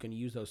sculpts, you can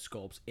use those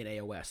sculpts in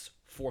AOS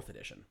fourth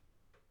edition.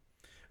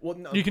 Well,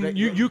 no, you can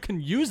you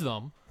can use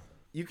them.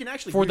 you can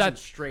actually for use that- them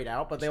straight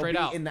out, but they'll straight be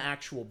out. in the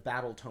actual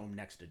battle tome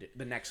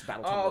the next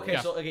battle tome. Oh, okay.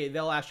 release. So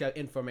they'll ask you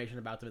information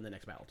about them in the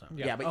next Battletome.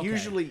 Yeah, but Okay.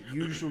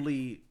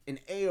 usually in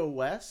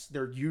AOS,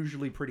 they're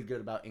usually pretty good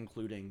about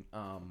including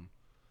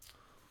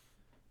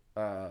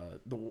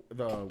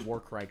the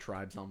Warcry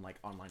tribes on like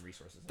online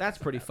resources. and That's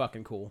stuff pretty like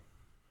fucking cool.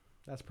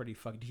 That's pretty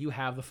fucking. Do you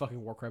have the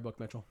fucking Warcry book,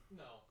 Mitchell?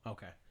 No.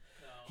 Okay.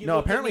 that. No,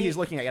 apparently he's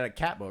looking at a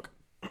cat book.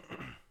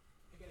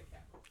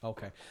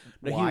 Okay.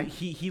 No, Why?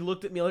 He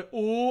looked at me like,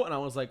 ooh, and I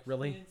was like,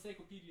 really?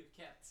 Encyclopedia of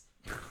Cats.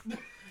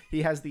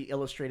 He has the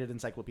illustrated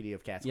encyclopedia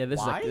of cats. Yeah, this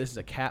Why? is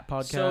a cat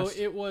podcast. So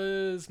it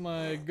was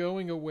my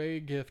going away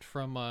gift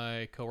from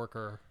my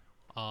coworker,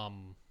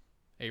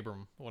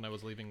 Abram, when I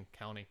was leaving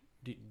county.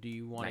 do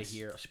you want Nice. to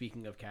hear?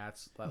 Speaking of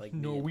cats, like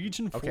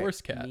Norwegian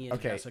forest cat. Me and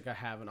Okay. Jessica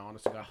have an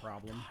honest to God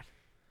problem.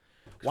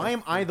 Why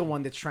am I the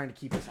one that's trying to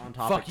keep us on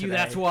topic? Fuck you. today?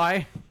 That's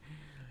why.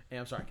 Hey,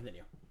 I'm sorry.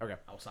 Continue. Okay.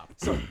 I'll stop.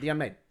 So the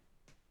unmade.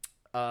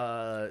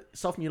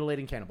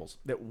 self-mutilating cannibals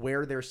that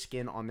wear their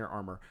skin on their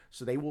armor.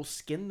 So they will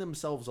skin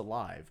themselves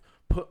alive,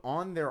 put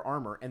on their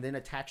armor, and then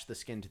attach the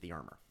skin to the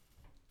armor.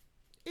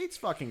 It's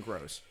fucking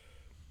gross.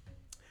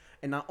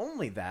 And not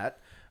only that,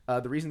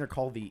 the reason they're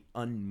called the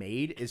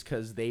Unmade is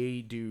because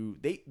they do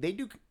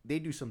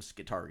some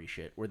Skitarii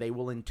shit where they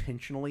will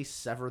intentionally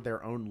sever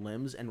their own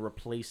limbs and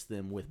replace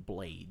them with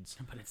blades.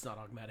 But it's not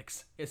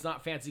augmetics. It's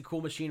not fancy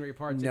cool machinery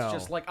parts. No. It's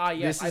just like,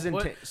 yes, This is I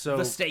put so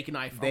the steak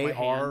knife on they my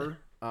hand.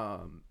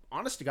 are,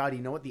 honest to God,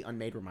 you know what the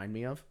Unmade remind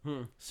me of?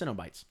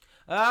 Cenobites.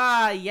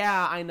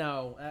 Yeah, I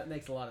know. That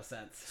makes a lot of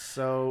sense.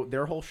 So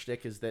their whole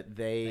shtick is that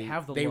they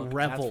have the they look,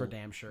 revel. that's for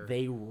damn sure.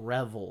 They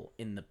revel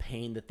in the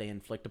pain that they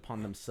inflict upon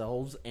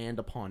themselves and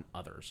upon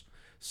others.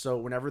 So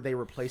whenever they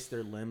replace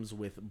their limbs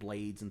with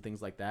blades and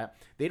things like that,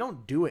 they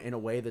don't do it in a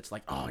way that's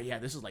like, oh yeah,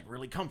 this is like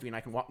really comfy and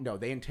I can walk. No,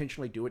 they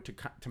intentionally do it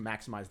to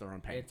maximize their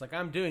own pain. It's like,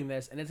 I'm doing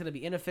this, and it's going to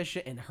be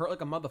inefficient and hurt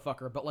like a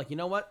motherfucker, but like, you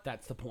know what?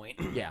 That's the point.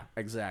 Yeah,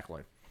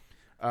 exactly.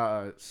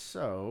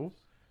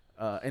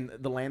 And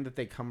the land that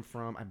they come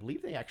from, I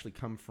believe they actually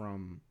come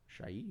from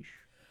Shaiish.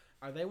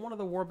 Are they one of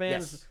the war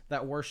bands Yes.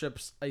 that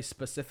worships a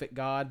specific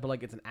god, but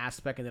like it's an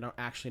aspect and they don't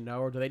actually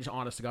know, or do they just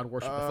honest to God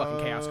worship the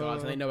fucking chaos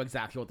gods and they know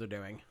exactly what they're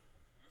doing?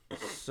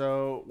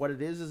 So what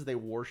it is they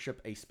worship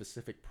a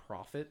specific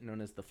prophet known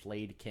as the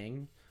Flayed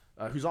King,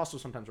 who's also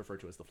sometimes referred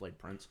to as the Flayed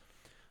Prince.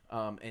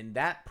 And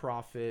that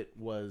prophet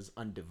was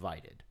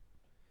undivided.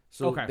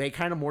 So Okay. they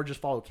kind of more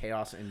just follow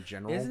chaos in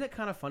general. Isn't it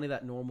kind of funny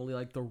that normally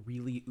like the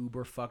really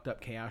uber fucked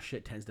up chaos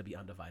shit tends to be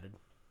undivided?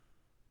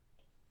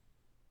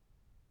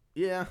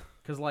 Yeah.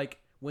 Because like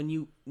when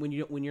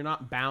you're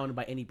not bound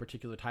by any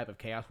particular type of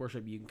chaos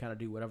worship, you can kind of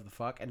do whatever the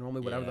fuck, and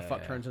normally whatever the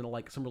fuck Yeah. turns into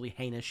like some really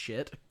heinous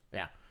shit.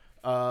 Yeah.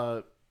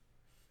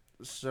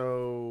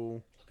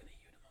 So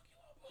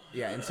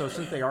yeah, and so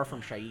since they are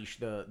from Shaiish,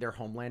 their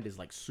homeland is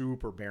like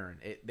super barren.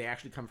 They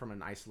actually come from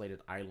an isolated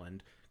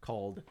island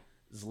called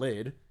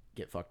Zlid.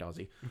 Get fucked,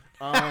 Ozzy.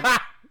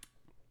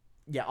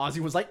 Yeah, Ozzy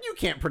was like, you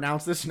can't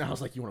pronounce this, and I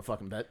was like, you want to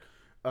fucking bet?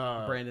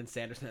 Brandon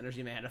Sanderson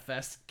Energy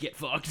Manifest, get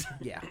fucked.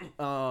 Yeah.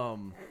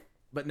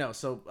 But no,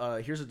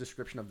 so here's a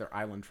description of their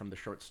island from the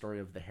short story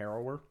of The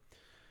Harrower.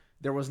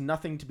 There was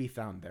nothing to be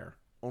found there,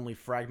 only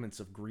fragments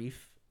of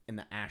grief and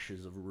the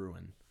ashes of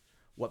ruin.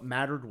 What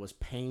mattered was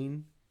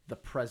pain, the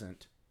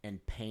present,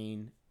 and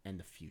pain and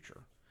the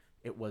future.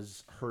 It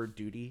was her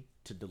duty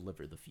to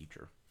deliver the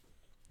future.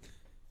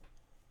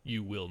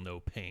 You will know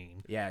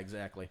pain. Yeah,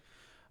 exactly.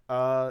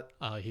 That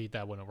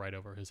went right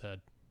over his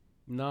head.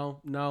 No,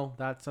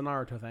 that's a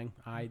Naruto thing.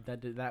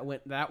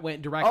 That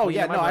went directly. Oh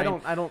yeah, into my no,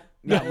 brain. I don't.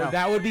 Yeah, no.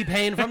 That would be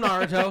pain from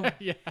Naruto.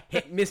 Yeah.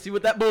 Hit Misty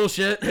with that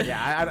bullshit.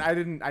 Yeah, I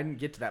didn't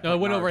get to that. No, point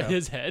it went in over Naruto.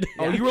 his head.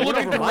 Oh, Yeah, you were it went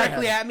looking over my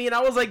directly head. at me, and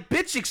I was like,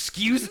 "Bitch,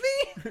 excuse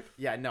me."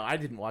 Yeah, no, I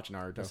didn't watch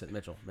Naruto. Listen,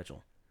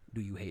 Mitchell,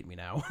 do you hate me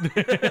now?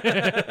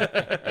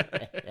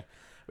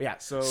 Yeah,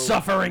 so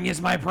Suffering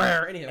is my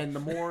prayer. Anyhow. and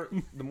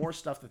the more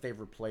stuff that they've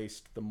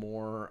replaced, the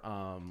more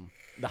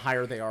the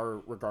higher they are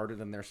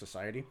regarded in their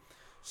society.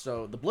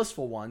 So the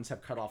blissful ones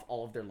have cut off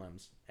all of their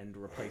limbs and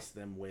replaced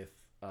them with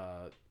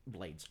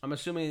blades. I'm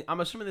assuming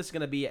this is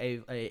gonna be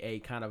a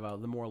kind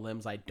of the more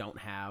limbs I don't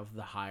have,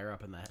 the higher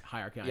up in the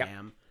hierarchy Yep. I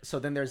am. So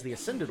then there's the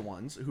ascended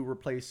ones who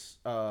replace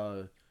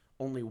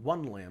only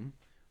one limb,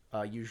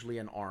 usually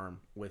an arm,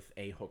 with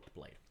a hooked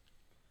blade.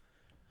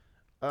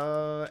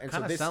 And Kind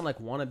so of this sound like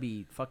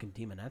wannabe fucking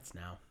demonettes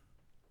now.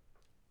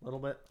 little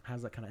bit,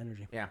 How's that kind of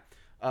energy? yeah.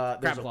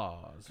 Crab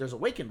claws. There's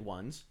awakened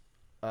ones,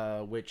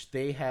 which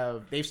they've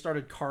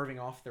started carving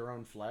off their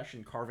own flesh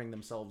and carving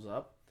themselves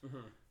up,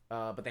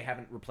 but they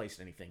haven't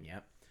replaced anything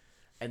yet.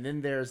 And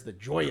then there's the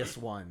joyous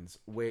ones,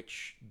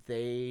 which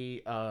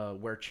they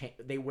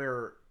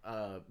wear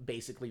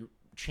basically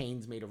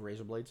chains made of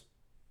razor blades,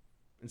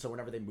 and so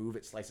whenever they move,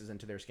 it slices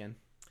into their skin.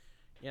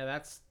 Yeah,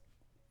 that's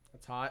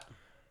hot.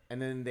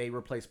 And then they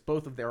replace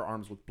both of their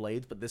arms with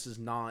blades, but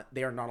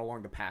they are not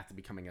along the path to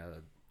becoming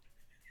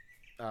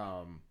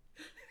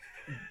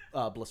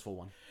a blissful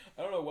one.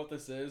 I don't know what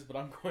this is, but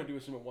I'm going to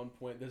assume at one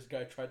point this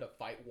guy tried to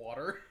fight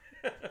water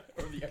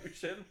or the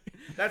ocean.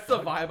 That's the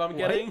vibe I'm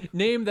getting.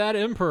 Name that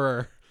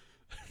emperor.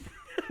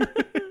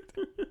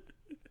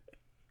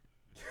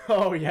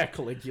 Oh yeah,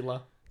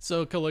 Caligula.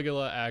 So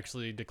Caligula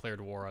actually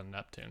declared war on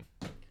Neptune.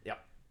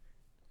 Yep.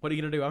 What are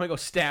you gonna do? I'm gonna go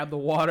stab the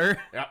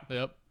water.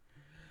 Yep.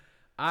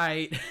 All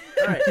right.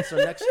 So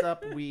next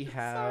up we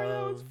have. Sorry,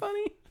 that was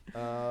funny.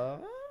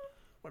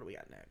 What do we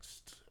got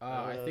next?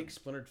 I think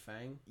Splintered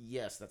Fang.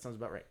 Yes, that sounds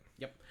about right.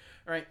 Yep.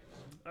 All right.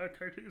 Can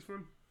I take this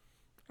one?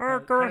 Go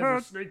Has a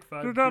ahead. snake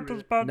vibe Do to not it.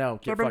 despond. No, I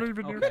get fucked. believe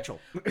in you. Mitchell.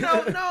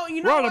 No,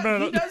 you know Wait a what? He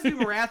minute. does do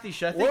Marathi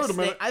shit. Wait a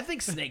minute. I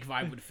think Snake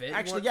Vibe would fit.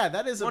 Actually, yeah,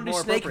 that is a wanna do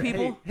more snake appropriate.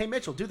 people? Hey,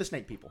 Mitchell, do the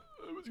snake people.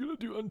 I was gonna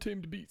do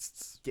Untamed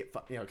Beasts. Get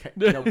fucked. Yeah, okay.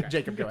 No,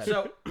 Jacob, go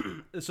ahead.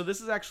 So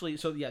this is actually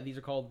these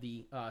are called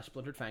the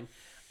Splintered Fang,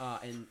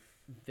 and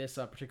this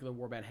particular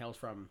warband hails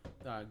from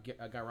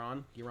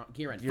Giran.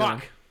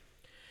 Fuck,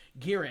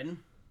 Giran.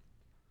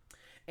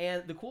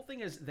 And the cool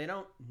thing is they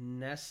don't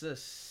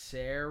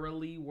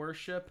necessarily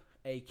worship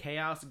a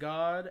chaos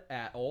god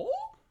at all.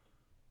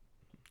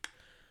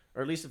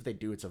 Or at least if they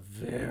do, it's a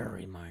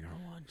very minor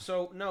one.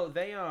 So no,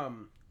 they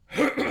pardon me,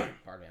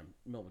 I'm in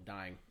the middle of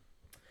dying.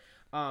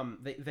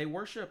 They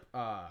worship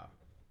The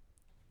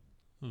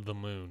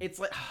moon. it's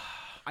like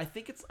I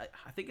think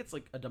it's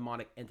like a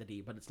demonic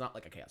entity, but it's not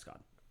like a chaos god.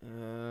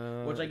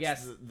 Which I It's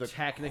guess the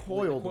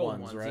technically coiled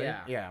ones, right?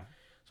 Yeah. Yeah.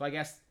 So I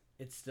guess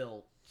it's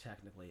still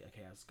technically a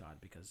chaos god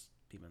because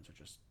demons are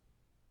just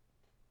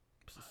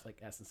like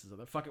essences of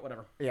it. Fuck it,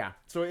 whatever. Yeah.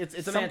 So it's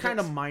some Semantics. kind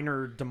of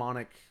minor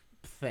demonic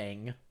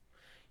thing.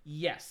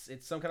 Yes,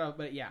 it's some kind of,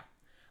 but yeah.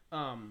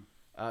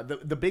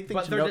 The big thing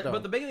But to note, though,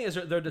 but the big thing is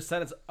they're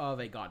descendants of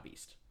a god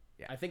beast.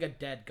 Yeah. I think a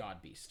dead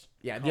god beast.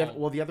 yeah.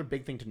 called- The other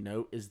big thing to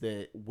note is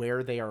that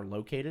where they are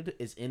located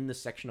is in the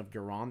section of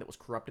Giron that was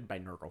corrupted by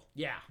Nurgle.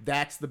 Yeah.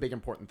 That's the big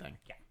important thing.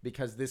 Yeah.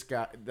 Because this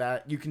guy,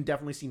 that you can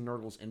definitely see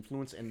Nurgle's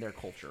influence in their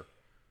culture.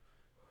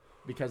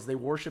 Because they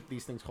worship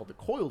these things called the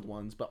Coiled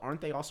Ones, but aren't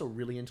they also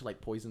really into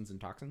like poisons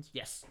and toxins?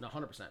 Yes, no,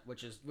 100%,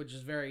 which is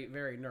very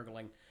very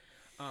nurgling.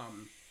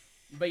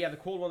 But yeah, the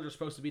cold ones are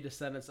supposed to be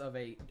descendants of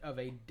a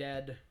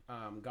dead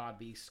god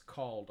beast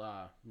called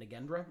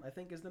Nagendra, I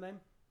think is the name.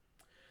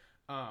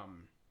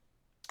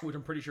 Which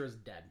I'm pretty sure is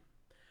dead.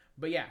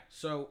 But yeah,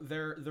 so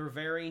they're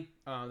very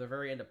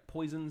into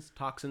poisons,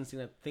 toxins,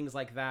 things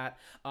like that.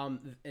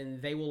 And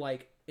they will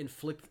like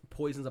inflict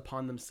poisons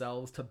upon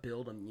themselves to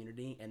build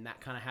immunity, and that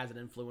kind of has an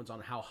influence on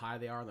how high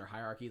they are in their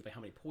hierarchies by how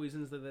many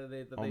poisons that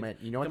they Oh man,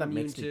 you know what that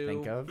become makes me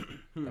immune think to. of?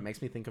 That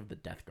makes me think of the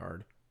Death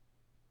Guard.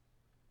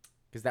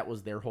 Because that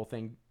was their whole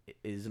thing,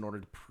 is in order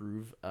to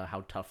prove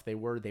how tough they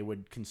were, they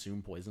would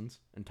consume poisons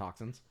and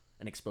toxins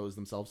and expose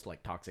themselves to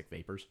like toxic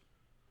vapors.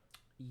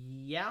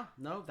 Yeah,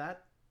 no,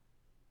 that.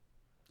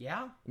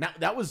 Yeah, Now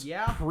that was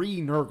Yeah.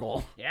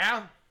 pre-Nurgle.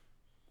 yeah.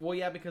 Well,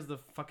 yeah, because the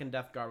fucking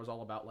Death Guard was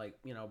all about like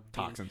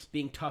Toxins.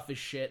 being tough as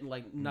shit, and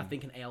like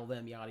nothing can ail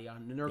them, yada yada.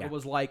 And Nurgle Yeah.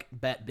 was like,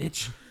 "Bet,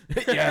 bitch."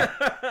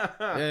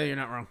 Yeah, you're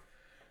not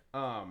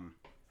wrong.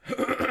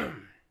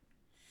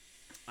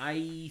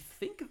 I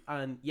think,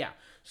 yeah.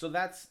 So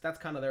that's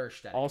kind of their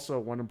aesthetic. Also,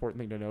 one important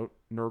thing to note: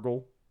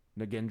 Nurgle,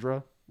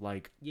 Nagendra,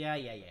 like Yeah.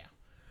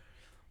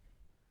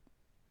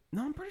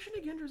 No, I'm pretty sure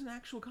Nagendra's an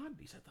actual god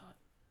beast. I thought.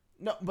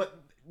 no,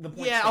 but the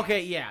point. Yeah. stands.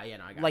 Okay. Yeah.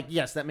 No, I got it. Like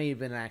yes, that may have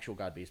been an actual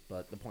god beast,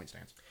 but the point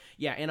stands.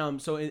 Yeah,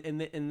 and so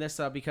in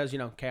this because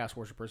chaos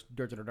worshippers,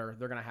 they're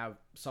gonna have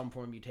some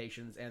form of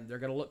mutations, and they're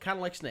gonna look kind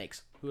of like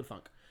snakes. Who would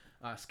thunk?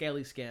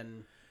 Scaly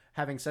skin.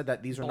 Having said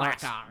that, these are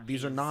Black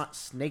these are eyes. not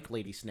snake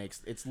lady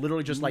snakes. It's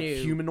literally just like No.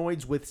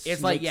 humanoids with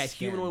It's snake like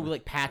skin. humanoid with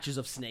like patches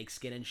of snake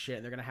skin and shit.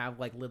 And they're gonna have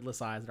like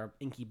lidless eyes that are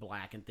inky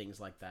black and things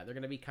like that. They're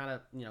gonna be kind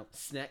of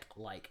snake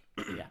like.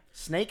 yeah,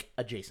 snake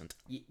adjacent.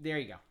 There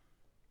you go.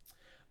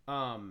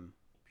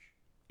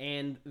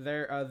 And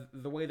they're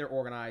the way they're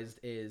organized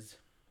is,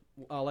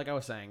 like I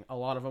was saying, a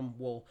lot of them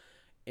will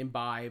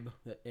imbibe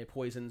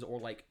poisons or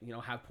like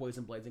have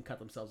poison blades and cut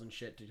themselves and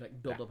shit to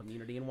like build up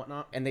immunity and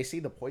whatnot. And they see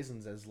the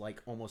poisons as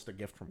like almost a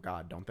gift from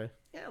God, don't they?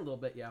 Yeah, a little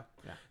bit. Yeah.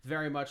 It's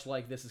very much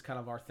like this is kind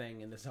of our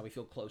thing, and this is how we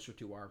feel closer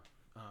to our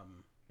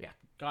Yeah.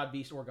 god,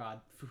 beast, or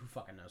god. Who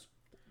fucking knows?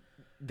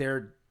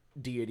 Their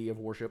deity of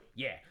worship.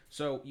 Yeah.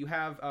 So you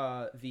have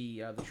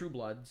the True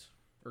Bloods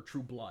or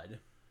True Blood,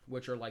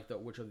 which are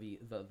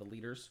the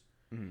leaders,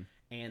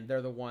 and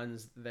they're the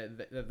ones that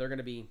they're going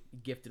to be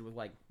gifted with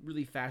like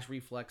really fast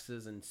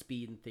reflexes and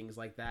speed and things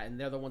like that, and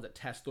they're the ones that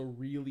test the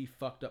really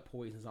fucked up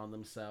poisons on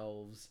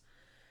themselves,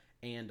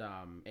 and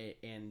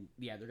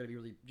yeah, they're going to be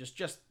really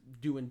just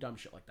doing dumb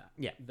shit like that.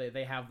 Yeah.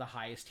 They have the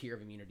highest tier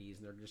of immunities,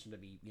 and they're just going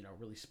to be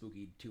really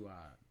spooky to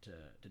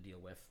deal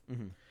with.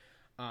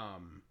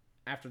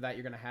 After that,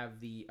 you're gonna have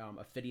the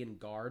Ophidian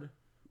Guard.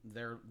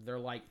 They're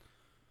like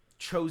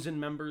chosen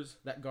members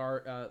that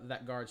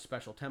guard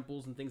special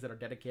temples and things that are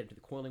dedicated to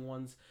the Coiling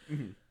Ones,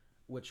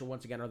 which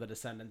once again are the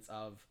descendants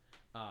of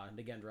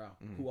Nagendra,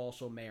 who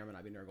also may or may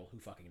not be Nurgle. Who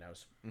fucking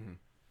knows?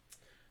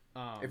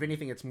 If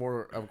anything, it's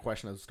more of a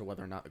question as to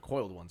whether or not the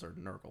coiled ones are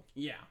Nurgle.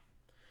 Yeah.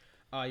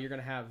 You're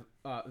gonna have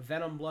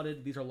Venom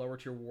Blooded. These are lower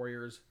tier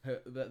warriors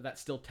that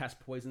still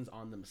test poisons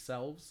on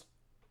themselves.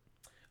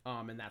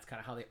 And that's kind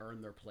of how they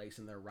earn their place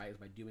and their rise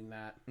by doing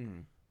that.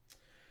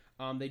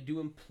 They do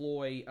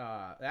employ.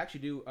 They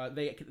actually do.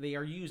 They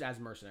are used as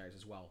mercenaries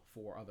as well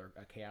for other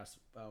chaos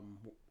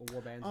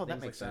war bands. Oh, and that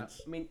things makes like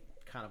sense. I mean,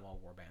 kind of all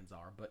war bands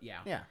are, but yeah.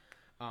 Yeah.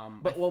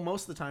 But well,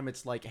 most of the time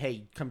it's like,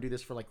 hey, come do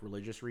this for like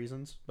religious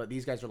reasons. But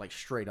these guys are like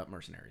straight up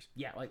mercenaries.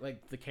 Yeah,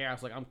 like the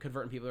chaos. Like I'm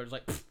converting people. They're just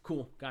like,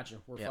 cool, gotcha.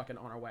 We're fucking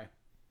on our way.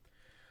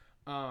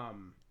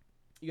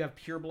 You have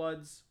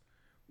purebloods,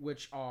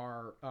 which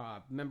are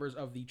members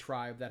of the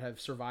tribe that have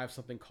survived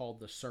something called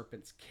the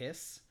Serpent's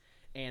Kiss,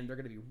 and they're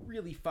going to be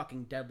really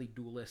fucking deadly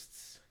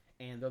duelists,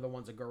 and they're the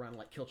ones that go around and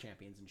like kill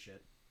champions and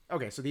shit.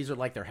 Okay, so these are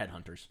like their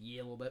headhunters.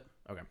 Yeah, a little bit.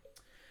 Okay.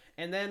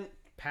 And then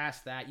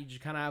past that, you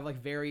just kind of have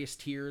like various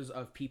tiers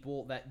of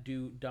people that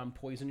do dumb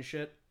poison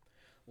shit.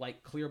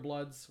 Like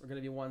Clearbloods are going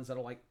to be ones that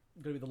are like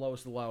going to be the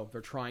lowest of the low.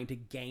 They're trying to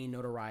gain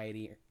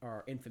notoriety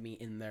or infamy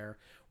in their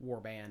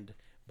warband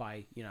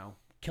by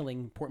killing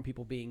important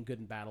people, being good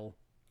in battle,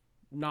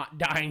 not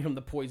dying from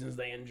the poisons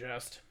they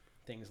ingest.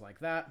 things like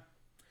that.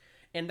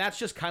 And that's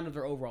just kind of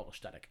their overall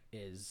aesthetic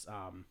is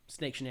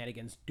snake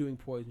shenanigans, doing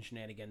poison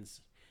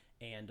shenanigans,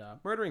 and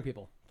murdering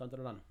people. Dun dun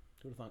dun dun.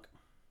 Who would thunk?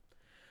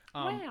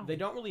 They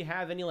don't really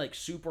have any like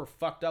super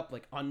fucked up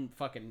like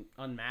unfucking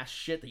unmasked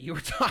shit that you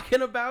were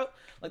talking about.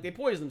 Like they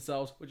poison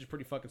themselves, which is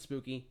pretty fucking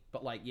spooky.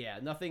 But like yeah,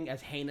 nothing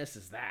as heinous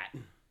as that.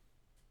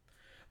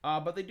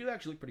 But they do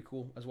actually look pretty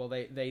cool as well.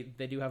 They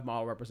do have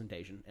model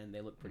representation and they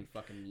look pretty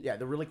fucking neat. Yeah,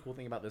 the really cool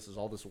thing about this is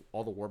all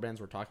the warbands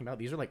we're talking about.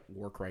 These are like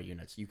Warcry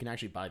units. You can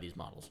actually buy these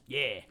models.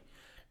 Yeah.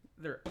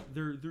 They're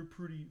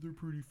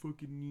pretty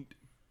fucking neat.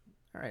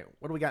 All right,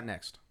 what do we got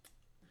next?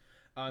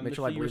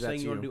 Mitchell, you were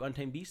saying you want to do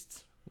Untamed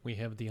Beasts? We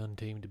have the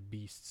Untamed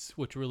Beasts,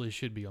 which really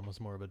should be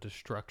almost more of a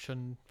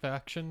destruction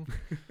faction.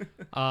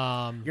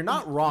 You're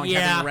not wrong yeah.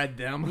 having read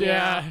them.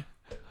 Yeah.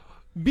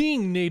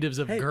 Being natives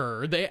of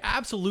Gur, they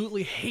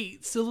absolutely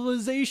hate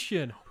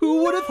civilization.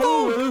 Who would have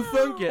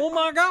thought? it? Oh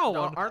my god.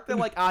 No, aren't they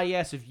like,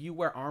 yes, if you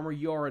wear armor,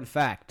 you are in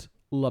fact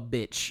la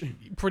bitch.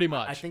 Pretty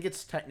much. I think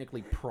it's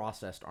technically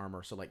processed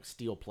armor, so like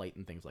steel plate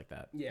and things like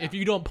that. Yeah. If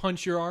you don't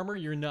punch your armor,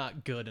 you're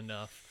not good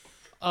enough.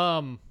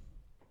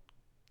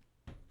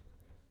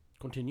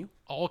 Continue.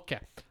 Okay.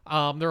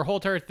 Their whole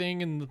entire thing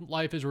in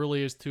life is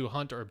really is to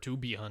hunt or to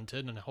be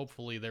hunted, and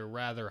hopefully they're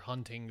rather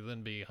hunting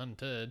than be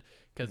hunted.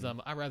 Because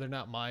I'd rather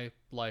not my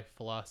life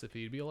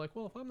philosophy to be like,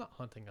 well, if I'm not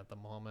hunting at the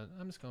moment,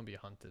 I'm just gonna be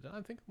hunted, and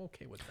I think I'm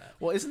okay with that.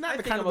 Well, isn't that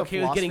the kind of I'm the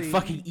okay with getting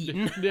philosophy- fucking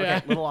eaten. Yeah.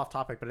 Okay, little off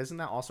topic, but isn't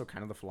that also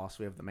kind of the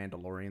philosophy of the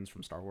Mandalorians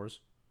from Star Wars?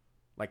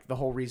 Like the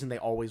whole reason they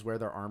always wear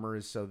their armor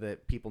is so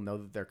that people know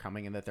that they're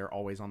coming and that they're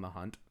always on the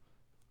hunt,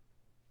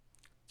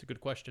 It's a good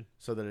question.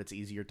 so that it's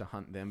easier to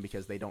hunt them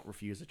because they don't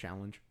refuse a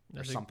challenge or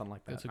That's a- something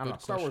like that. that's a I don't know.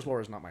 good Star Wars question.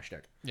 lore is not my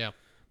shtick, Yeah.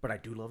 but I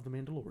do love the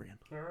Mandalorian.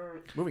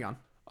 Moving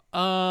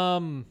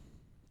on.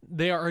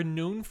 They are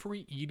known for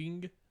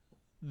eating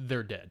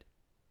their dead.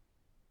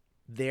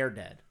 They're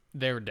dead.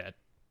 They're dead.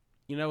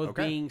 You know, with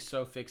Okay. being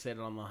so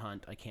fixated on the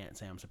hunt, I can't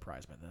say I'm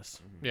surprised by this.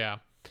 Yeah.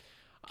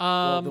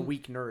 Well, the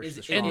weak nourish the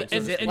Is strong. and-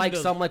 it and like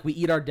the- some like we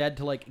eat our dead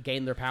to like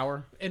gain their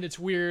power? And it's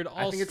weird.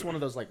 Also, I think it's one of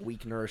those like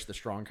weak nourish the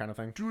strong kind of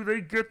thing. Do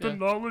they get the Yeah.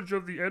 knowledge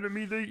of the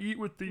enemy they eat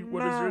with the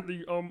what is it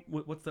the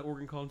What's that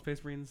organ called in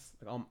Space Marines?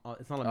 Like,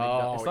 it's not Oh,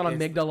 amygdala. It's not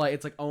it's- amygdala.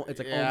 It's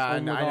like Yeah, I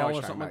know what or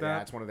you're something talking like about. Yeah,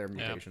 that. it's one of their Yeah.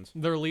 mutations.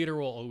 Their leader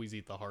will always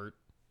eat the heart.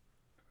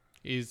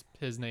 His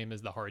name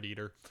is the Heart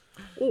Eater.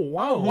 Oh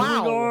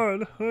wow!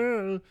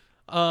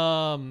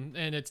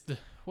 And it's the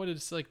what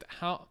is like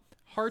how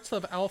hearts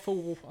of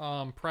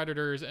alpha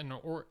predators in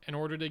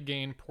order to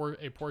gain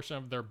a portion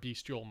of their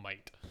bestial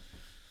might.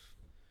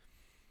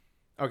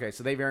 Okay,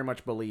 so they very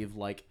much believe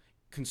like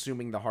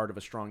consuming the heart of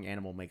a strong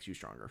animal makes you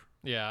stronger.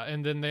 Yeah,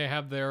 and then they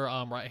have their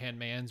right hand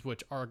mans,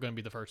 which are going to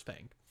be the first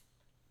fang.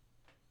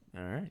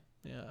 All right,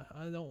 Yeah,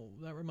 I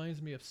don't. That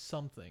reminds me of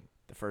something.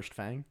 the first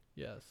fang.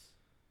 Yes,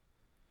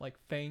 like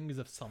fangs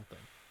of something.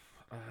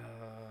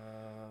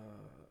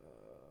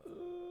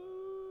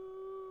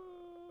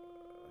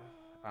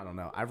 I don't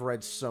know. I've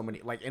read so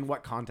many. Like, in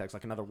what context?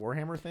 Like another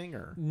Warhammer thing,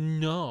 or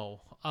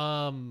No,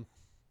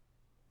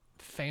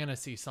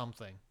 fantasy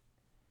something.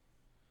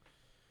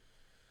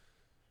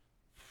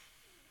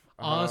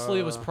 Honestly,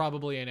 it was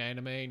probably an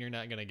anime, and you're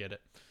not gonna get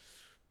it.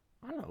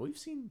 I don't know. We've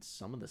seen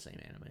some of the same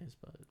animes,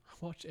 but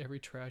Watch every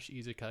trash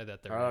isekai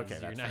that there Okay,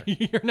 is. that's You're not, fair.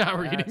 you're not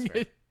That's reading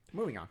fair. it.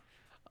 moving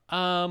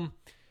on.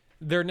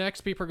 Their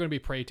next people are going to be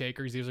prey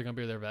takers. These are going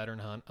to be their veteran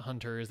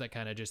hunters that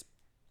kind of just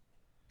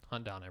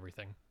hunt down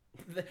everything.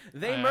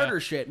 They murder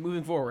shit.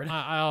 Moving forward.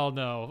 I don't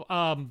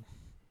know.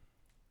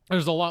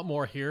 There's a lot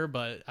more here,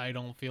 but I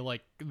don't feel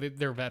like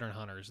they're veteran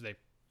hunters.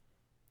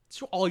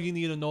 It's all you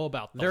need to know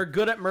about them. They're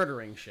good at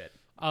murdering shit.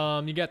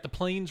 You got the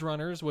plains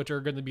runners, which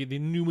are going to be the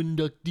new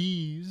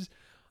inductees.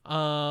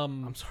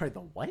 I'm sorry. The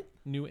what?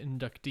 New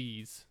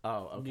inductees.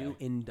 Oh, okay.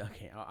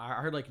 Okay, I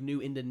heard like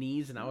new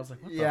Indonese, and I was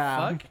like, what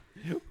Yeah.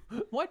 the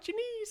fuck? Watch your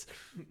knees.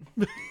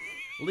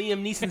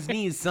 Liam Neeson's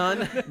knees,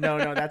 son. no,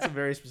 that's a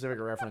very specific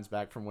reference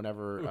back from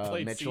whenever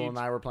played Mitchell and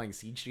Siege. I were playing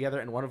Siege together,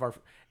 and one of our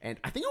and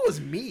I think it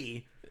was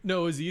me.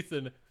 No, it was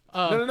Ethan.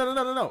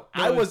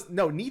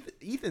 No.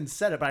 Ethan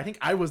said it, but I think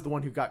I was the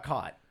one who got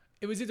caught.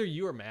 It was either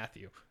you or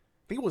Matthew.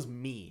 I think it was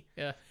me.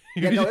 Yeah.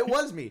 Yeah, no, it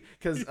was me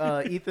because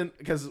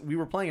because we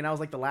were playing and I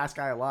was like the last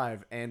guy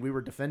alive, and we were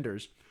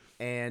defenders,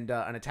 and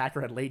an attacker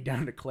had laid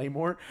down a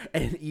claymore,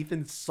 and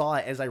Ethan saw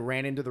it as I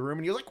ran into the room,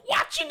 and he was like,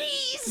 "Watch your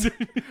knees!"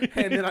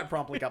 And then I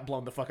promptly got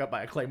blown the fuck up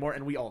by a claymore,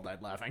 and we all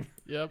died laughing.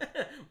 Yep.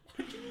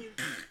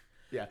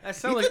 Yeah, That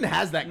sounds Ethan like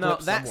has that. no.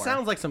 Clip That somewhere.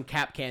 sounds like some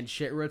Cap Can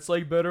shit where it's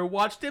like, better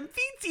watch them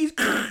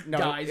feetsies. no.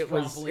 Dies It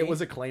promptly.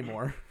 was a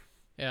claymore.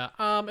 Yeah.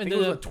 I And think it then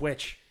was a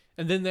Twitch.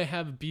 and then they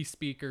have beast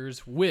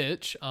speakers,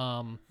 which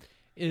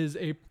is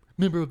a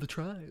member of the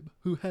tribe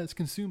who has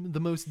consumed the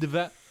most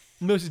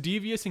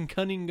devious and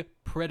cunning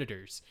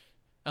predators,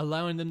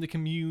 allowing them to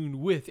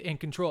commune with and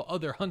control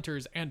other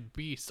hunters and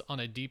beasts on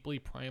a deeply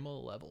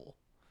primal level.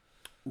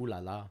 Ooh la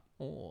la.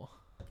 Oh.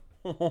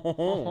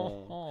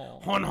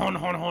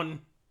 Hon.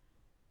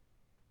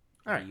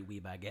 All right. Wee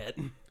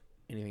baguette.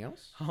 Anything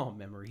else? Oh,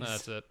 memories.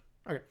 That's it.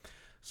 Okay.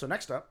 So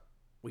next up,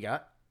 we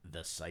got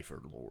the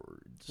Cypher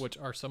Lords. which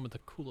are some of the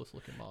coolest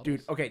looking models.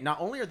 Dude, okay, not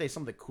only are they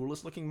some of the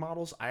coolest looking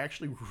models, I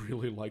actually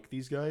really like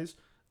these guys.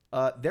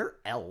 They're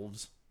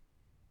elves.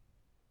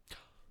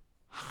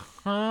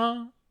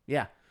 Huh?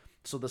 Yeah.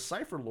 So the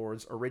Cypher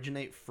Lords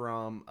originate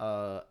from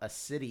a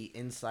city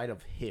inside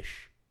of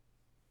Hysh.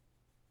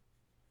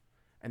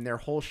 And their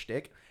whole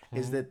shtick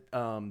is that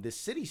this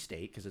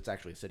city-state, because it's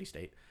actually a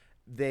city-state,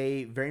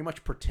 they very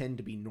much pretend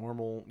to be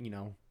normal,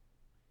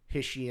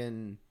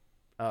 Hyshian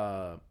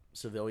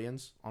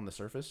civilians on the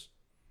surface.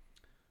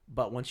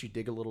 But once you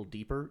dig a little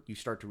deeper, you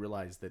start to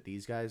realize that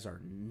these guys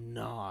are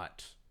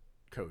not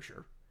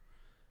kosher.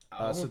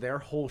 So their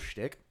whole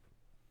shtick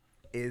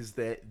is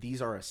that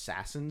these are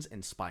assassins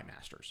and spy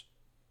masters.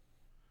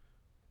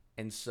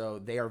 And so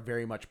they are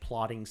very much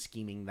plotting,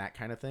 scheming, that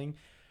kind of thing.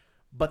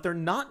 But they're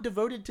not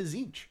devoted to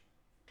Tzeentch.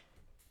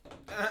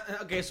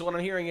 Okay, so what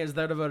I'm hearing is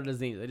they're devoted to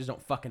Tzeentch. They just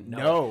don't fucking know.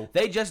 No.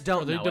 They just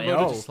don't Are they know devoted it.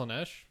 No. to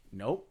Slanesh?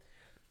 Nope.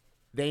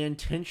 They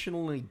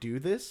intentionally do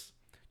this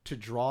to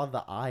draw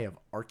the eye of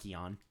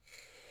Archeon.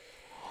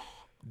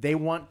 They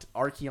want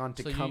Archeon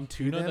to So come you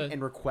to know them that-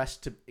 and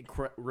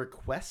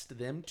request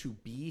them to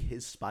be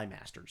his spy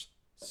masters.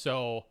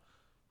 So,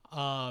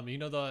 you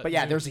know the. But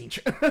yeah, they're Tzeentch.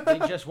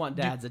 They just want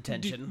dad's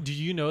attention. Do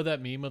you know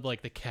that meme of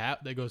like the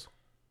cat that goes,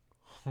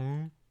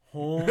 home,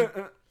 home?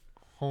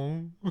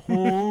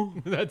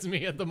 That's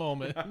me at the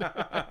moment.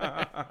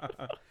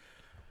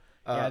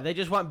 Yeah, they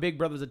just want Big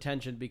Brother's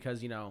attention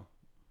because,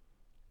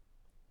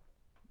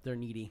 they're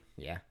needy.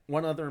 Yeah.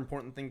 One other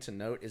important thing to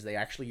note is they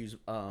actually use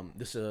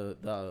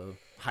the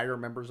higher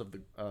members of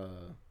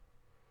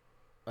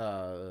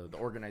the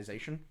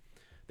organization.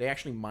 They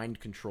actually mind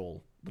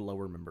control the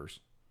lower members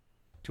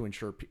to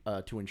ensure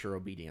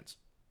obedience,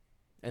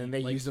 and then they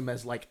use them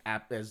as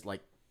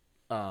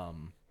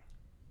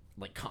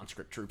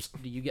conscript troops.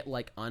 Do you get,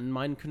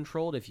 unmind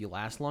controlled if you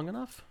last long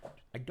enough?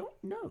 I don't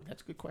know.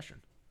 That's a good question.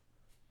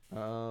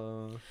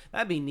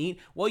 That'd be neat.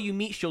 Well, you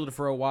meat shielded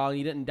for a while and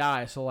you didn't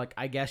die, so,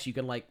 I guess you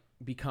can,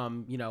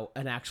 become,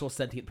 an actual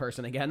sentient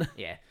person again.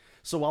 Yeah.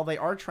 So while they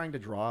are trying to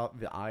draw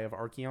the eye of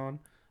Archeon,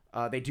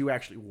 they do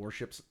actually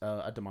worship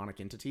a demonic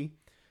entity,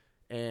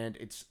 and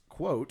it's,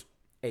 quote,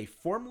 a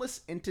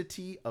formless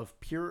entity of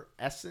pure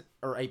essence,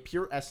 or a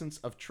pure essence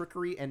of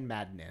trickery and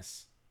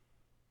madness.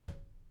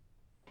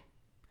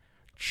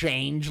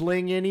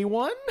 Changeling,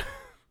 anyone?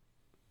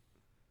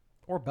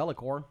 Or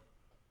Bellicor.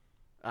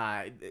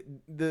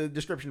 The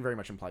description very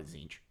much implies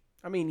Tzeentch.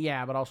 I mean,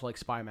 yeah, but also,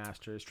 spy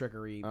masters,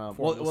 trickery,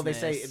 Well, they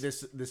say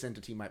formlessness. this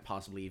entity might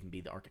possibly even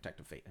be the Architect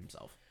of Fate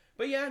himself.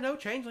 But yeah, no,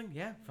 changeling.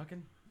 Yeah,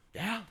 fucking...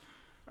 Yeah.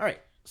 All right.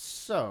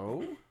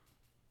 So...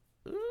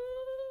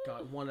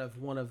 God, one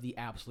of the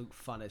absolute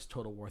funnest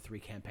Total War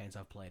 3 campaigns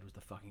I've played was the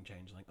fucking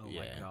Changeling. Oh my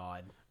Yeah.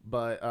 god.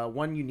 But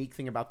one unique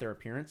thing about their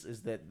appearance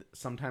is that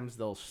sometimes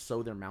they'll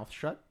sew their mouth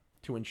shut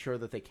to ensure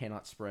that they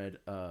cannot spread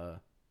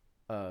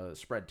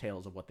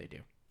tales of what they do.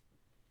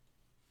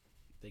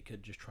 They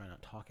could just try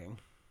not talking.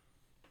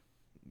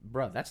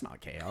 Bruh, that's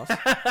not chaos.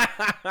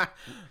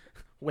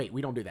 Wait,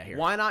 we don't do that here.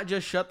 Why not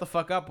just shut the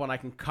fuck up when I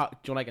can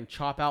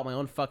chop out my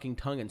own fucking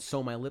tongue and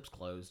sew my lips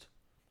closed?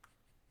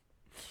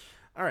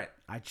 All right.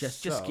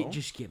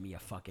 Just give me a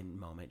fucking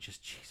moment.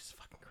 Just Jesus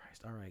fucking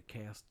Christ. All right,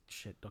 chaos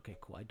shit. Okay,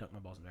 cool. I dunked my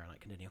balls in there and I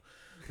continue.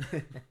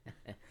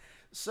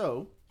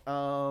 So,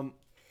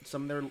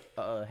 some of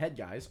their head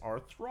guys are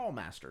Thrall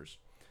Masters.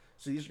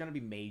 So these are going to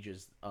be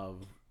mages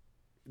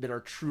that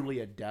are truly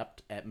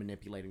adept at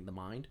manipulating the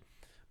mind.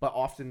 But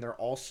often they're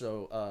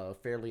also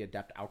fairly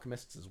adept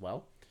alchemists as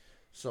well.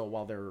 So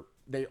while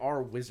they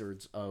are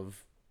wizards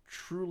of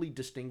truly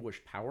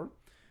distinguished power,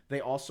 they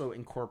also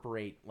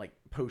incorporate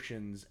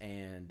potions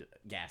and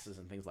gases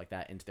and things like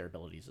that into their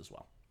abilities as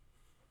well.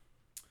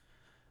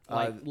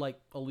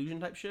 Like illusion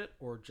type shit,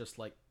 or just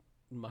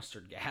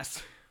mustard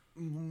gas.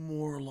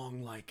 More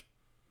along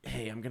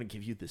hey, I'm going to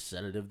give you this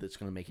sedative that's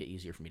going to make it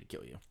easier for me to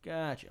kill you.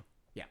 Gotcha.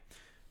 Yeah.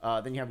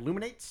 Then you have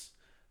Luminates.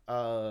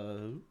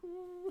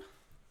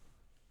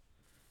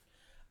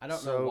 I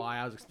don't know why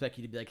I was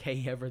expecting you to be like, hey,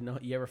 you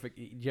ever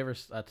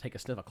take a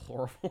sniff of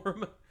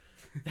chloroform?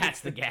 That's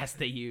the gas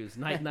they use.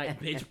 Night,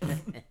 bitch.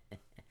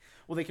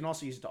 Well, they can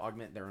also use it to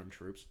augment their own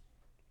troops.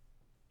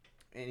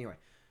 Anyway,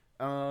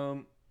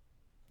 so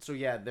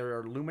yeah, there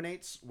are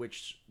Luminates,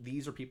 which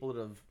these are people that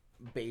have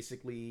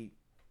basically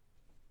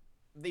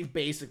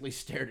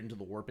stared into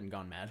the warp and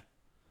gone mad.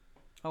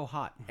 Oh,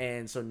 hot.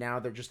 And so now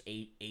they're just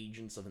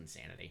agents of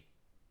insanity.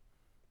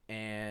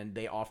 And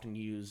they often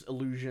use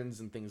illusions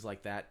and things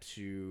like that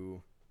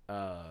to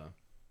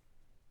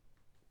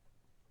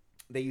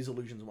they use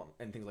illusions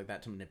and things like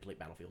that to manipulate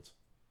battlefields.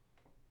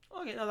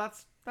 Okay, no,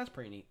 that's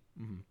pretty neat.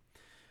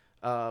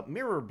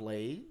 Mirror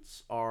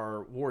Blades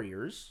are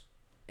warriors,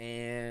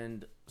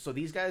 and so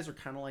these guys are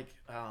kind of like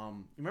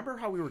remember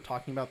how we were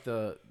talking about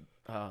the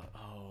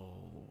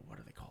what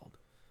are they called?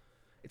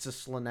 It's a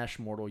Slanesh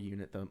mortal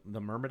unit,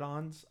 the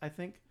Myrmidons, I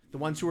think. The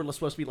ones who are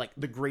supposed to be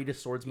the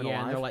greatest swordsmen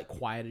Yeah, alive. and they're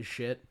quiet as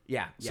shit.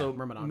 Yeah, Yeah, so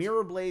Myrmidons.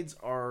 Mirror Blades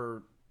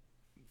are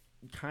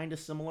kind of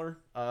similar.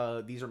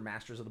 These are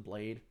masters of the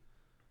blade.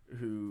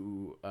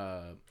 who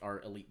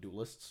are elite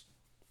duelists.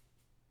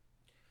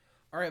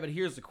 All right, but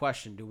here's the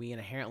question: do we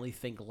inherently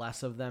think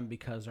less of them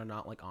because they're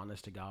not like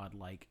honest to God,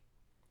 like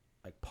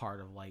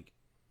part of like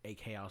a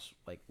Chaos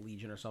like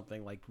Legion or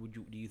something? Like,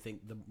 do you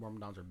think the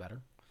Myrmidons are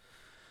better?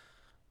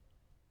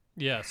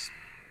 Yes.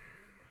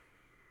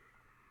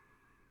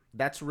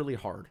 That's really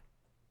hard.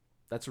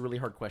 That's a really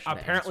hard question.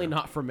 Apparently to answer.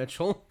 not for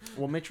Mitchell.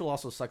 Well, Mitchell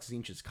also sucks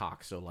Zinch's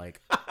cock, so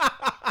like.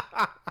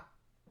 I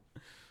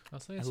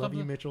was saying I love you,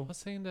 something- Mitchell. I was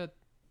saying that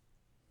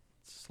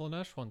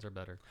Slaanesh ones are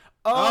better.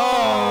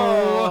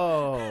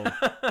 Oh.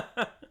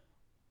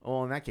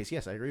 Well, in that case,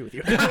 yes, I agree with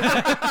you.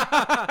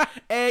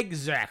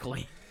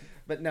 Exactly.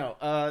 But no,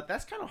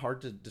 that's kind of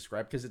hard to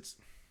describe because it's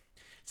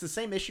the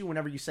same issue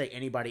whenever you say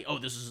anybody. Oh,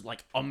 this is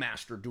like a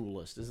master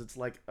duelist. It's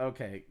like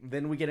okay,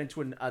 then we get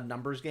into a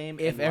numbers game.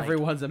 If and, like,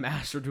 everyone's a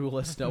master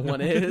duelist, no one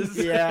is.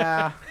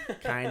 yeah,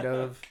 kind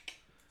of.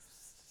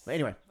 But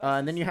anyway,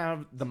 and then you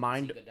have the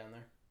mind. Good down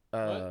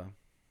there. Uh,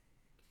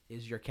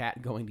 Is your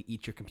cat going to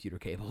eat your computer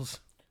cables?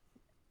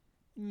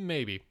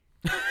 Maybe.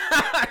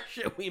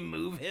 Should we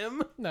move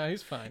him? No,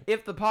 he's fine.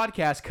 If the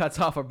podcast cuts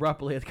off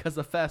abruptly, it's because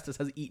the Festus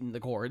has eaten the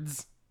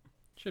cords.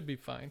 Should be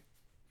fine.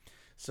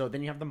 so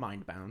then you have the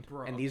mind bound,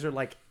 Bro. and these are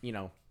like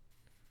the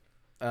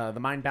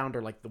mind bound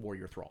are like the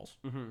warrior thralls.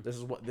 Mm-hmm.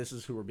 This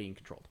is who are being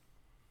controlled.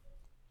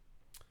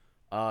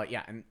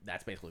 Yeah, and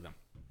that's basically them.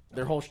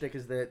 Their whole shtick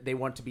is that they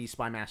want to be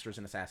spy masters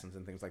and assassins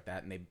and things like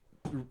that, and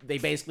they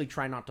basically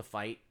try not to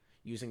fight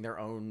using their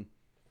own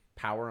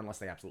power unless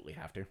they absolutely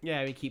have to. Yeah,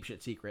 I mean, keep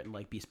shit secret and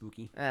like be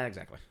spooky.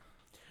 Exactly.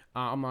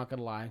 I'm not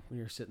gonna lie. When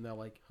you're sitting there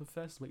like,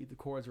 Festus might eat the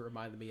cords, it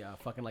reminded me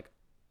fucking like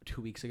 2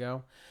 weeks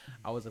ago.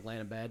 I was like laying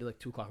in bed like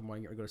 2 o'clock in the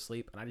morning, I go to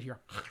sleep, and I just hear.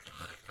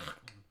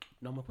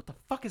 No, I'm like, what the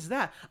fuck is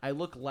that? I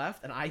look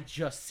left and I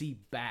just see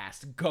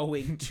Bast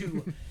going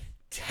to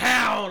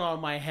town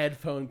on my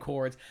headphone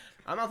cords.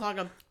 I'm not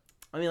talking.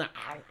 I mean,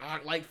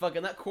 like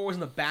fucking that cord was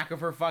in the back of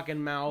her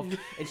fucking mouth,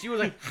 and she was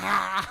like,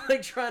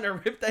 like trying to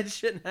rip that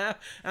shit in half.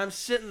 And I'm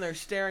sitting there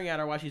staring at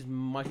her while she's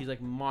like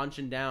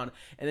munching down,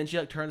 and then she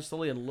like turns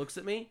slowly and looks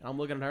at me, and I'm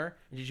looking at her,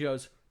 and she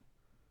goes,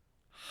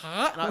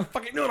 "Huh?" And I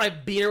fucking no, and I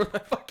beat her with my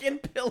fucking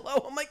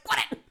pillow. I'm like,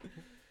 what?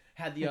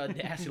 Had the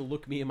audacity to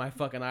look me in my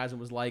fucking eyes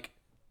and was like,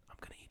 "I'm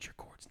gonna eat your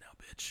cords now,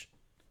 bitch,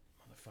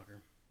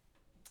 motherfucker."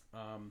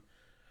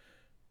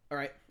 All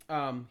right.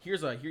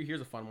 Here's a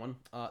fun one.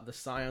 The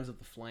Scions of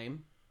the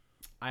Flame.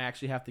 I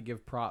actually have to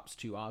give props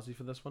to Ozzy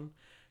for this one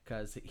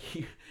because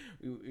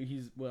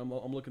he's well,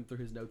 I'm looking through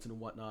his notes and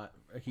whatnot.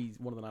 He's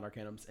one of the Night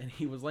Arcanums, and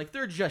he was like,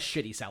 they're just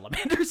shitty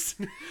salamanders.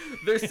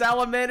 They're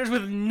salamanders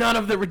with none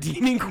of the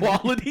redeeming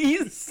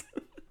qualities.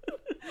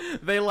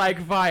 They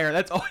like fire.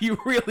 That's all you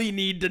really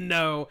need to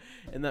know,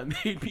 and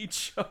that made me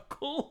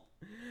chuckle.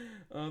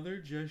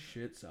 They're just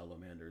shit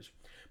salamanders,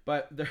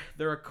 but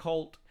they're a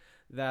cult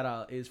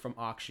that is from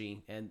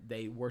Akshi, and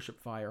they worship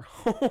fire.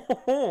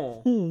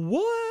 What?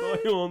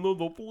 Scion of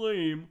the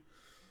Flame.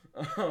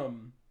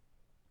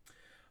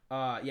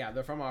 Yeah,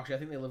 they're from Akshi. I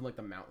think they live in like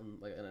the mountain,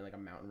 like in like a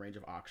mountain range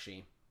of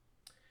Akshi.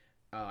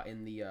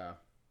 In the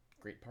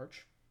Great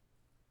Parch.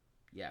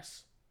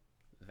 Yes,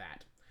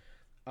 that.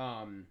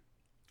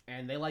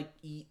 And they like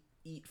eat.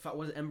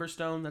 Was it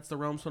Emberstone? That's the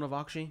realm stone of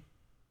Akshi,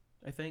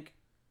 I think.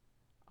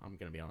 I'm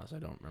gonna be honest, I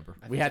don't remember.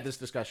 We had this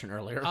discussion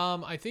earlier.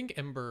 I think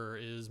Ember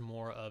is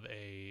more of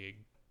a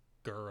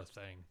Gur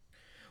thing.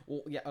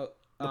 Well, yeah.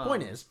 The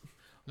point is,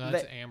 No,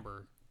 that's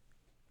Amber.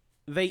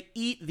 they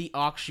eat the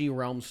Akshi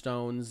realm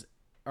stones,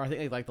 or I think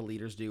they like the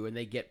leaders do, and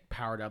they get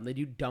powered up. And they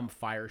do dumb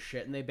fire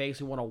shit, and they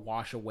basically want to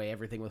wash away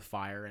everything with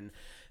fire. And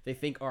they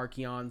think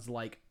Archaeon's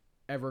like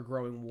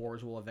ever-growing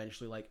wars will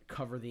eventually like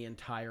cover the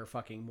entire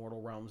fucking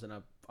mortal realms in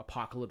a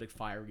apocalyptic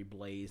fiery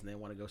blaze, and they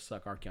want to go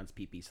suck Archaeon's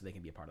pee-pee so they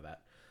can be a part of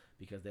that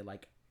because they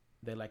like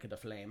it to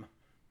flame.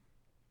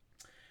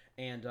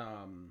 And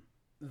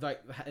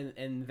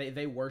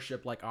they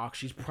worship like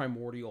Akshi's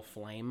primordial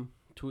flame.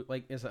 To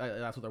like that's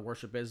what their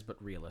worship is,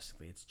 but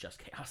realistically, it's just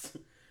chaos.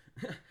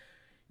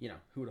 You know,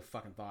 who would have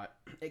fucking thought?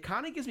 It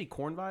kind of gives me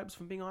Korn vibes, if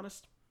I'm being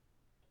honest.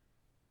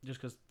 Just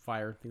because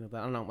fire, things like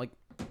that. I don't know, like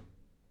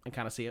I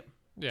kind of see it.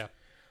 Yeah.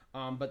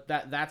 But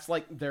that's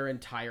like their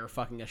entire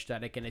fucking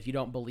aesthetic, and if you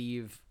don't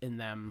believe in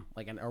them,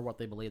 like or what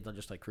they believe, they'll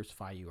just like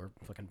crucify you or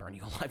fucking burn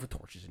you alive with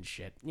torches and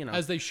shit. You know,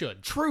 As they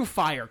should. true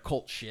fire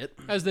cult shit.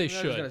 As they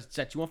They're just gonna should.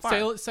 set you on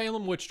fire.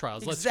 Salem witch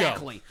trials. Let's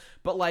Exactly.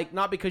 But like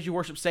not because you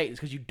worship Satan, it's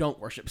because you don't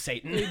worship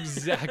Satan. go.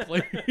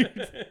 Exactly.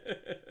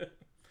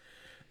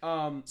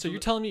 So you're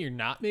telling me you're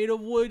not made of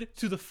wood?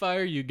 To the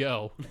fire you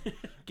go.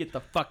 Get the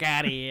fuck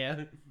out of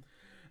here.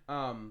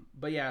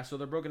 But yeah, so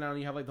they're broken down.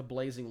 You have like the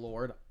Blazing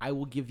Lord. I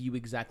will give you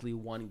exactly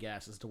one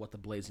guess as to what the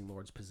Blazing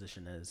Lord's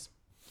position is.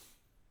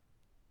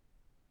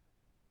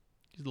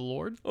 He's the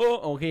Lord?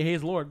 Oh, okay,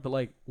 he's Lord, but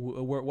like,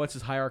 what's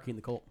his hierarchy in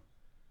the cult?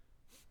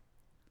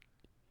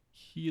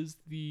 He is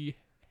the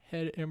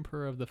head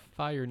emperor of the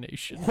Fire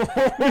Nation.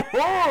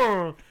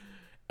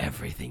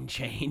 Everything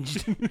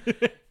changed.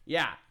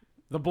 Yeah,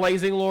 the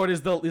Blazing Lord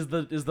is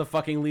the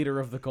fucking leader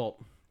of the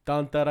cult.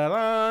 Dun dun dun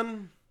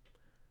dun.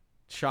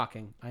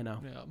 Shocking, I know.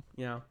 Yeah.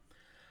 You know,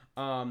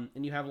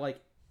 And you have like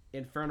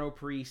Inferno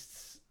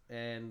priests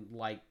and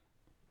like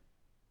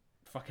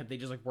fucking they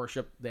just like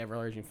worship the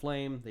ever-raging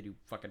flame. They do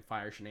fucking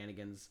fire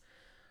shenanigans.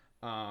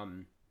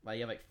 Like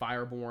you have like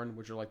Fireborn,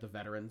 which are like the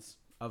veterans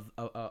of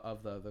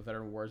the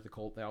veteran wars. The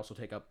cult. They also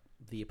take up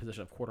the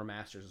position of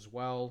quartermasters as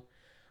well.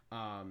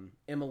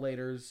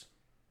 Immolators,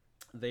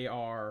 they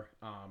are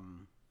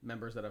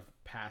members that have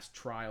passed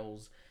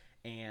trials,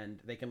 and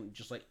they can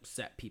just like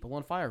set people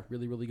on fire.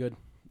 Really, really good.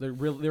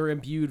 They're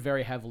imbued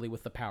very heavily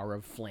with the power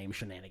of flame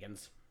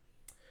shenanigans.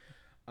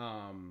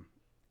 And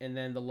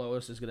then the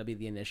lowest is going to be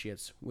the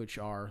initiates, which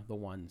are the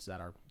ones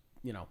that are,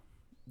 you know,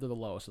 they're the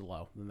lowest of the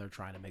low, and they're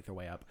trying to make their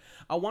way up.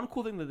 One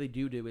cool thing that they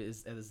do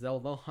is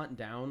they'll hunt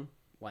down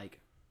like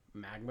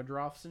magma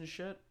droths and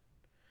shit,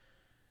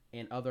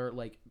 and other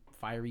like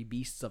fiery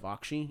beasts of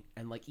Akshi,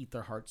 and like eat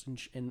their hearts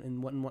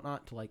and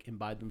whatnot to like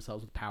imbibe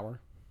themselves with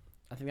power.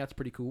 I think that's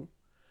pretty cool.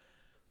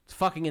 It's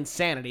fucking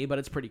insanity, but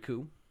it's pretty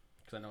cool.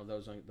 Because I know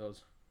those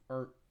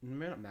are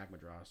not magma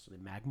droths, are they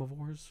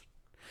magmavores?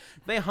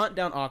 They hunt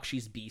down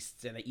Akshi's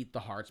beasts and they eat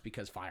the hearts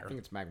because fire. I think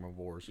it's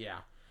Magmavores. Yeah,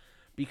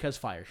 because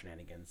fire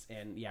shenanigans.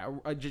 And yeah,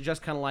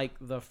 just kind of like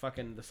the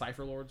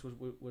Cypher Lords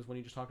was when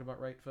you just talked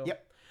about, right, Phil?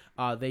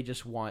 Yep. They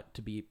just want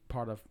to be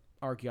part of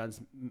Archeon's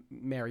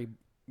merry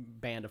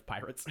band of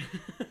pirates.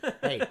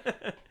 Hey,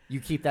 you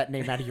keep that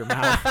name out of your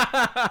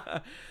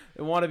mouth.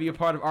 They want to be a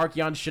part of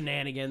Archeon's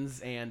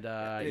shenanigans, and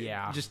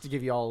yeah. Just to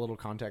give you all a little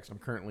context, I'm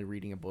currently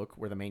reading a book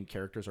where the main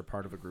characters are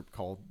part of a group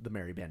called the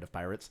Merry Band of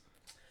Pirates.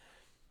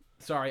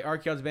 Sorry,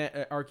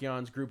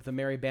 Archeon's group, the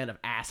Merry Band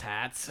of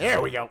Asshats.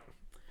 There we go.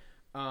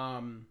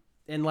 And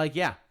like,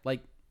 yeah, like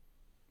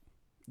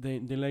they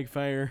like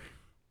fire.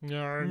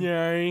 Yeah.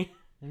 Yay.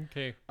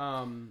 Okay.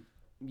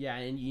 Yeah,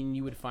 and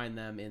you would find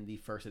them in the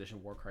first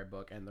edition Warcry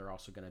book, and they're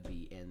also going to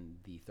be in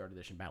the third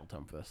edition Battle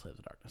Tome for the Slaves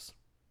of Darkness.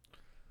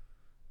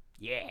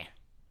 Yeah.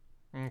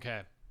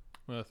 Okay.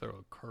 I'm gonna throw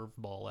a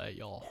curveball at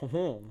y'all.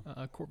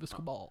 Corvus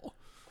Cabal.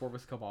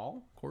 Corvus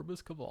Cabal.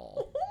 Corvus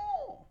Cabal.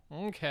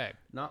 Okay.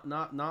 Not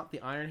the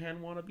Iron Hand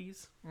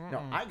wannabes.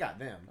 No, I got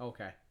them.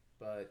 Okay.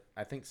 But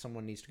I think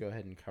someone needs to go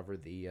ahead and cover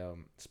the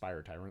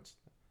Spire Tyrants.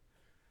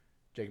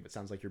 Jacob, it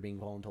sounds like you're being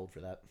voluntold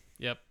for that.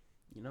 Yep.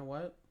 You know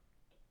what?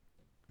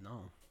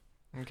 No.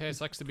 Okay,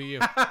 sucks to be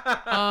you.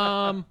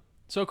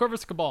 So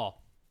Corvus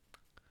Cabal.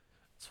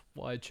 That's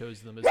why I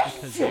chose them is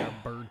because they are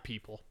bird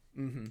people.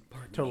 Mm-hmm.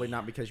 Totally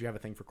not because you have a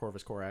thing for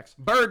Corvus Corax.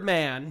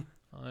 Birdman.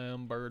 I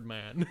am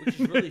Birdman. Which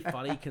is really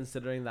funny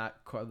considering that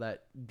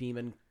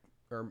demon,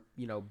 or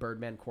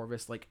Birdman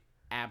Corvus like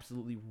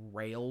absolutely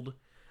railed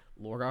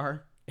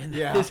Lorgar, and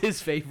that is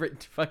his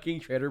favorite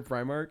fucking trader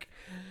Primarch,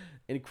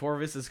 and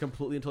Corvus is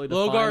completely and totally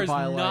defined Logar is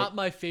by, not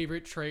my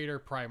favorite trader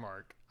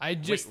Primarch. I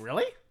just Wait,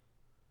 really?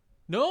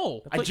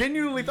 no. I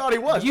genuinely thought he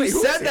was. You Wait,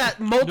 who said is he? that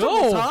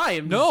multiple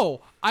times.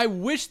 No, I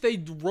wish they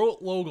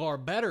wrote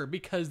Logar better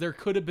because there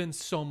could have been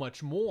so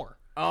much more.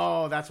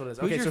 Oh, that's what it is.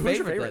 Who's Okay, your so favorite? who's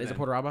your favorite? Then? Is it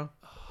Portorabo?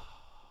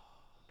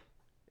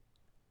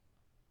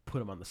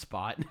 Put him on the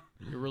spot.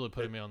 You're really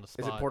putting me on the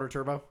spot. Is it Porter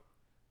Turbo?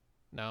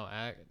 No,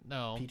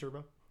 no. P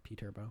Turbo? P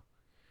Turbo.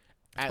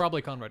 It's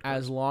probably Conrad.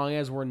 As long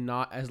as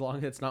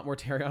it's not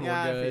Mortarion,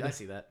 we're good. I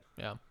see that.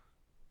 Yeah.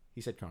 He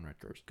said Conrad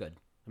Curse. Good.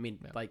 I mean,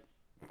 like,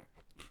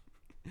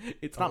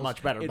 It's not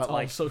much better, It's but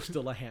like, also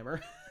still a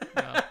hammer.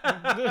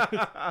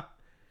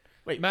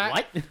 wait, Matt-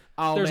 what?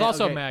 Oh, There's man,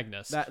 also okay.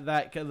 Magnus.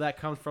 That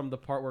comes from the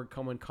part where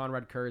when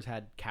Conrad Kurz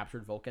had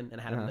captured Vulcan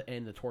and had him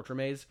in the torture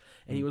maze,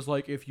 and he was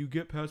like, "If you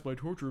get past my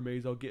torture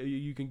maze,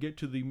 you can get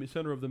to the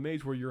center of the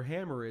maze where your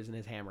hammer is." And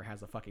his hammer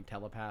has a fucking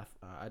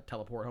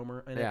teleport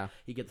homer in it. Yeah.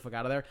 He gets the fuck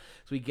out of there.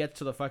 So he gets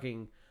to the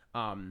fucking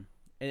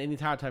and the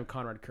entire time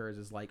Conrad Kurz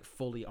is like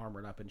fully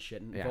armored up and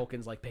shit, and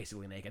Vulcan's like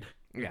basically naked,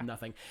 with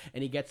nothing.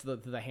 And he gets to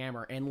the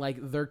hammer, and like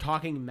they're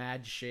talking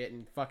mad shit,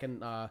 and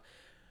fucking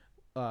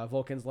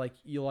Vulcan's like,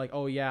 you're like,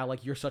 oh yeah,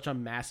 like you're such a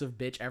massive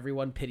bitch.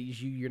 Everyone pities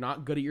you. You're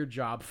not good at your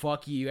job.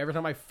 Fuck you. Every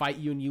time I fight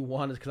you and you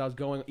won is because I was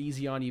going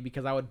easy on you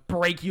because I would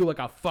break you like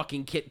a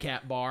fucking Kit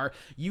Kat bar.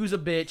 You's a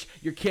bitch.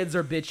 Your kids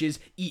are bitches.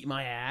 Eat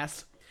my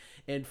ass.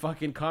 And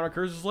fucking Connor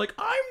Kurz is like,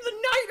 I'm the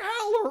Night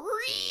Howler.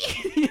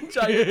 The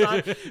entire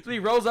time. So he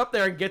rolls up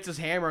there and gets his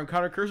hammer, and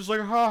Connor Kurz is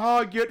like,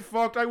 haha, get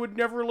fucked. I would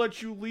never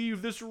let you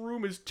leave. This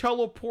room is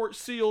teleport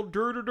sealed.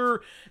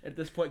 At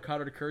this point,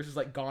 Connor Kurz is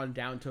like gone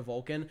down to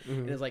Vulcan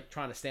and is like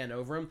trying to stand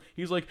over him.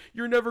 He's like,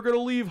 you're never gonna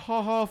leave.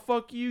 Haha,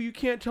 fuck you. You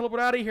can't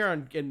teleport out of here.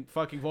 And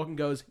fucking Vulcan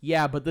goes,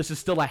 yeah, but this is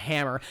still a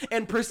hammer.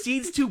 And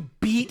proceeds to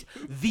beat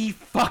the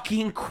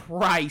fucking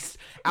Christ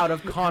out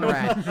of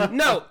Conrad.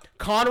 No,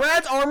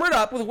 Conrad's armored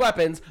up with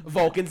weapons.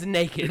 Vulcan's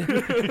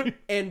naked.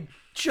 And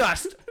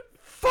just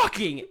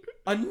fucking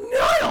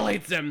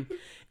annihilates him.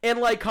 And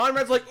like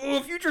Conrad's like,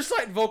 oh, future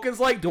sight. And Vulcan's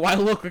like, do I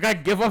look like I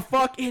give a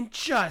fuck? And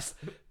just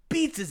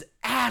beats his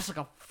ass like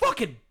a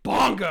fucking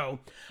bongo.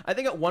 I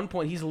think at one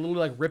point he's literally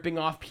like ripping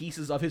off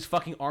pieces of his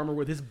fucking armor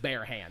with his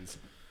bare hands.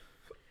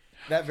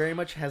 That very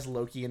much has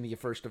Loki in the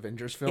first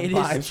Avengers film It is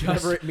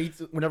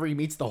vibes. Whenever he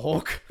meets the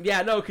Hulk.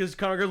 Yeah, no, because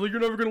Connor goes, like,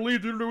 you're never gonna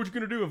leave. You don't know what you're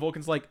gonna do. And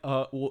Vulcan's like,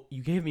 well,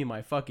 you gave me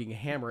my fucking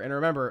hammer. And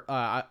remember,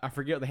 I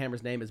forget what the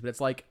hammer's name is, but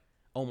it's like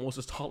almost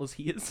as tall as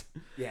he is.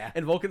 Yeah.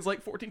 And Vulcan's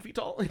like 14 feet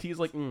tall, and he's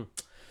like,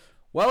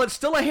 well, it's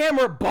still a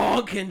hammer,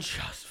 bonk, and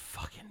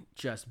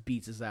just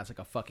beats his ass like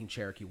a fucking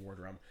Cherokee war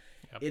drum.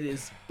 Yep. It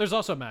is There's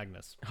also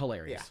Magnus.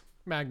 hilarious.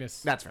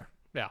 Magnus. That's fair.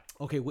 Yeah.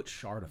 Okay, which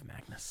shard of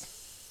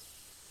Magnus?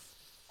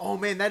 Oh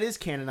man, that is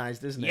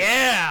canonized, isn't it?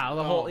 Yeah,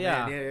 the Oh, whole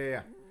man,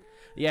 yeah.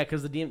 yeah,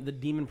 because the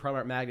demon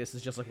Primarch Magnus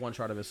is just like one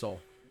shard of his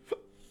soul.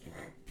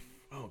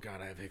 Oh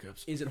god, I have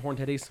hiccups. Is it Horn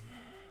Titties?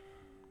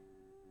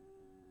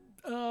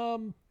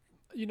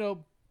 You know,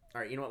 All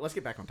right, you know what? Let's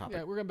get back on topic.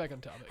 yeah, we're going back on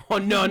topic. Oh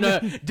no,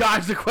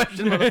 dodge the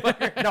question,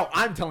 motherfucker. No,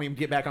 I'm telling him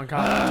get back on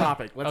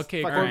topic. Let's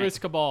Okay, fucking Corvus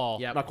Cabal.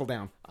 Yep. knuckle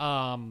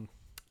down.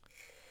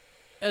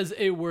 As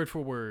a word for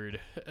word,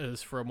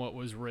 as from what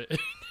was written,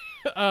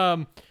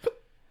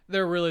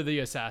 they're really the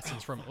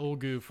assassins from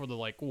Ulgu for the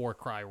like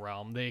Warcry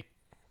realm. They,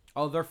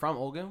 Oh, they're from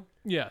Ulgu?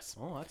 yes,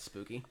 Oh, that's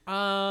spooky.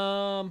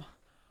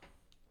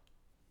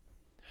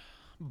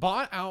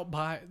 bought out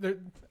by they're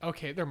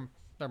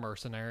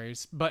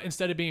mercenaries, but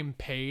instead of being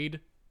paid,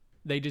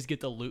 they just get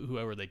to loot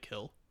whoever they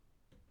kill.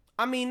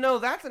 I mean, no,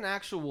 that's an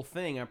actual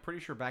thing. I'm pretty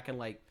sure back in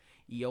like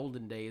the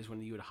olden days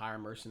when you would hire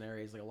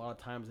mercenaries, like a lot of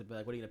times they'd be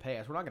like, what are you going to pay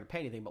us? We're not going to pay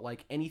anything, but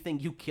like anything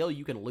you kill,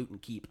 you can loot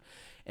and keep.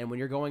 And when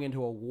you're going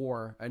into a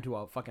war, into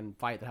a fucking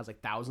fight that has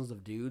like thousands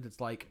of dudes, it's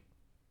like,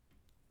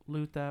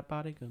 loot that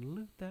body, gonna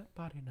loot that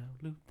body now,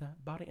 loot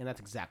that body. And that's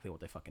exactly what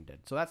they fucking did.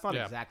 So that's not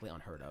Yeah. exactly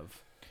unheard of.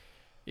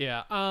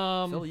 Yeah.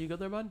 Phil, you good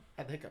there, bud?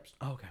 Had the hiccups.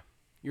 Oh, okay.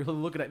 You're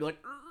looking at me like,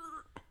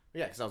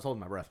 Yeah, because I was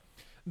holding my breath.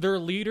 Their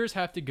leaders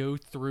have to go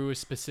through a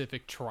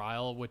specific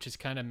trial, which is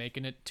kind of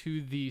making it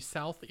to the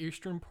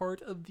southeastern part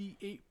of the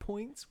 8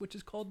 points, which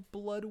is called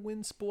Blood,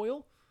 Wind,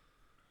 Spoil.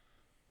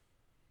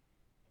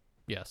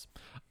 Yes.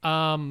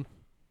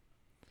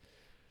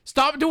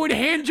 Stop doing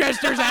hand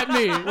gestures at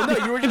me. Well,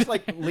 no, you were just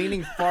like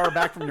leaning far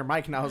back from your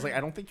mic, and I was like,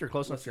 I don't think you're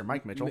close enough to your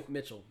mic, Mitchell.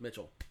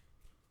 Mitchell.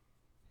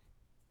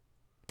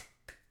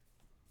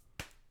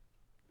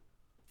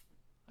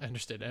 I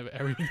understand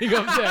everything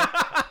I'm saying.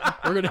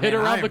 We're gonna hit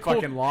Man, around I the am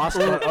fucking corner. lost,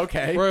 but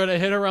okay. We're gonna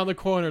hit around the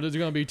corner. There's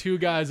gonna be two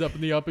guys up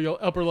in the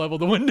upper level of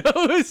the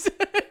windows.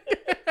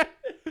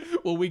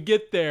 When we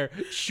get there,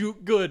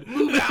 shoot good.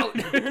 Move out.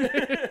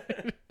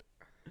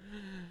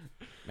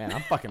 Man,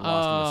 I'm fucking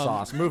lost in the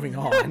sauce. Moving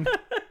on.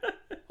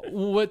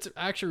 What's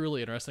actually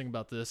really interesting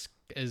about this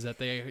is that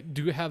they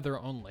do have their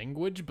own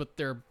language, but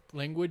their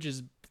language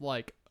is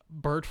like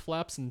bird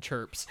flaps and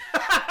chirps.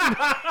 Of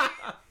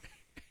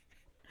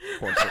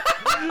course it.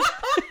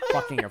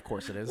 Fucking of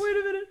course it is. Wait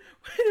a minute.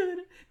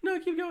 No,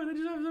 keep going. I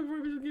just have something for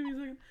you. Just give me a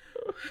second.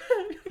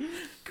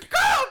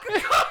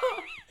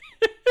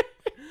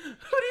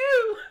 Who do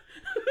you?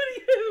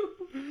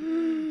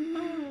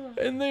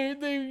 And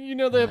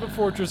they have a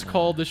fortress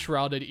called the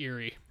Shrouded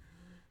Eyrie.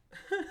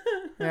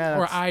 Yeah,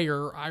 Or that's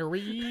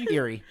Eyrie.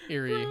 Erie.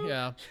 Eyrie,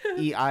 yeah.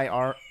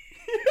 E-I-R.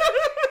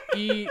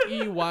 Eyrie.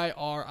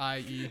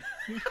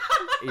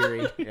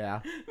 Erie, yeah.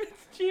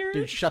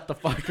 Dude, shut the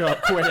fuck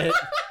up. Quit it.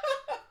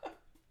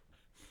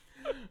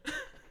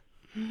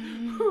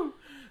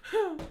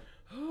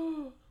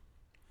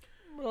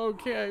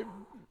 Okay.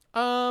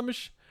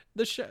 The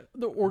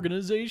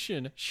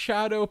organization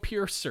Shadow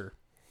Piercer,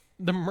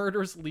 the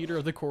murderous leader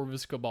of the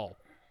Corvus Cabal.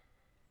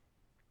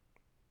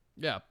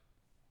 Yeah.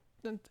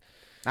 And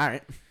All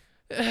right.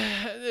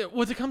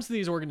 when it comes to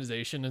these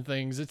organization and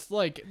things, it's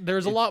like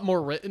there's a lot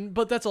more written,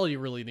 but that's all you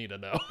really need to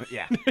know.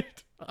 Yeah.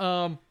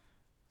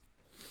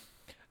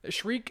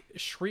 Shrike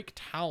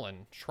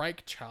Talon.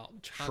 Shrike.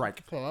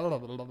 Shrike.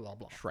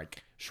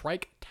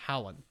 Shrike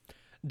Talon.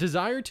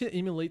 Desire to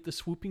emulate the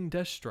swooping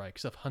death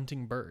strikes of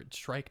hunting birds,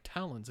 Shrike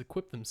Talons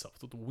equip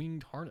themselves with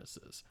winged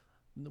harnesses.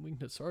 And the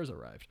winged hussars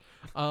arrived.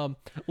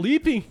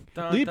 Leaping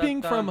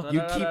from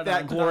You keep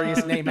that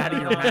glorious name out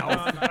of your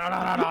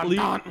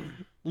mouth.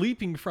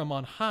 leaping from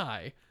on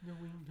high,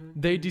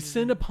 they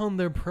descend upon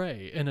their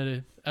prey in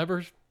an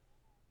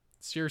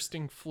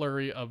ever-searing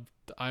flurry of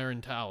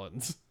iron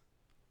talons.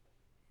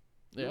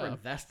 You're Yeah,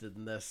 invested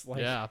in this.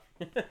 Like, yeah.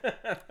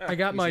 I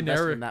got He's my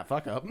invested in narrative. that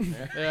fuck up.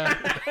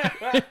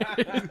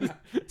 Yeah.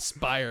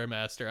 Spire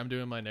Master. I'm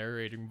doing my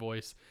narrating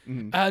voice.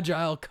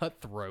 Agile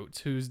cutthroats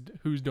whose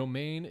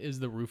domain is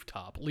the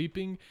rooftop,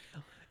 leaping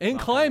and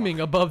climbing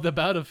above the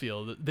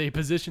battlefield. They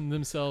position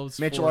themselves.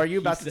 Mitchell, for are you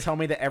about to tell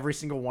me that every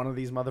single one of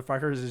these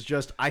motherfuckers is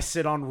just I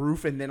sit on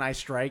roof and then I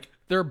strike?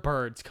 They're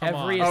birds. Come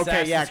Every on.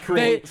 Okay, yeah, Assassin's cool.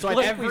 Creed. So I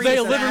They- think we they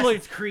just- literally-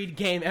 Assassin's Creed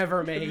game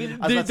ever made. I was They,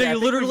 about to say, I they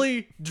think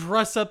literally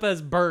dress up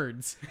as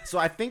birds. So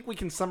I think we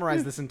can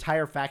summarize this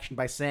entire faction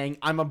by saying,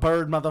 I'm a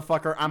bird,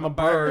 motherfucker, I'm a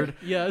bird.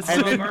 Yes.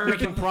 And then we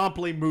can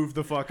promptly move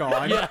the fuck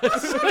on.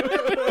 Yes.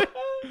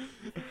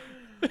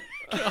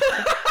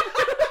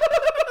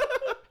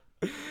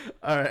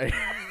 All right.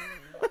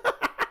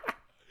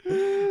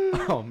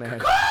 Oh,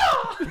 man.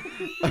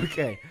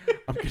 Okay.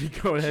 I'm going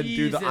to go ahead and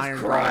do the Jesus Iron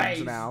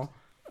Christ. Golems now.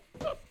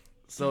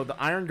 So the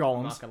Iron I'm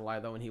Golems. not gonna lie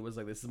though, when he was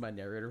like, "This is my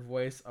narrator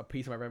voice," a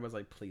piece of my brain was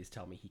like, "Please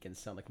tell me he can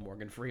sound like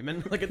Morgan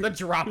Freeman, like at the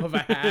drop of a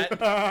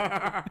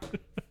hat."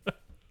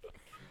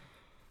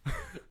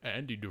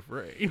 Andy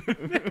Dufresne.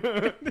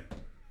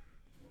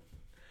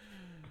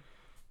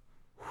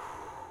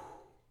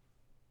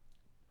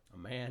 A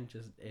man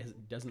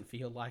doesn't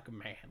feel like a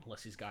man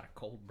unless he's got a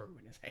cold brew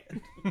in his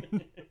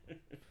hand.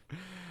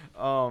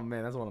 Oh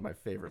man, that's one of my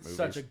favorite movies.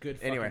 Such a good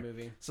fucking Anyway,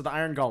 movie. so the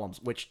Iron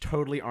Golems, which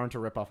totally aren't a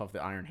ripoff of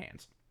the Iron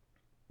Hands.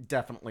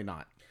 Definitely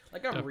not.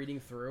 Like I'm reading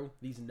through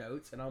these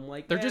notes and I'm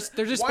like, They're "Man, just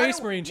why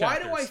Space Marine Why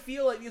do chapters." I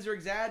feel like these are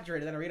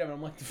exaggerated? Then I read them and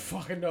I'm like,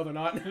 fucking no, they're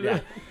not.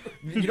 Yeah.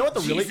 You know what the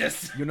really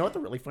Jesus. You know what the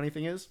really funny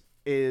thing is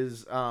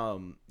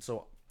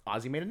so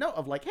Ozzy made a note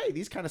of like, hey,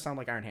 these kind of sound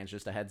like Iron Hands,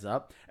 just a heads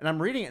up. And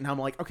I'm reading it and I'm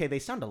like, okay, they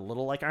sound a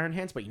little like Iron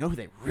Hands, but you know who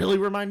they really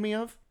remind me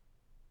of?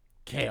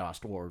 Chaos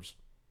Dwarves.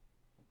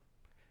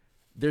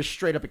 There's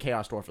straight up a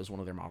Chaos Dwarf as one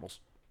of their models.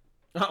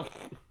 Oh,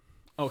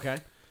 okay.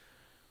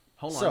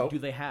 Hold So- on. Do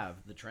they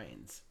have the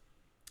trains?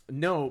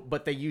 No,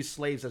 but they use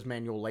slaves as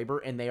manual labor,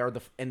 and they are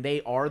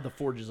the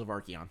forges of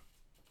Archeon.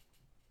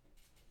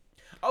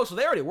 Oh, so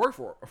they already work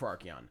for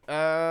Archeon.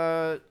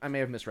 I may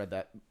have misread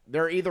that.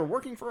 They're either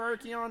working for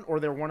Archeon or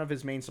they're one of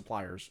his main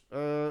suppliers.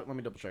 Let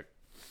me double check.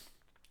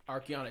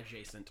 Archeon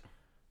adjacent.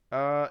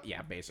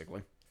 Yeah,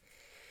 basically.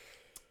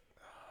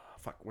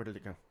 Fuck, where did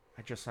it go?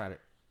 I just had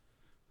it.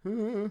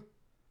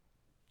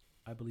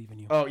 I believe in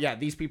you. Oh, yeah,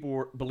 these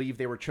people believe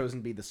they were chosen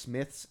to be the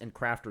smiths and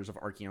crafters of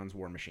Archeon's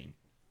war machine.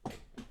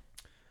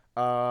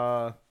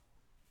 But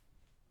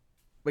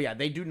yeah,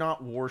 they do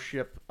not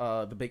worship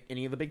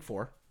any of the big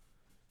four.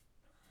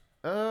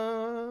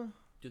 Do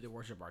they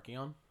worship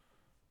Archeon?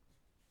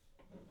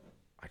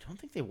 I don't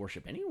think they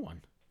worship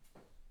anyone,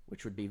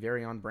 which would be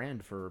very on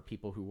brand for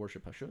people who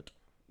worship Hashut.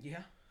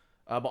 Yeah.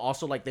 But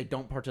also, like, they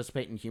don't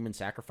participate in human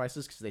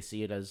sacrifices because they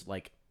see it as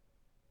like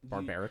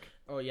barbaric,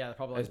 Oh yeah,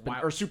 probably.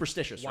 Like, or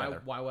superstitious,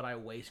 rather. why would I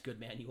waste good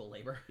manual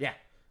labor? Yeah,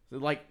 so,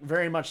 like,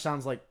 very much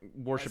sounds like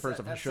worshippers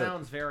of that Hashut.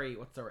 sounds very.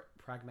 What's the word?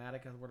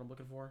 Pragmatic? Is the word I'm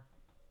looking for.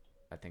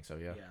 I think so.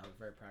 Yeah. Yeah,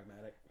 very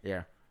pragmatic.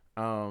 Yeah.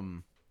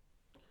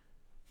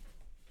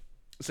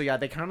 So yeah,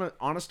 they kind of,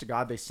 honest to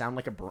God, they sound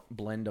like a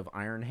blend of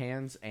Iron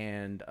Hands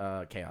and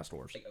Chaos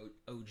Dwarves. Like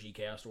OG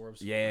Chaos Dwarves.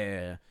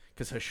 Yeah,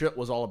 because Hashut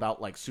was all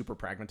about like super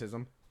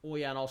pragmatism, Well,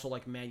 yeah, and also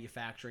like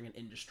manufacturing and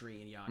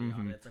industry and yada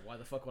yada. It's like, why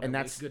the fuck would and I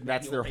that's waste good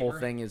that's their manual whole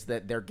labor? thing is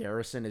that their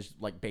garrison is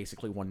like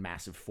basically one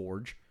massive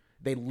forge.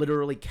 They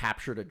literally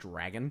captured a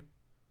dragon,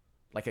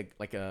 like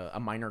a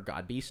minor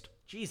god beast,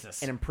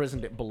 Jesus. and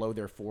imprisoned it below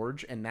their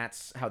forge, and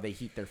that's how they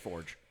heat their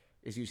forge,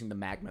 is using the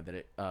magma that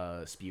it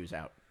spews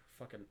out.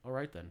 Fucking all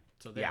right then.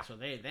 So they Yeah. so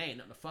they ain't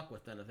nothing to fuck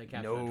with then if they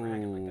capture a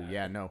dragon like that.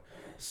 Yeah, no.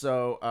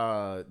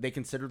 So they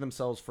consider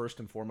themselves first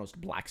and foremost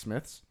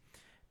blacksmiths,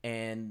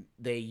 and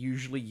they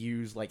usually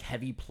use like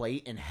heavy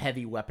plate and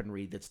heavy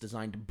weaponry that's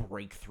designed to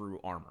break through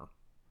armor.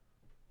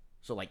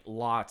 So like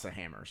lots of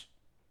hammers.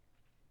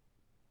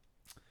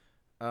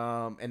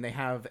 And they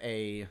have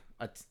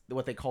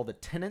what they call the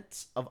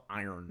tenets of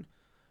iron.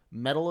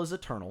 Metal is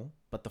eternal,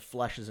 but the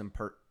flesh is oh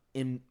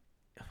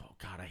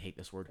God, I hate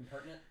this word.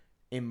 Impertinent?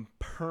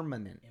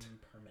 Impermanent.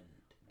 Impermanent.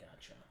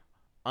 Gotcha.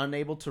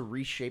 Unable to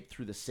reshape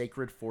through the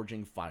sacred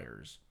forging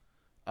fires.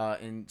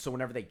 And so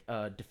whenever they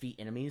defeat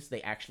enemies,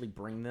 they actually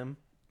bring them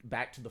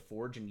back to the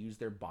forge and use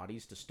their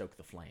bodies to stoke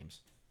the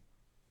flames.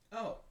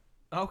 Oh.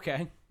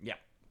 Okay. Yeah.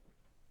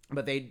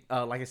 But they,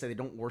 like I said, they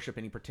don't worship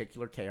any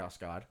particular chaos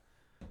god.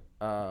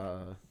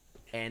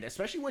 And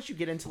especially once you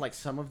get into like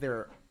some of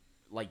their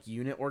like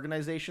unit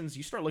organizations,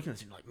 you start looking at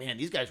this and you're like, man,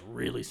 these guys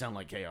really sound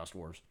like Chaos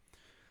Dwarves.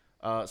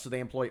 So they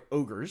employ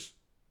ogres,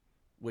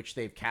 which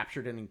they've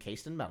captured and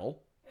encased in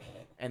metal,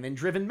 and then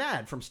driven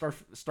mad from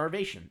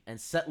starvation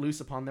and set loose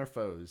upon their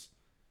foes.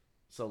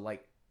 So,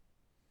 like,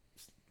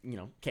 you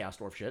know, Chaos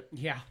Dwarf shit.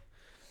 Yeah.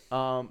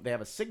 They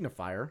have a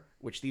signifier,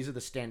 which these are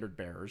the standard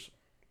bearers,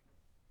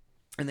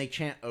 and they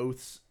chant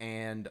oaths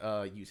and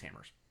use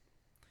hammers.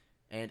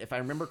 And if I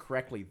remember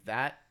correctly,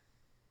 that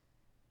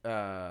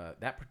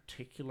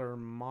particular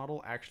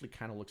model actually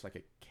kind of looks like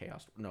a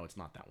Chaos. No, it's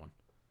not that one.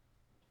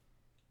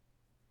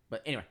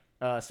 But anyway,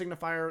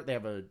 signifier, they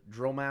have a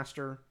drill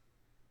master,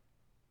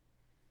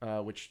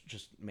 which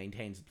just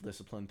maintains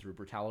discipline through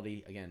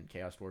brutality. Again,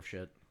 Chaos Dwarf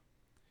shit.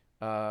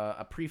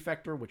 A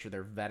prefector, which are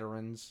their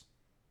veterans.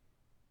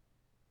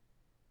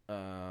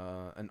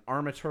 An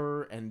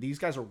armator, and these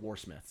guys are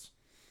warsmiths.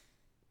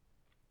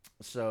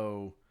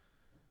 So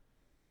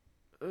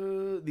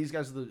these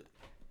are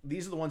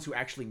the ones who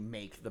actually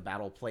make the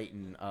battle plate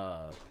and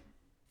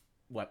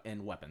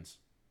weapons.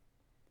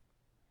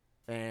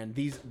 And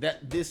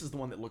this is the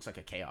one that looks like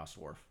a Chaos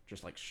Dwarf,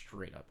 just like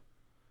straight up.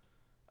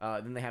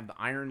 Then they have the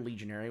Iron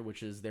Legionary,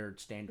 which is their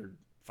standard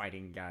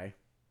fighting guy.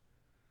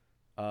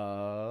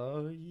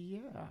 Yeah,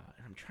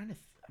 I'm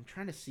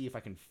trying to see if I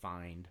can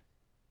find.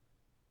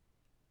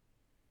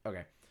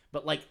 Okay,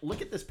 but like,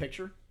 look at this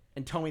picture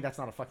and tell me that's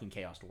not a fucking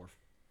Chaos Dwarf.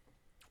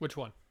 Which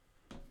one?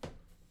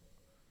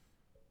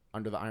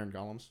 under the Iron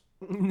Golems.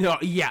 No,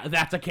 yeah,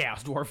 that's a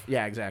Chaos Dwarf.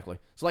 Yeah, exactly.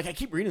 So like I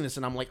keep reading this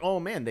and I'm like, oh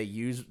man, they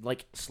use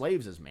like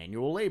slaves as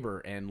manual labor,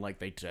 and like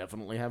they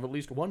definitely have at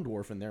least one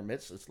dwarf in their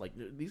midst. It's like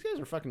these guys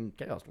are fucking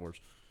Chaos Dwarves.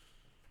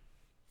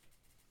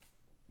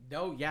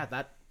 No, yeah,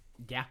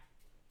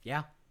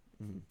 yeah.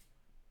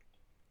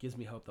 Gives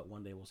me hope that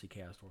one day we'll see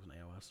Chaos Dwarves in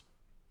AOS.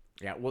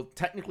 Yeah, well,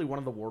 technically one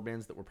of the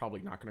warbands that we're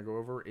probably not going to go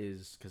over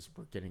is, because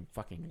we're getting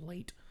fucking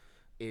late,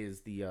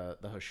 is the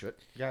Hashut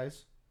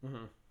guys.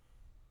 But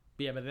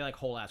yeah, but they like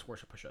whole ass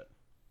worship Hashut.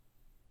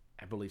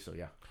 I believe so,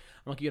 yeah.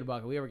 I'm looking at a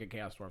bug. If we ever get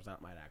Chaos Dwarves,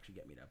 that might actually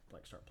get me to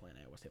like start playing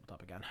AOS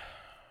tabletop again.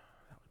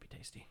 That would be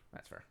tasty.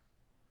 That's fair.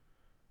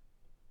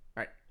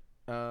 All right,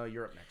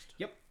 you're up next.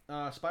 Yep.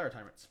 Spire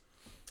Tyrants.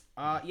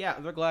 Yeah,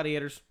 they're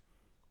gladiators.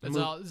 Is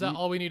that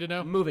all we need to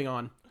know? Moving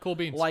on. Cool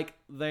beans. Like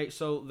they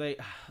fight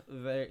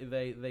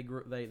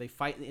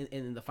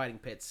in the fighting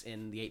pits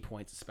in the 8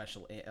 points,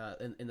 especially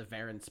in the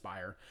Varen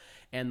Spire,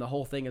 and the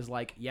whole thing is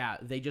like, yeah,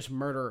 they just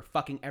murder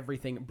fucking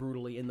everything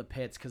brutally in the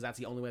pits because that's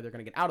the only way they're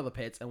gonna get out of the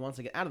pits. And once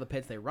they get out of the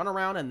pits, they run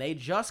around and they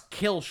just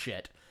kill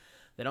shit.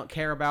 They don't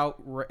care about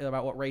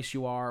what race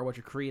you are, or what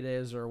your creed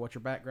is, or what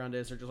your background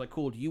is. They're just like,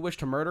 cool, do you wish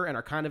to murder and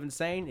are kind of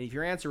insane? And if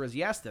your answer is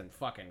yes, then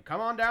fucking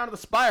come on down to the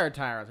Spire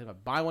Tyrants. They have a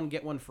buy one,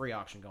 get one free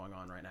auction going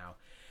on right now.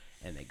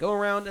 And they go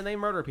around and they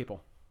murder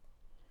people.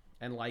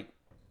 And like,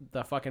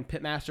 the fucking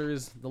Pitmaster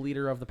is the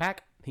leader of the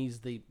pack.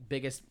 He's the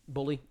biggest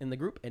bully in the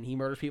group, and he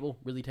murders people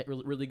really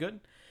good.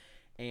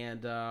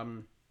 And,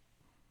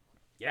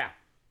 yeah.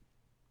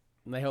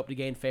 And they hope to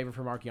gain favor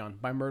from Archeon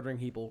by murdering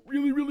people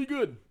really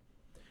good.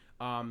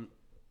 And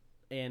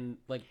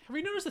like, have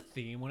you noticed a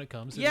theme when it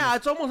comes to yeah, this?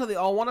 it's almost like they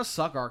all want to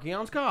suck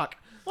Archeon's cock.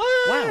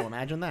 Wow,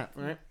 imagine that.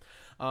 Right?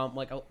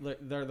 Like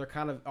they're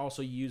kind of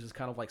also used as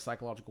kind of like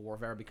psychological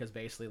warfare because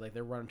basically like they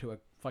run into a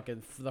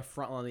fucking the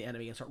front line of the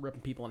enemy and start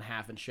ripping people in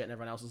half and shit, and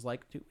everyone else is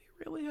like, do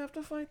we really have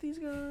to fight these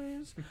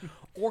guys,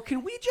 or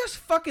can we just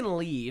fucking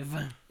leave?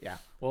 Yeah.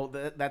 Well,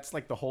 that's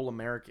like the whole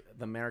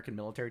American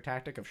military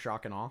tactic of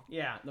shock and awe.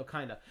 Yeah, no,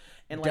 kind of,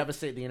 and like,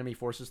 Devastate the enemy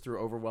forces through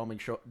overwhelming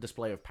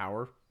display of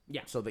power.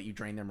 Yeah. So that you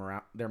drain their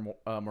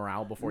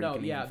morale before you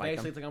can even fight basically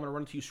them. it's like I'm gonna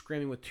run into you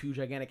screaming with 2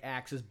 gigantic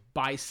axes,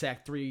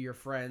 bisect 3 of your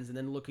friends, and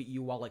then look at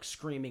you while like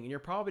screaming, and you're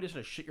probably just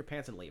gonna shit your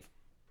pants and leave.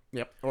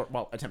 Yep. Or,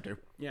 well, attempt to.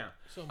 Yeah.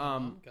 So my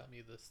mom got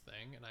me this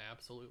thing, and I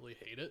absolutely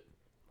hate it.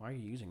 Why are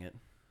you using it?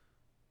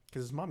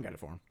 Because his mom got it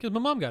for him. Because my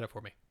mom got it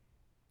for me.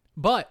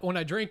 But when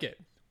I drink it,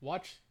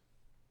 watch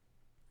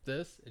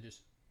this. It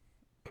just...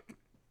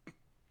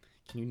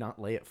 Can you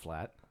not lay it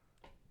flat?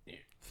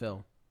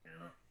 Phil.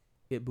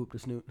 It booped a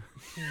snoot.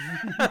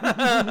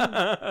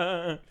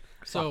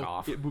 So Fuck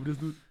off. It booped a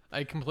snoot.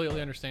 I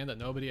completely understand that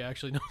nobody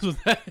actually knows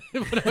what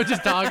I was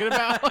just talking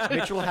about.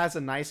 Mitchell has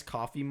a nice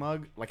coffee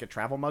mug, like a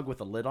travel mug with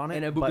a lid on it,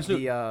 And a but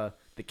boop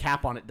the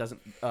cap on it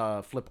doesn't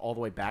flip all the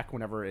way back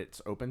whenever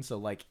it's open. So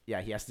like, yeah,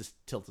 he has to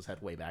tilt his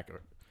head way back.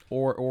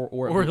 Or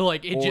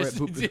like it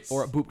just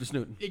or it booped a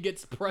snoot. it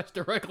gets pressed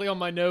directly on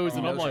my nose,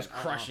 and I'm like, just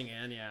crushing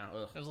in. Yeah.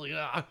 Ugh. I was like,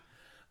 ah.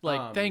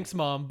 Like, thanks,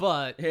 mom,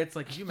 but It's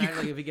like, could you imagine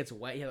like, if it gets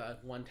wet, you have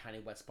like, one tiny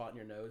wet spot in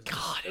your nose.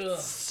 God, it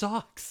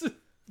sucks.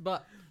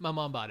 But my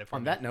mom bought it for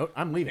On me. that note,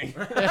 I'm leaving.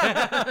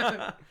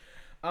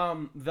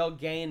 They'll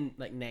gain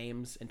like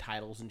names and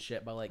titles and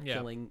shit by like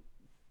killing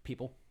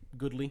people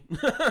goodly.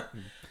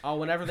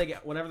 Whenever they get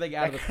out That of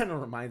the kind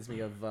of reminds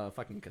me of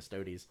fucking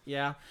Custodes.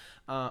 yeah.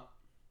 Look,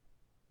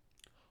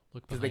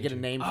 Because they get a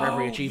you. name for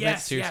every achievement.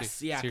 Yes, Seriously,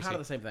 yes, yeah, kind seriously. of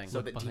the same thing.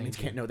 So that behind demons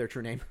you. can't know their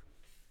true name.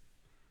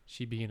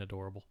 She being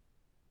adorable.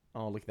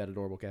 Oh, look at that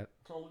adorable cat.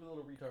 Oh, look at the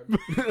little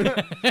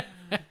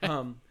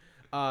retard.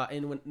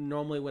 And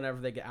normally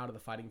whenever they get out of the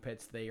fighting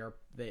pits, they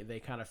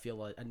kind of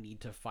feel a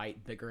need to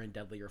fight bigger and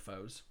deadlier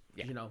foes.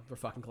 Yeah. You know,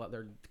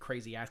 they're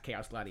crazy ass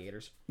chaos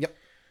gladiators. Yep.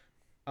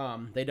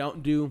 They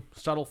don't do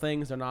subtle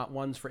things. They're not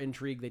ones for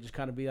intrigue. They just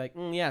kind of be like,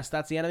 yes,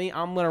 that's the enemy.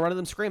 I'm gonna run at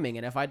them screaming,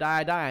 and if I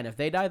die, I die, and if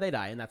they die, they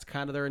die, and that's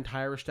kind of their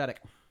entire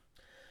aesthetic.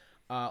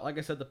 Like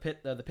I said,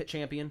 the pit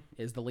champion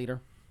is the leader.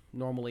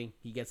 Normally,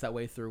 he gets that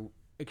way through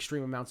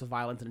extreme amounts of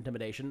violence and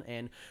intimidation,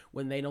 and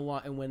when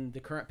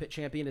the current pit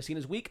champion is seen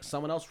as weak,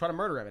 someone else try to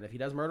murder him, and if he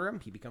does murder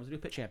him, he becomes a new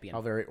pit champion. How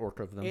very orc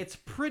of them. It's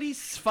pretty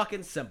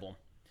fucking simple.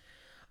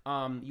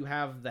 You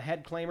have the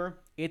head claimer.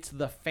 It's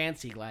the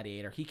fancy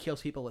gladiator. He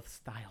kills people with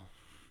style.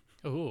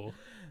 Ooh.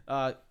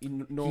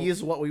 He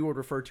is what we would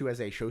refer to as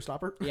a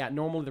showstopper. Yeah,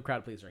 normally the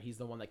crowd pleaser. He's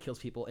the one that kills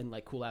people in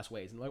like cool ass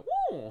ways and like,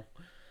 woo.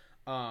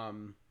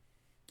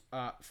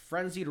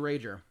 Frenzied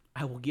Rager.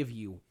 I will give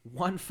you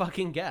one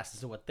fucking guess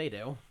as to what they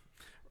do.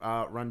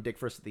 Run dick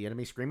first at the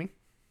enemy, screaming.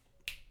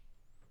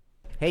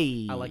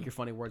 Hey. I like your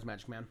funny words,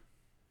 Magic Man.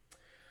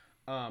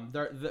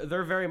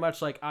 They're very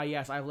much like,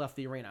 yes, I've left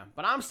the arena,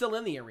 but I'm still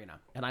in the arena,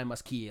 and I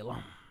must kill.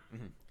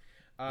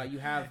 You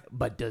have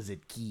But does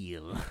it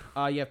kill?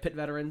 you have pit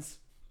veterans.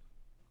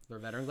 They're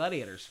veteran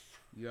gladiators.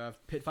 You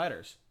have pit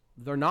fighters.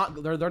 They're not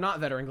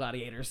veteran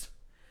gladiators.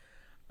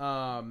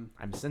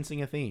 I'm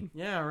sensing a theme.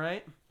 Yeah,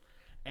 right.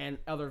 And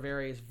other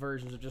various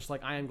versions of just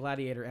like I am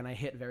gladiator and I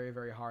hit very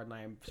very hard and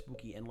I am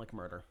spooky and like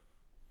murder.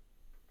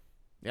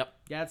 Yep.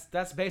 Yeah,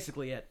 that's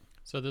basically it.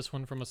 So this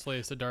one from a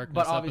Slaves to Darkness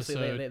But obviously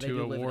episode they to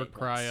do a live in War 8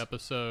 Cry points.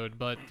 episode,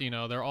 but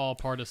they're all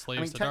part of Slaves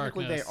I mean, to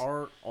technically Darkness. they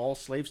are all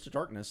slaves to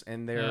darkness,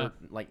 and they're Yeah.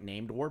 like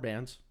named war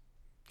bands.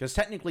 Because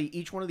technically,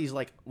 each one of these,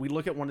 like, we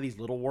look at one of these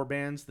little war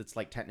bands that's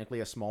like technically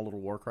a small little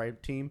war cry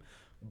team,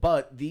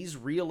 but these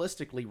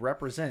realistically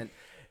represent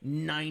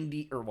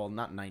 90, or well,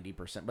 not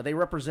 90%, but they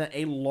represent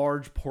a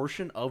large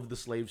portion of the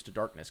Slaves to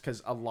Darkness.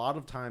 Because a lot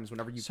of times,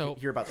 whenever you So-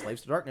 hear about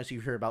Slaves to Darkness, you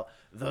hear about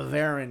the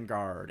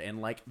Varengard and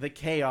like the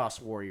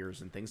Chaos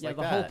Warriors and things Yeah, like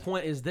the that. whole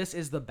point is this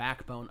is the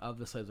backbone of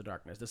the Slaves of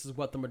Darkness. This is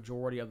what the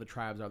majority of the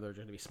tribes are. They're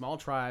going to be small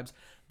tribes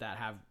that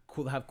have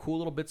cool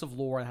little bits of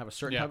lore and have a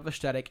certain Yeah. type of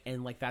aesthetic,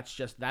 and like that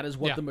is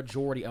what Yeah. the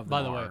majority of them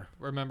By the are. way,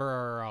 remember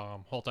our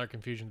whole dark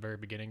confusion at the very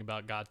beginning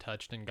about God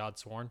touched and God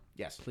sworn?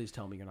 Yes. Please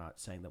tell me you're not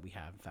saying that we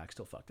have in fact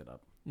still fucked it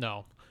up.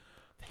 No.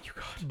 Thank you,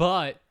 God.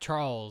 But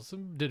Charles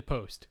did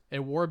post a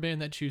warband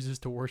that chooses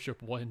to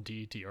worship one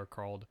deity are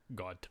called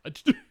God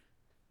touched.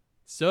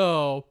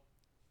 So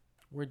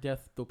We're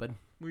death stupid.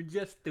 we're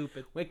just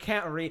stupid. We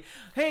can't read.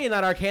 Hey,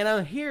 Not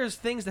Arcana, here's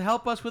things to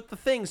help us with the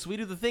things, so we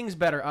do the things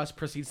better. Us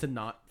proceeds to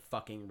not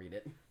fucking read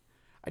it.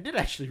 I did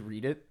actually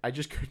read it. I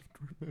just couldn't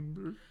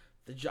remember.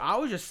 I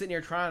was just sitting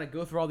here trying to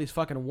go through all these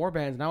fucking war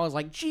bands, and I was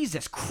like,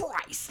 Jesus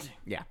Christ!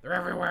 Yeah. They're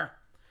everywhere.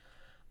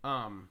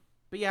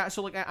 But yeah,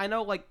 so like I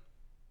know like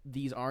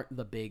these aren't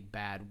the big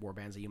bad war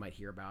bands that you might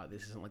hear about.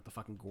 This isn't like the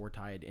fucking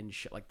Gore-Tide and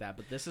shit like that.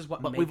 But this is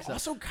what But makes we've up,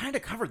 also kind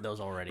of covered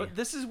those already. But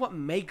this is what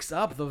makes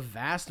up the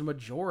vast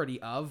majority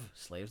of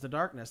Slaves to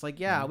Darkness. Like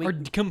yeah, we Or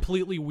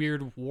completely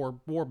weird war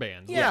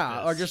bands.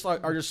 yeah, like this.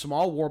 are just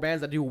small war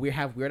bands that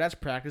have weird ass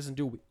practice and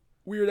do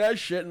weird ass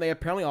shit, and they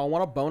apparently all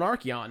want to bone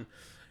Archeon.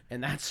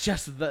 And that's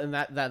just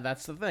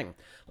that's the thing.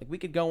 Like we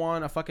could go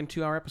on a fucking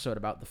 2-hour episode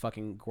about the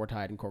fucking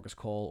Gore-Tide and Corcus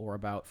Cole, or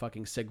about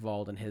fucking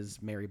Sigvald and his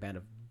merry band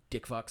of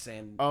dick fucks.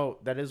 And Oh,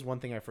 that is one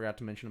thing I forgot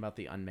to mention about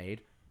the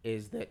Unmade,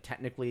 is that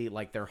technically,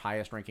 like, their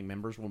highest ranking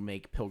members will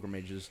make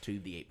pilgrimages to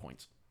the 8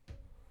 points.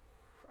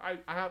 I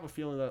have a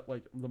feeling that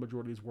like the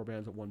majority of these war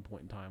bands at one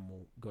point in time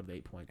will go to the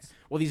 8 points.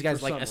 Well, these guys,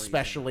 For like, some reason.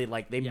 especially,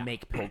 like, they Yeah.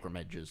 make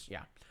pilgrimages.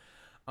 Yeah.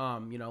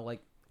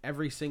 Like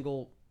every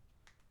single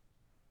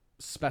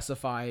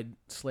specified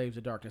Slaves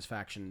of Darkness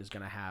faction is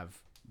gonna have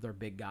their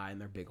big guy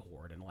and their big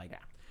horde, and like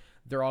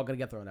they're all gonna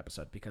get their own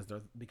episode because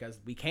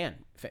we can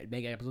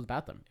make episodes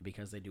about them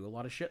because they do a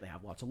lot of shit. They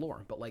have lots of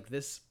lore, but like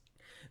this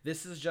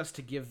is just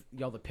to give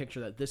y'all the picture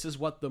that this is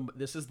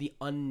the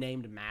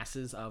unnamed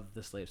masses of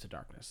the Slaves to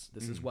Darkness.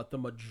 This is what the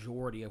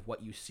majority of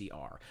what you see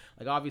are.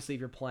 Like obviously, if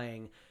you're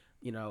playing,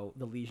 the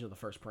Legion of the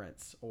First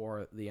Prince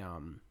or the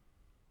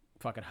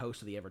fucking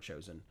Host of the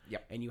Everchosen.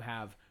 Yep. And you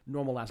have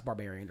normal ass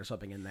barbarians or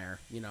something in there.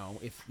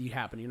 If you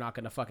happen, you're not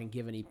gonna fucking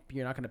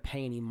you're not gonna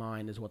pay any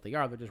mind as what they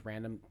are. They're just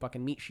random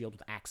fucking meat shields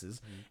with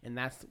axes, and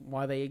that's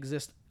why they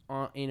exist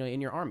on in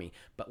your army.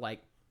 But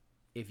like,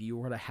 if you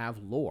were to have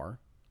lore,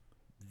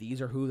 these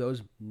are who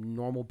those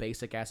normal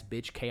basic ass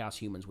bitch chaos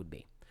humans would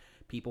be.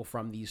 People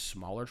from these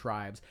smaller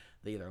tribes.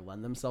 They either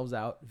lend themselves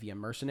out via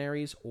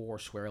mercenaries or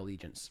swear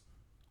allegiance.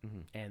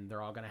 And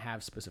they're all going to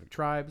have specific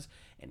tribes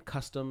and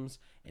customs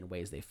and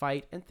ways they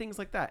fight and things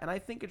like that. And I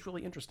think it's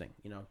really interesting,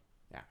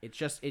 Yeah. It's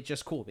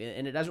just cool.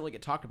 And it doesn't really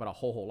get talked about a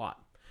whole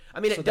lot. I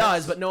mean, So it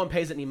does, that's- but no one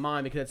pays it any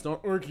mind because it's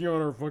not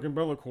Archeon or fucking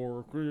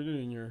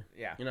Be'lakor.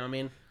 Yeah. You know what I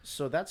mean?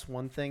 So that's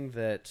one thing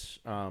that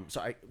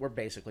we're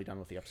basically done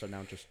with the episode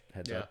now, just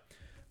heads up.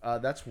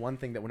 That's one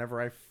thing that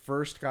whenever I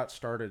first got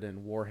started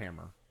in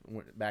Warhammer,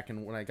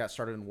 when I got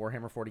started in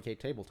Warhammer 40k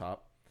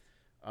tabletop,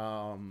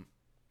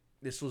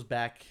 this was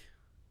back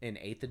in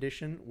 8th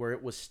edition, where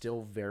it was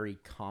still very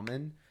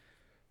common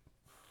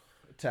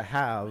to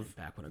have,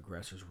 Back when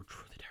aggressors were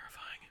truly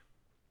terrifying.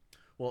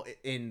 well,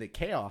 in the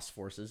Chaos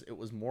Forces, it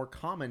was more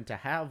common to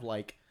have,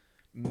 like,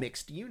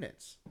 mixed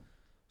units.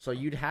 So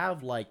you'd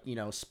have, like,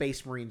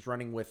 Space Marines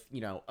running with,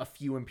 a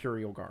few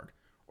Imperial Guard.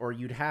 Or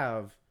you'd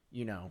have,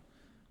 the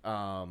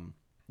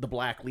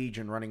Black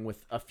Legion running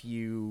with a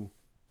few,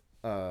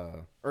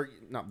 or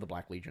not the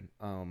Black Legion,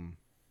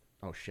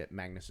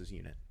 Magnus's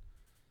unit.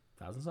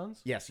 Thousand Sons?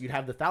 Yes, you'd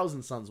have the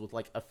Thousand Sons with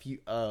like a few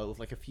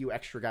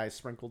extra guys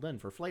sprinkled in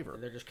for flavor.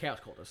 They're just chaos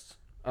cultists.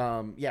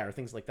 Or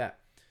things like that.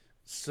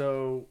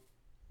 So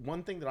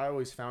one thing that I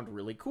always found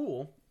really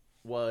cool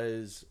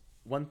was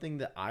one thing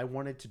that I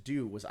wanted to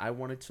do was I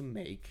wanted to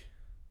make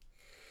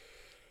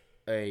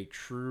a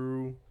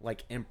true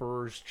like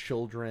Emperor's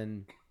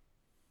Children,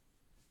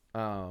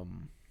 not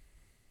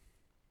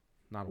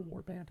a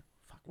war band.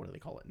 Fuck, what do they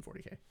call it in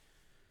 40k?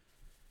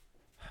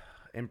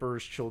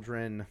 Emperor's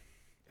Children,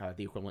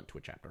 the equivalent to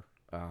a chapter.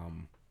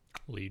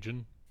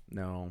 Legion.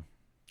 No.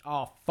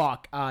 Oh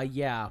fuck!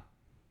 Yeah.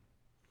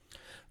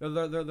 They're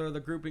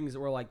the groupings that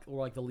were like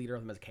the leader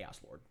of them as Chaos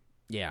Lord.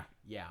 Yeah.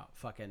 Yeah,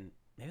 fucking.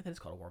 Maybe that is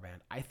called a warband.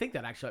 I think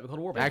that actually might be called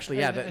a warband. Actually,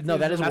 yeah. That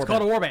is a that's warband.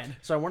 called a warband.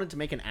 So I wanted to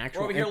make an We're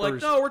actual over here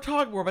Emperor's... like, no, we're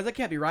talking warbands. That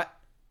can't be right.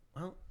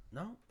 Well,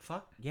 no,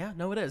 fuck. Yeah,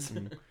 no, it is.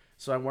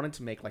 So I wanted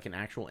to make like an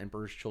actual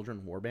Emperor's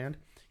Children warband,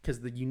 because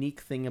the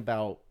unique thing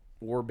about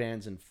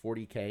warbands in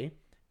 40k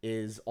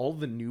is all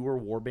the newer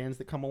warbands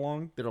that come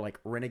along that are like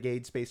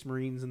Renegade Space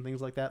Marines and things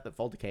like that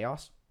fall to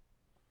Chaos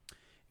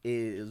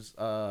is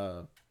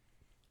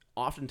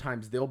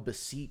oftentimes they'll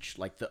beseech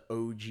like the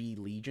OG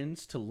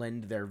legions to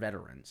lend their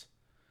veterans.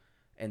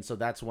 And so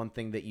that's one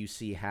thing that you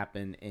see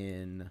happen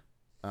in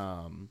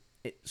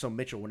so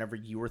Mitchell, whenever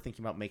you were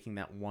thinking about making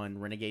that one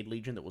Renegade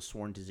Legion that was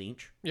sworn to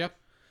Tzeentch. Yep.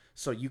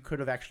 So you could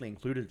have actually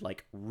included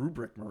like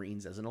Rubric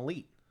Marines as an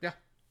elite. Yeah.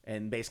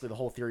 And basically the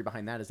whole theory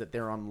behind that is that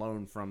they're on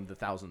loan from the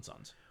Thousand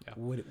Sons. Yeah.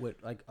 Would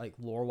like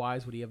lore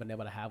wise, would he have been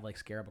able to have like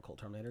Scarab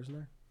Occult Terminators in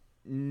there?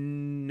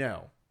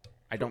 No.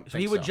 I don't So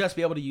think he would so. just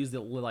be able to use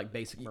the like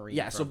basic Marine.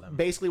 Yeah, so from them.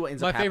 basically what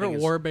ends My up happening favorite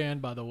is...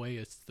 warband, by the way,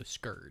 is the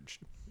Scourge.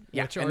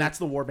 Yeah, which and are- that's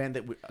the warband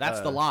that...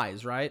 That's the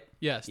lies, right?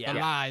 Yes, Yeah.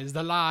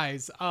 the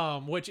lies.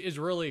 Which is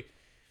really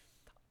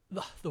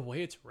the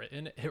way it's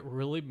written. It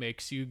really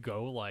makes you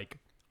go like,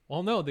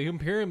 well, no, the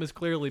Imperium is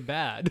clearly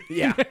bad.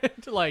 Yeah.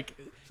 like,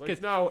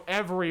 Like, no,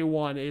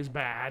 everyone is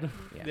bad.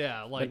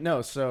 yeah, like But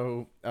no,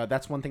 so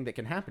that's one thing that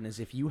can happen is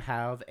if you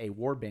have a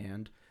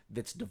warband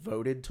that's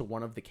devoted to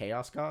one of the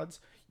Chaos Gods,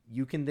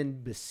 you can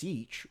then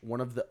beseech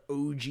one of the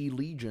OG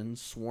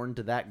legions sworn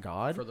to that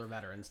god For their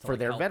veterans. To, for like,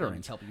 their help them,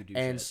 veterans. help you do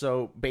And shit.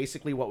 so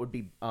basically what would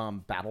be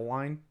battle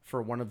line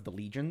for one of the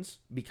legions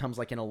becomes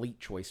like an elite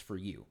choice for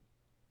you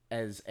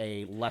as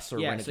a lesser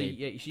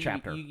renegade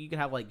chapter. You could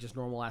have like just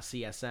normal ass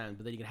CSN,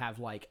 but then you could have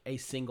like a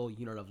single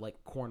unit of like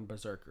Khorne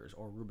Berserkers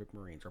or Rubric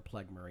Marines or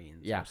Plague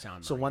Marines. Yeah. Or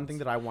Sound So one Marines. thing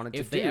that I wanted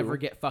if to they do, ever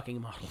get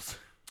fucking models.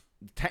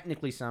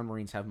 technically Sound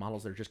Marines have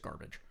models that are just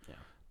garbage.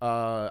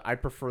 Yeah. I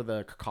prefer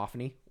the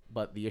Cacophony,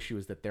 but the issue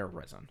is that they're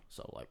resin.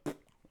 So like,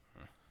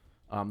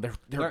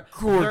 they're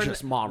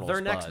gorgeous models.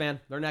 They're next, but- man.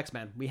 They're next,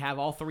 man. We have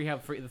all three.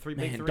 Have the three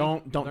big Man, three.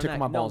 don't They're tickle next.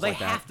 my balls No, like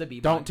they that. have to be.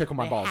 Don't bud. tickle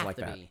my They balls have like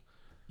to that. be.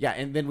 Yeah,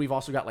 and then we've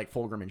also got like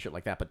Fulgrim and shit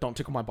like that, but don't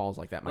tickle my balls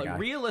like that, my Like guy.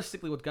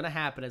 realistically, what's gonna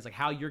happen is like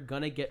how you're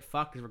gonna get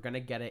fucked is we're gonna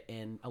get it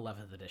in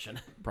 11th edition.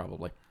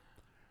 Probably.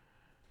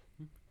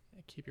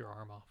 keep your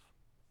arm off.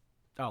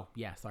 Oh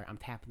yeah, sorry, I'm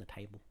tapping the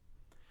table.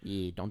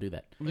 Yeah, don't do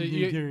that.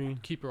 You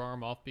keep your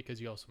arm off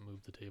because you also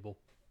move the table.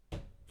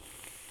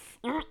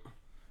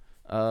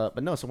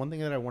 But no, so one thing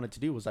that I wanted to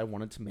do was I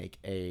wanted to make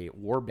a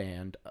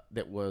warband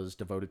that was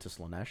devoted to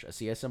Slaanesh, a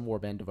CSM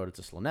warband devoted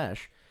to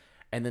Slaanesh,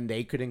 and then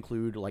they could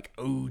include like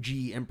OG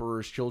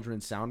Emperor's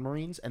Children Sound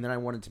Marines, and then I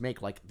wanted to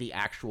make like the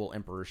actual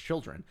Emperor's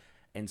Children,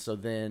 and so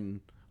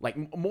then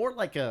like more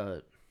like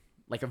a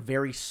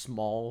very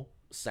small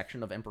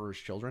section of Emperor's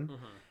Children.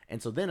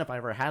 And so then if I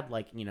ever had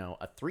like, you know,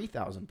 a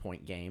 3,000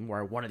 point game where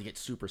I wanted to get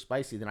super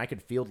spicy, then I could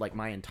field like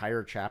my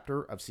entire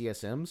chapter of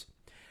CSMs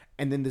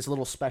and then this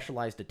little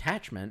specialized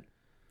detachment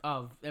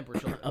Of Emperor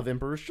Children. of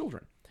Emperor's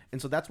Children.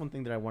 And so that's one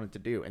thing that I wanted to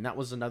do. And that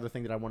was another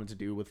thing that I wanted to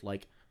do with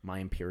like my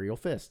Imperial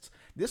Fists.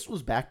 This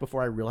was back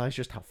before I realized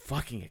just how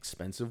fucking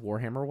expensive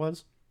Warhammer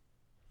was.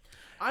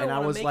 I and I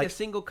want was to make like- a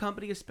single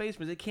company of Space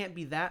Marines. It can't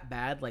be that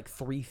bad. Like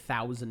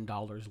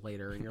 $3,000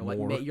 later, and you're like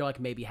More. you're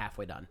like maybe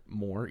halfway done.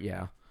 More,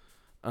 yeah.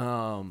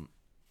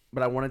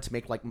 But I wanted to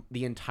make like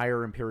the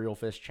entire Imperial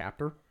Fist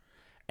chapter.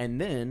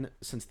 And then,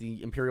 since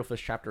the Imperial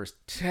Fist chapter is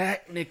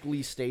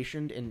technically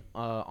stationed in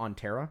on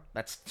Terra,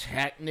 that's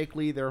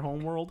technically their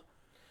homeworld.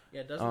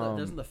 Yeah,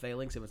 doesn't the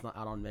Phalanx, if it's not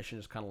out on mission,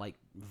 just kind of like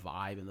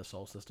vibe in the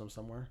Sol system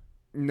somewhere?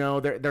 No,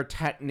 they're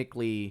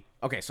technically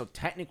okay. So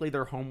technically,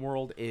 their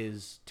homeworld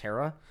is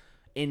Terra.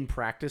 In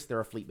practice, they're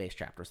a fleet-based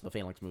chapter, so the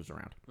Phalanx moves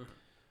around.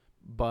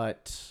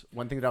 But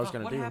one thing that I was going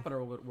to What do, happened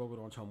to World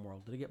War I's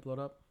homeworld? Did it get blown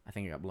up? I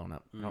think it got blown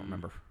up. I don't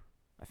remember.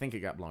 I think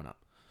it got blown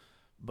up.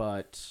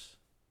 But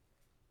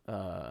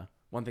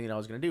one thing that I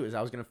was going to do is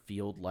I was going to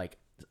field like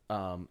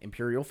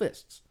Imperial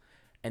Fists,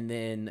 and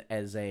then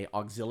as a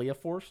auxilia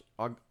force,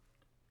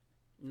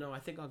 No, I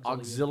think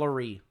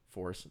auxiliary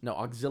force. No,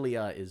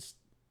 auxilia is.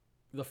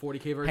 the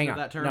 40k version Hang of on.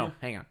 that term. No,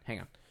 hang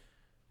on.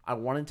 I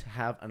wanted to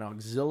have an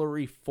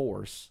auxiliary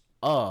force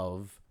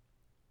of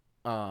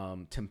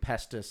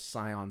Tempestus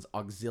Scion's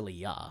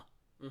auxilia,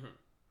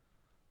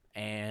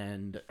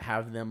 and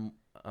have them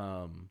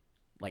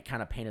like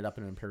kind of painted up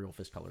in Imperial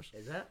Fist colors.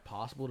 Is that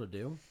possible to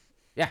do?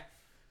 Yeah,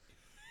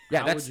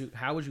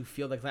 How would you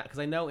feel like that? Because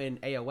I know in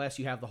AOS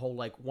you have the whole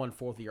like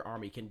 1/4 of your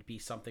army can be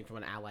something from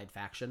an allied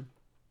faction.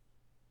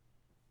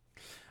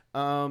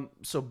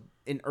 So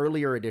in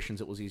earlier editions,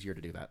 it was easier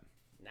to do that.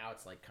 Now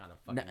it's like kind of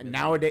fucking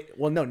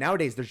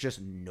Nowadays there's just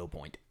no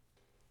point.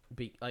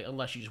 like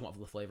unless you just want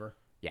the flavor.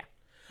 Yeah,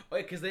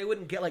 Because they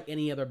wouldn't get like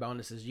any other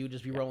bonuses. You would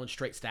just be rolling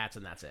straight stats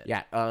and that's it.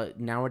 yeah.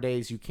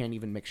 Nowadays you can't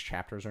even mix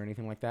chapters or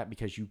anything like that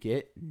because you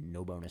get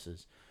no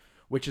bonuses,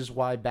 which is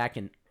why back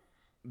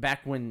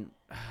when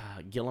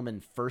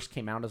Gilliman first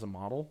came out as a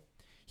model,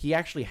 he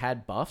actually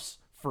had buffs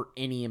for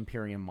any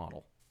Imperium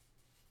model.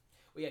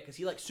 Well, yeah, because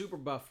he like super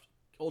buffed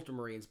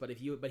Ultramarines, but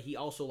he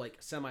also like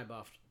semi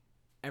buffed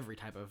every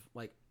type of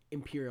like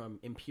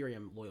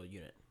Imperium loyal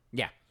unit.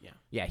 Yeah.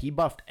 He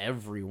buffed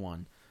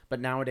everyone, but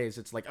nowadays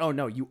it's like, oh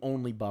no, you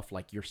only buff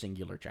like your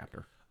singular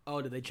chapter.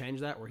 Oh, did they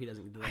change that where he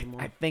doesn't do that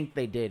anymore? I think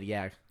they did.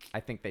 Yeah,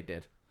 I think they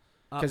did.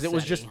 because it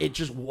was just upsetting. it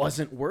just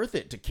wasn't worth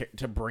it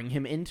to bring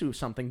him into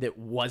something that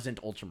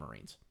wasn't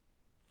Ultramarines.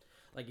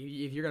 Like,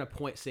 if you're going to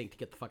point sync to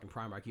get the fucking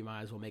Primarch, you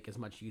might as well make as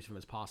much use of him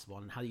as possible.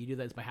 And how you do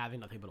that is by having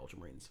nothing but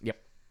Ultramarines. Yep.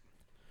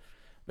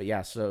 But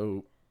yeah,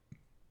 so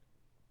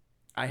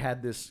I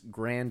had this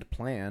grand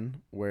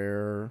plan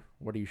where...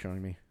 What are you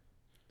showing me?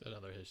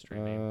 Another history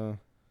name.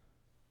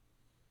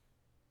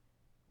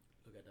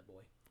 Look at that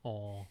boy.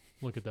 Oh,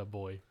 look at that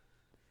boy.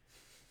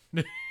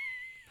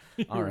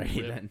 Alrighty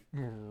Rip- then.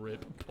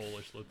 Rip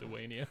Polish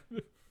Lithuania.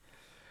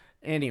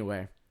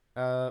 Anyway,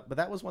 but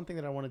that was one thing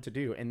that I wanted to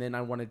do, and then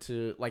I wanted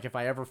to, like, if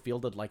I ever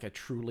fielded like a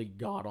truly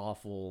god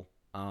awful,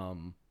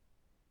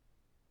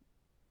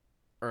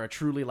 or a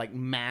truly like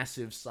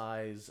massive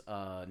size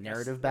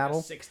narrative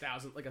battle,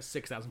 like a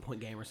 6,000 point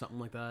game or something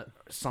like that.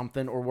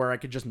 something, or where I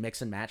could just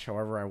mix and match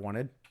however I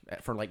wanted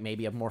for like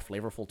maybe a more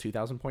flavorful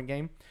 2,000 point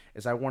game,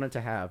 is I wanted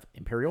to have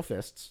Imperial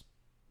Fists.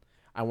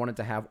 I wanted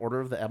to have Order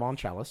of the Ebon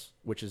Chalice,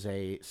 which is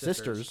a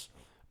sisters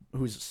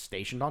who's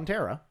stationed on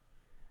Terra.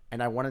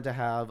 And I wanted to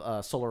have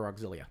Solar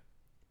Auxilia.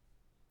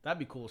 That'd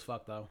be cool as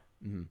fuck, though.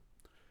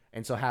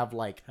 And so have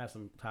like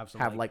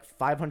Have like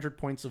 500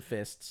 points of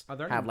fists, Are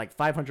there have any- like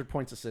 500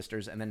 points of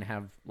sisters, and then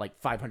have like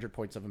 500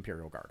 points of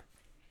Imperial Guard.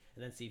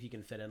 and then see if you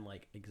can fit in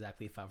like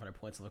exactly 500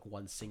 points in like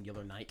one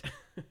singular night.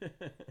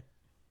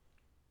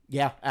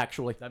 Yeah,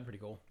 actually. That'd be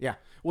pretty cool. Yeah.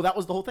 Well, that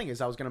was the whole thing, is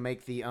I was going to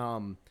make the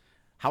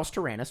House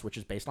Tyrannus, which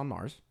is based on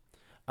Mars,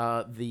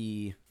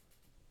 the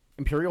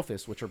Imperial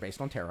Fists, which are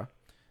based on Terra,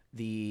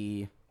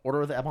 the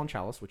Order of the Ebon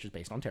Chalice, which is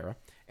based on Terra,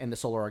 and the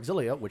Solar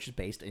Auxilia, which is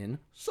based in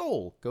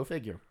Sol. Go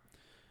figure.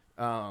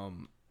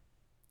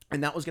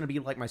 And that was going to be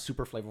like my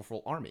super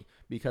flavorful army,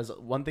 because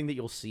one thing that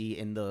you'll see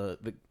in the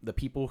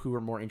people who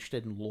are more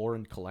interested in lore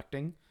and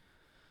collecting,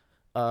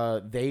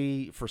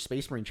 they, for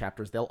Space Marine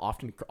chapters, they'll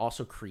often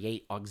also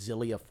create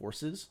Auxilia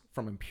forces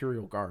from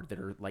Imperial Guard that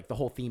are like, the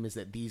whole theme is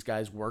that these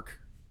guys work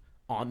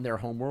on their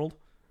homeworld.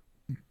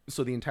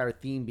 So the entire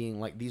theme being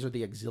like, these are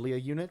the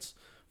Auxilia units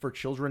for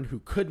children who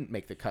couldn't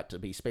make the cut to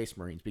be Space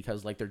Marines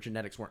because like their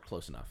genetics weren't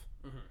close enough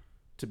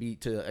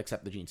to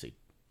accept the gene seed.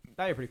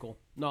 That'd be pretty cool.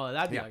 No,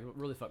 that'd be Yeah. like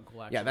really fucking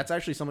cool. Actually. Yeah, that's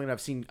actually something that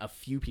I've seen a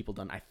few people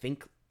done. I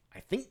think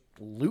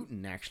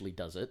Luton actually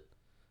does it.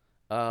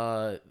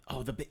 Oh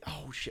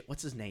shit,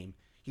 what's his name?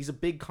 He's a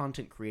big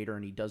content creator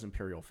and he does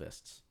Imperial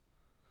Fists.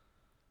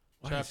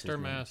 What is his Chapter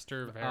name?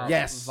 Master.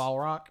 Yes.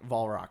 Valrock.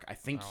 Valrock. I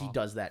think he Oh.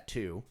 does that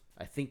too.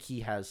 I think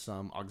he has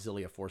some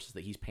Auxilia forces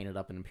that he's painted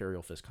up in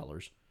Imperial Fist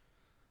colors.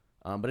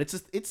 But it's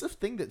a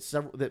thing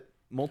that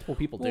multiple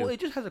people do. Well, it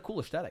just has a cool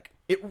aesthetic.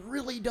 It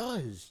really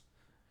does.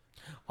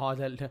 Oh,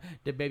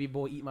 the baby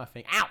boy eat my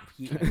finger. Ow!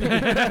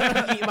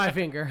 Eat my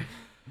finger.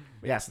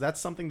 Yeah, so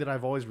that's something that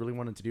I've always really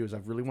wanted to do. Is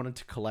I've really wanted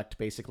to collect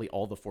basically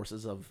all the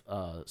forces of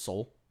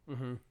Soul,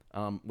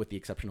 with the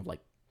exception of like,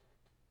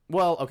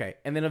 well, okay,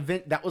 and then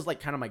that was like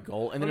kind of my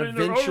goal, and then I mean,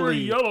 they're already eventually,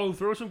 yellow.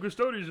 Throw some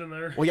custodians in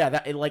there. well,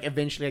 yeah,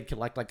 eventually I'd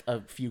collect like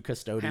a few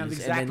custodians, Have and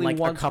exactly then like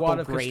one a couple squad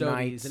of Grey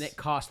custodians, Knights, and it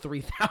costs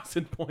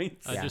 3,000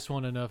 points. I Yeah. just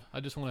want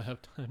to have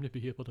time to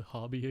be able to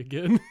hobby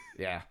again.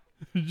 yeah,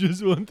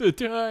 Just want the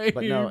time.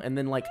 but no, and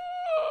then like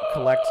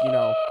collect,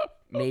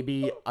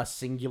 maybe a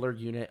singular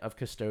unit of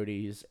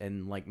custodies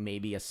and like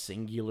maybe a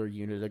singular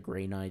unit of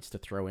Grey Knights to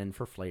throw in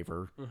for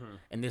flavor,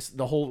 and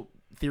the whole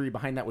theory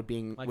behind that would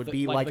be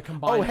the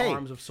combined oh hey,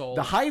 arms of Soul.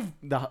 a hive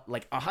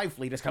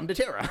fleet has come to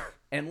Terra,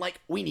 and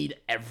like we need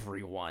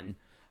everyone.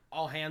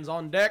 All hands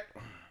on deck.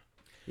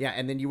 Yeah,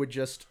 and then you would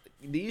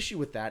the issue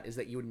with that is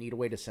that you would need a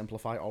way to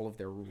simplify all of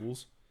their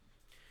rules.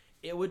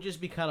 It would just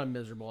be kind of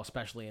miserable,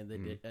 especially in the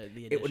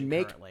edition It would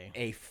make currently.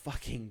 a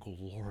fucking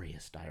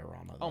glorious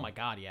diorama. Oh though. my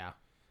god, yeah.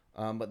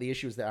 But the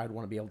issue is that I'd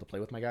want to be able to play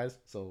with my guys,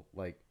 so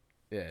like,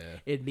 yeah,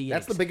 It'd be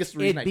that's the biggest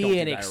reason I It'd don't be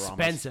an do dioramas.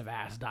 expensive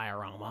ass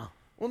diorama.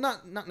 Well,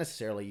 not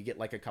necessarily. You get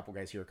like a couple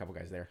guys here, a couple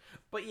guys there.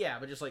 But yeah,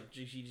 but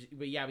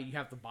you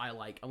have to buy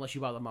unless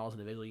you buy the models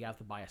individually, you have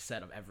to buy a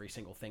set of every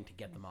single thing to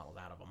get the models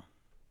out of them.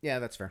 Yeah,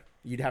 that's fair.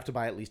 You'd have to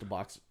buy at least a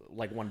box,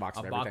 like one box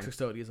A of box of everything.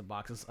 custodians, a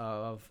box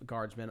of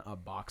guardsmen, a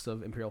box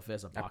of Imperial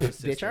Fists, a box of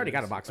Bitch, I already Sisters.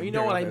 got a box of You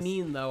know what I Imperial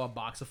Fists. mean, though? A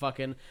box of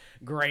fucking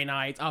Grey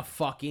Knights, a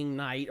fucking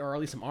Knight, or at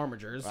least some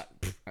Armigers.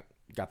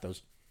 Got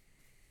those.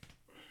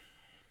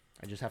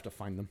 I just have to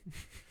find them.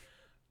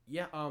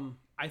 Yeah,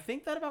 I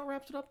think that about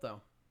wraps it up, though.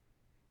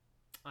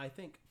 I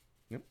think.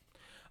 Yep.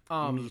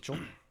 Mitchell.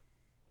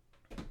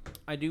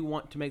 I do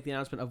want to make the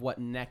announcement of what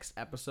next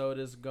episode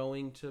is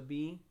going to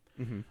be.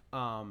 We're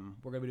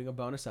going to be doing a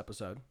bonus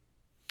episode.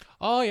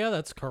 Oh yeah,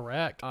 that's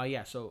correct.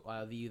 Yeah, so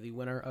the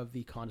winner of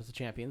the Contest of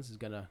Champions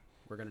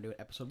we're gonna do an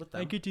episode with them.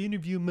 I get to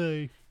interview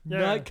my Yeah.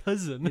 not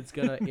cousin. It's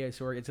gonna it's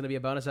gonna be a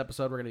bonus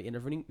episode. We're gonna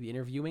be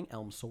interviewing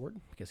Elmsword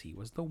because he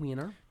was the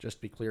winner. Just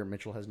to be clear,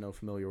 Mitchell has no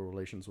familial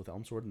relations with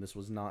Elmsword, and this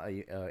was not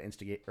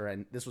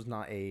this was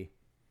not a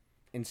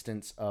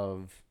instance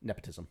of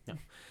nepotism. No.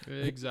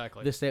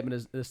 Exactly. This statement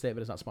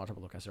is not sponsored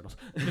by Lucas Turtles.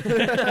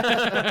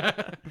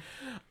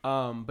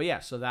 But yeah,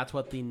 so that's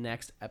what the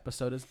next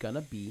episode is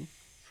gonna be.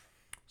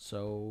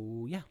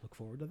 So yeah, look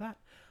forward to that.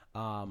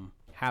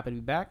 Happy to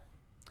be back.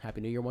 Happy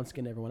New Year once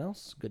again, everyone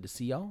else. Good to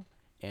see y'all,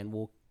 and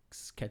we'll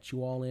catch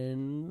you all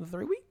in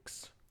 3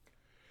 weeks.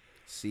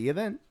 See you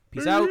then.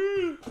 Peace out.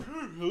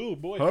 Oh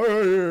boy. I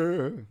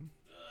gotta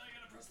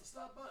press the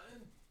stop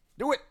button.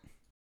 Do it.